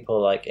song that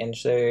people, like,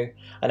 into.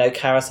 I know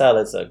Carousel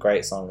is a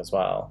great song as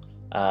well.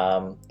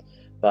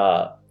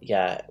 But,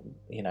 yeah,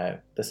 you know,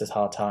 this is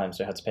hard times.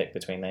 We had to pick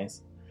between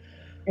these.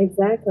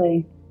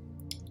 Exactly.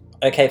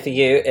 Okay, for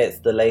you, it's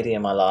The Lady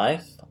in My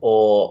Life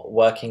or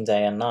Working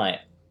Day and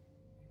Night.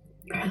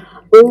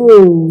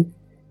 Ooh.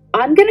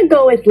 I'm gonna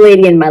go with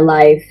Lady in My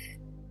Life.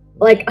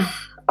 Like,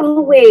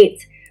 oh,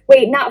 wait,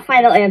 not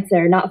final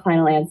answer.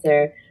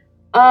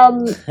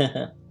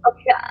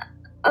 Okay,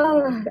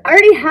 I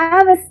already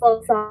have a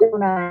slow song,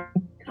 don't I?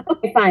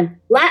 Okay,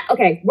 fine.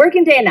 Okay,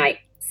 Working Day and Night.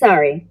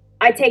 Sorry.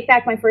 I take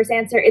back my first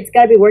answer. It's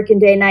gotta be Working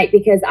Day and Night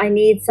because I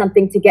need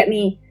something to get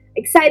me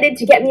excited,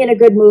 to get me in a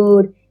good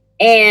mood.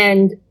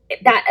 And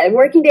that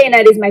Working Day and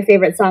Night is my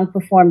favorite song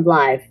performed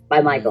live by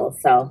Michael.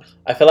 So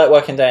I feel like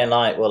Working Day and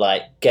Night will,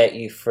 like, get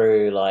you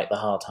through, like, the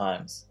hard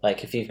times.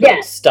 Like, if you've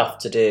got stuff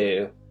to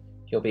do,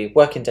 you'll be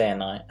working day and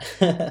night.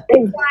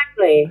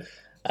 Exactly.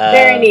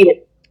 Very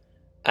needed.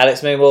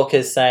 Alex Moonwalk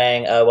is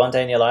saying One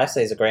Day in Your Life, so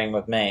he's agreeing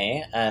with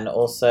me. And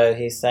also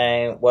he's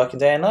saying Working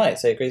Day and Night,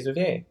 so he agrees with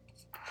you.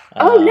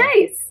 Oh,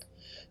 nice.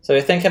 So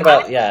we're thinking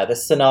about, the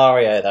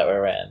scenario that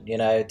we're in. You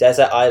know,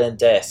 Desert Island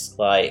Disc.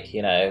 Like,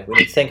 you know, we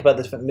need to think about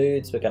the different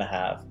moods we're going to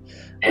have.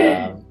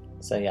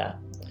 So, yeah.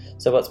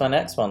 So what's my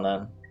next one,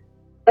 then?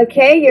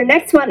 Okay, your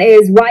next one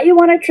is Why You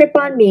Wanna Trip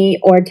on Me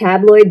or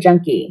Tabloid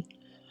Junkie.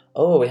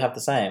 Oh, we have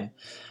the same.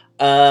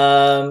 You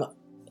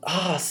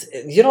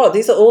know what?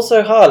 These are all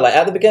so hard. Like,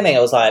 at the beginning, I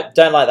was like,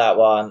 don't like that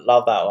one,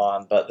 love that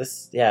one. But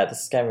this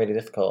is getting really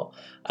difficult.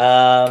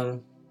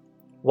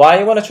 Why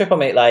You Want to Trip on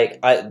Me?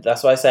 Like,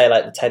 that's why I say,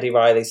 like, the Teddy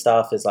Riley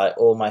stuff is, like,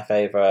 all my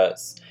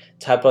favourites.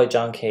 Tabloid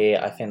Junkie,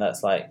 I think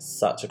that's, like,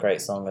 such a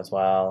great song as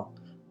well.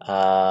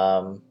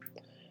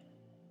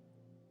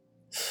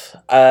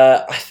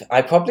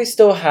 I probably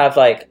still have,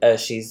 like,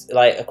 she's,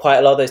 like, quite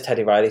a lot of those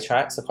Teddy Riley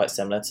tracks are quite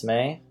similar to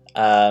me.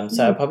 So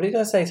I'm probably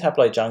going to say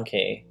Tabloid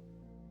Junkie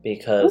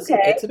because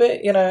it's a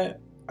bit, you know,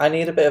 I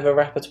need a bit of a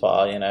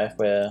repertoire, you know,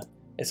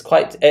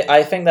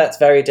 I think that's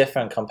very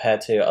different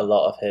compared to a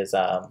lot of his,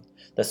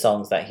 the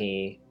songs that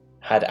he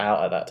had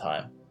out at that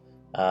time.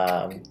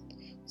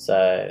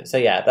 So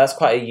yeah, that's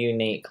quite a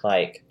unique,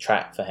 like,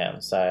 track for him.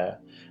 So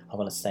I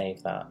want to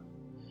save that.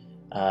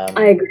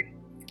 I agree.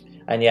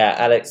 And yeah,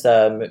 Alex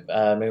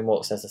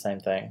Moonwalk says the same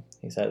thing.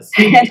 He says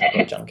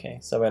Tabloid Junkie.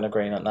 So we're in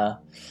agreement there.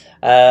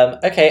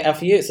 Okay, and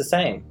for you, it's the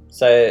same.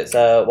 So it's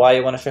Why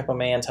You Want to Trip on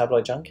Me and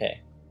Tabloid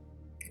Junkie.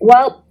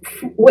 Well,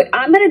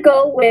 I'm going to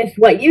go with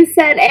what you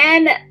said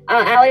and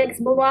Alex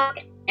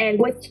Moonwalk and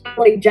with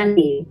Tabloid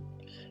Junkie.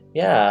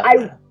 Yeah.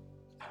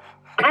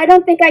 I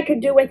don't think I could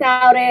do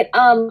without it.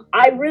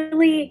 I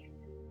really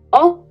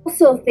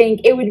also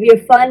think it would be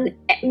a fun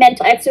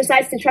mental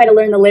exercise to try to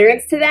learn the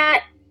lyrics to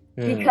that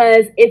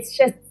because it's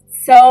just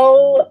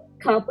so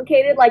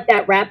complicated, like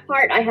that rap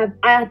part. I have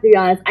to be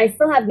honest, I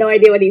still have no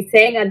idea what he's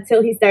saying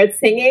until he starts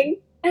singing.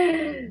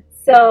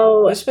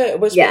 So which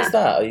bit is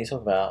that are you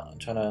talking about? I'm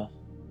trying to,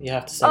 you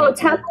have to sing. Oh,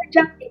 Tabloid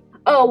Junkie.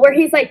 Oh, where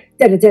he's like,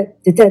 oh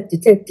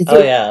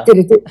yeah,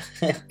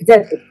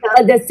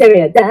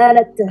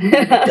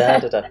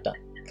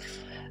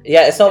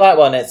 yeah. It's not that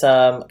one. It's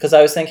because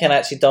I was thinking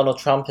actually Donald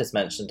Trump is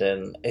mentioned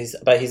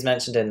he's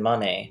mentioned in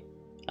Money.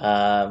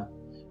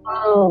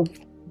 Oh.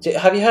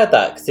 Have you heard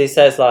that? Because he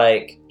says,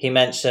 like, he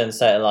mentions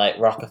certain, like,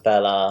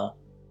 Rockefeller,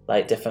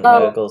 like, different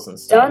moguls and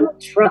stuff. Donald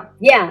Trump.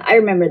 Yeah, I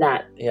remember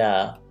that.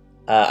 Yeah.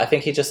 I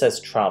think he just says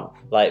Trump,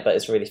 like, but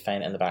it's really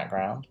faint in the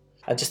background.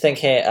 I'm just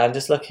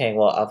looking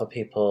what other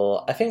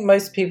people... I think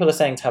most people are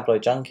saying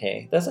Tabloid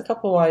Junkie. There's a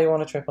couple Why You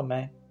Want to Trip on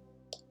Me.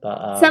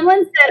 But,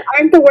 someone said,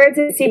 aren't the words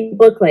in the CD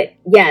booklet?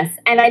 Yes,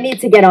 and I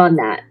need to get on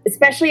that.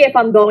 Especially if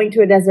I'm going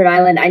to a desert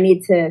island, I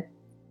need to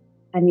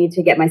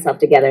get myself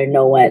together and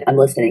know what I'm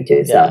listening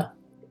to, yeah.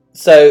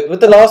 So,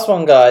 with the last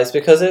one, guys,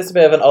 because it's a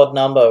bit of an odd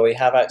number, we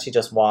have actually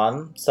just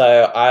one.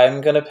 So,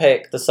 I'm going to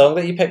pick the song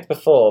that you picked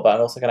before, but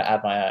I'm also going to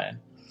add my own.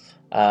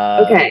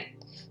 Okay.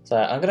 So,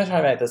 I'm going to try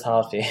and make this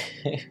hard for you.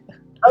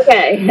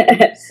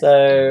 Okay.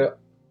 So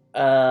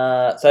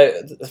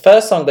the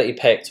first song that you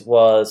picked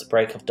was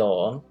Break of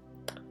Dawn.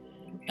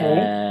 Okay.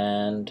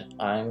 And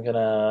I'm going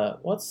to...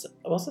 What's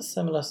a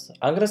similar...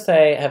 I'm going to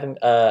say Heaven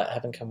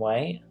Can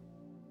Wait.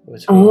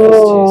 Between those two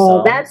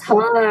songs. That's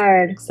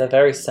hard. They're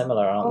very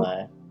similar, aren't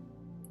they?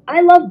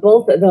 I love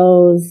both of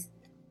those.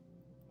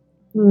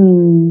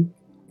 I'm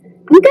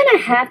I'm gonna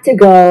have to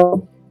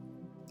go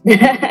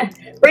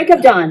Break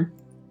of Dawn.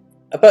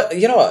 But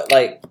you know what?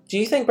 Like, do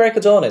you think Break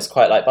of Dawn is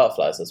quite like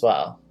Butterflies as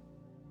well?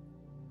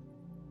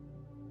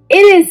 It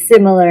is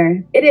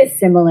similar.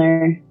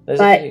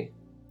 But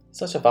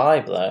such a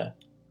vibe, though.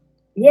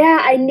 Yeah,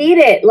 I need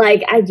it.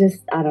 Like, I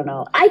don't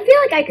know. I feel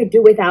like I could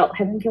do without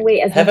Heaven Can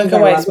Wait. Heaven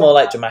Can Wait is more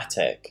like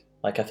dramatic.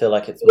 Like, I feel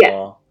like it's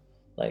more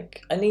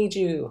like, I need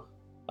you.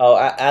 Oh,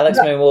 Alex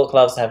Moonwalk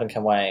loves Heaven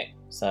Can Wait,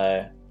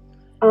 so.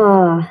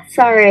 Oh,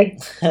 sorry.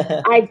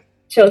 I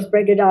chose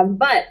Break of Dawn,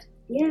 but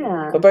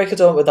yeah. But Break of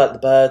Dawn with like the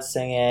birds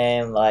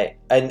singing, like,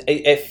 and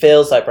it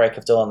feels like Break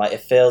of Dawn. Like,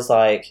 it feels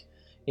like,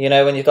 you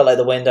know, when you've got like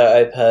the window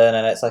open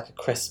and it's like a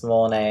crisp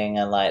morning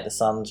and like the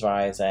sun's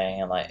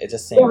rising and like it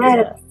just seems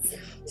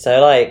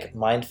so like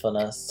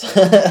mindfulness.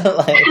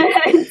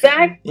 Like,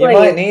 exactly. You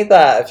might need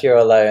that if you're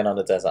alone on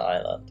a desert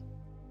island.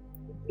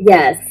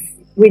 Yes,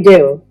 we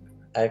do.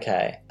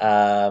 Okay.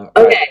 Okay.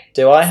 Right.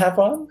 Do I have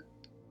one?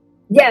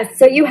 Yes.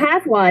 So you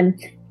have one.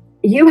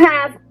 You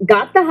have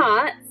Got the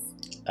Hots,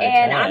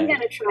 and I'm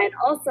gonna try and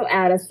also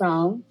add a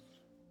song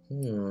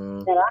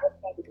that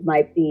I think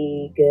might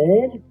be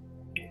good.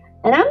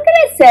 And I'm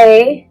gonna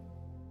say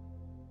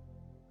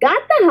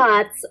Got the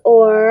Hots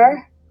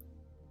or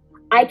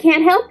I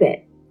Can't Help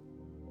It.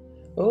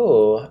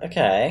 Ooh,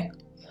 okay.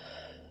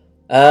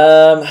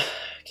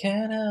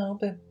 Can't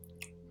help it.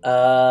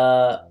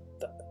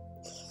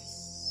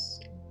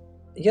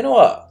 You know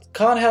what?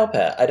 Can't Help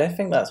It. I don't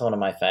think that's one of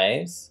my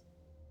faves.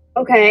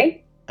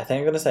 Okay. I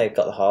think I'm gonna say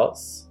Got the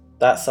Hots.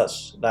 That's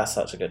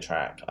such a good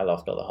track. I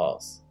love Got the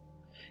Hots.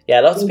 Yeah,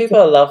 lots of people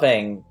are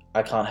loving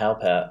I Can't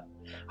Help It.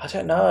 I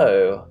don't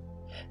know.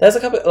 There's a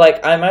couple,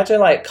 like, I imagine,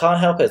 like, Can't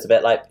Help It is a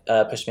bit like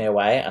Push Me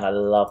Away, and I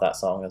love that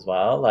song as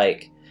well.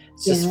 Like,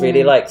 it's just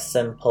really, like,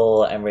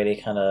 simple and really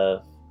kind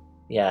of,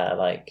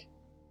 like,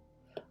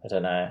 I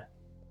don't know.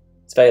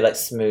 It's very, like,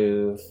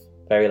 smooth,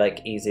 very,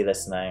 like, easy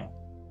listening.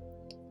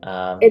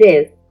 It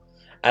is.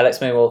 Alex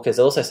Moonwalker is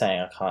also saying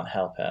I Can't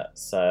Help It,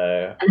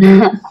 so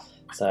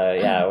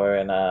yeah, we're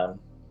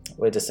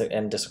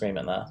in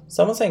disagreement there.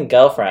 Someone's saying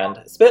Girlfriend.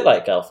 It's a bit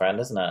like Girlfriend,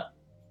 isn't it?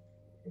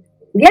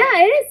 Yeah,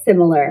 it is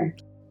similar.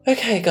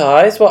 Okay,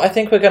 guys. Well, I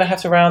think we're going to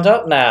have to round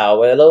up now.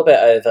 We're a little bit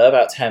over,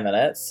 about 10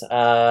 minutes.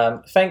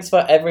 Thanks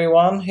for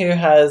everyone who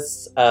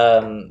has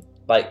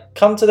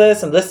come to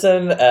this and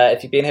listened.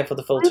 If you've been here for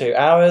the full 2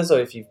 hours, or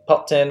if you've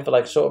popped in for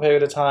like a short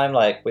period of time,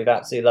 like, we've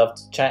absolutely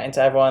loved chatting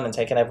to everyone and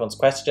taking everyone's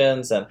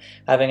questions and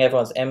having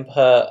everyone's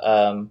input.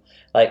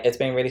 It's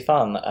been really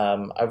fun.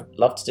 I'd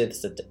love to do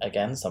this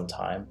again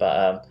sometime,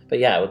 but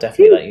yeah, we'll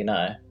definitely let you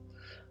know.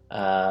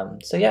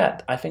 So yeah,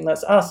 I think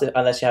that's us,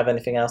 unless you have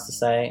anything else to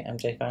say,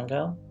 MJ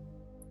Fangirl.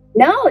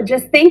 No,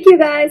 just thank you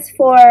guys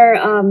for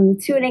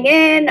tuning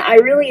in. I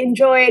really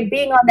enjoyed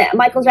being on the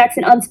Michael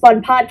Jackson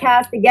Unspun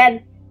podcast.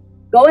 Again,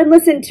 go and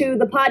listen to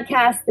the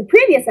podcast, the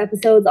previous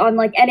episodes on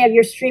like any of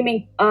your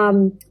streaming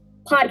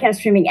podcast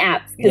streaming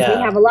apps, because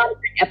we have a lot of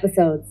great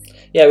episodes.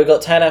 Yeah, we've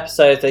got 10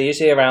 episodes. They're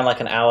usually around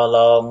like an hour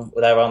long.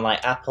 They're on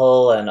like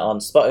Apple and on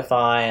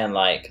Spotify and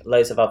like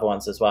loads of other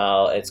ones as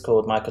well. It's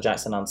called Michael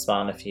Jackson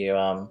Unspun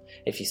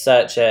if you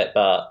search it.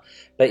 But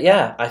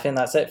yeah, I think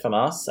that's it from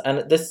us,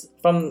 and this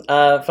from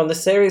the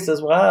series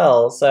as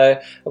well. So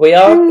we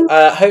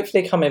are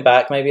hopefully coming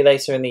back maybe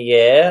later in the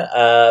year,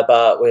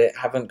 but we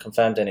haven't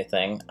confirmed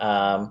anything.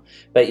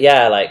 But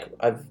yeah, like,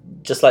 I've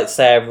just like to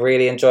say I've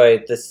really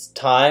enjoyed this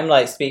time,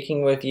 like,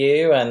 speaking with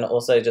you and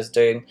also just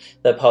doing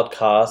the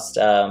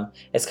podcast.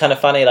 It's kind of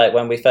funny, like,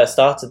 when we first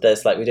started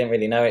this, like, we didn't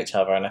really know each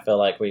other, and I feel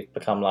like we've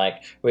become like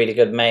really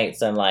good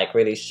mates and like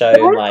really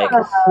shown like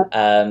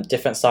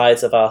different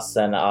sides of us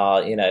and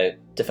our, you know,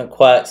 different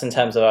quirks in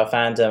terms of our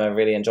fandom, and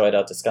really enjoyed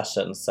our discussions.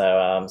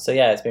 So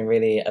yeah, it's been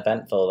really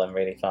eventful and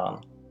really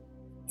fun.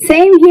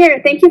 Same here.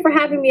 Thank you for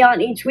having me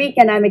on each week,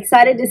 and I'm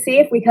excited to see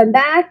if we come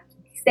back.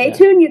 Stay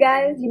tuned, you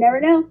guys. You never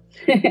know.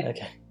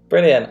 Okay,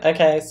 brilliant.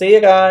 Okay, see you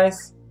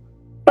guys.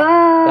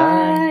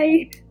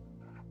 Bye. Bye.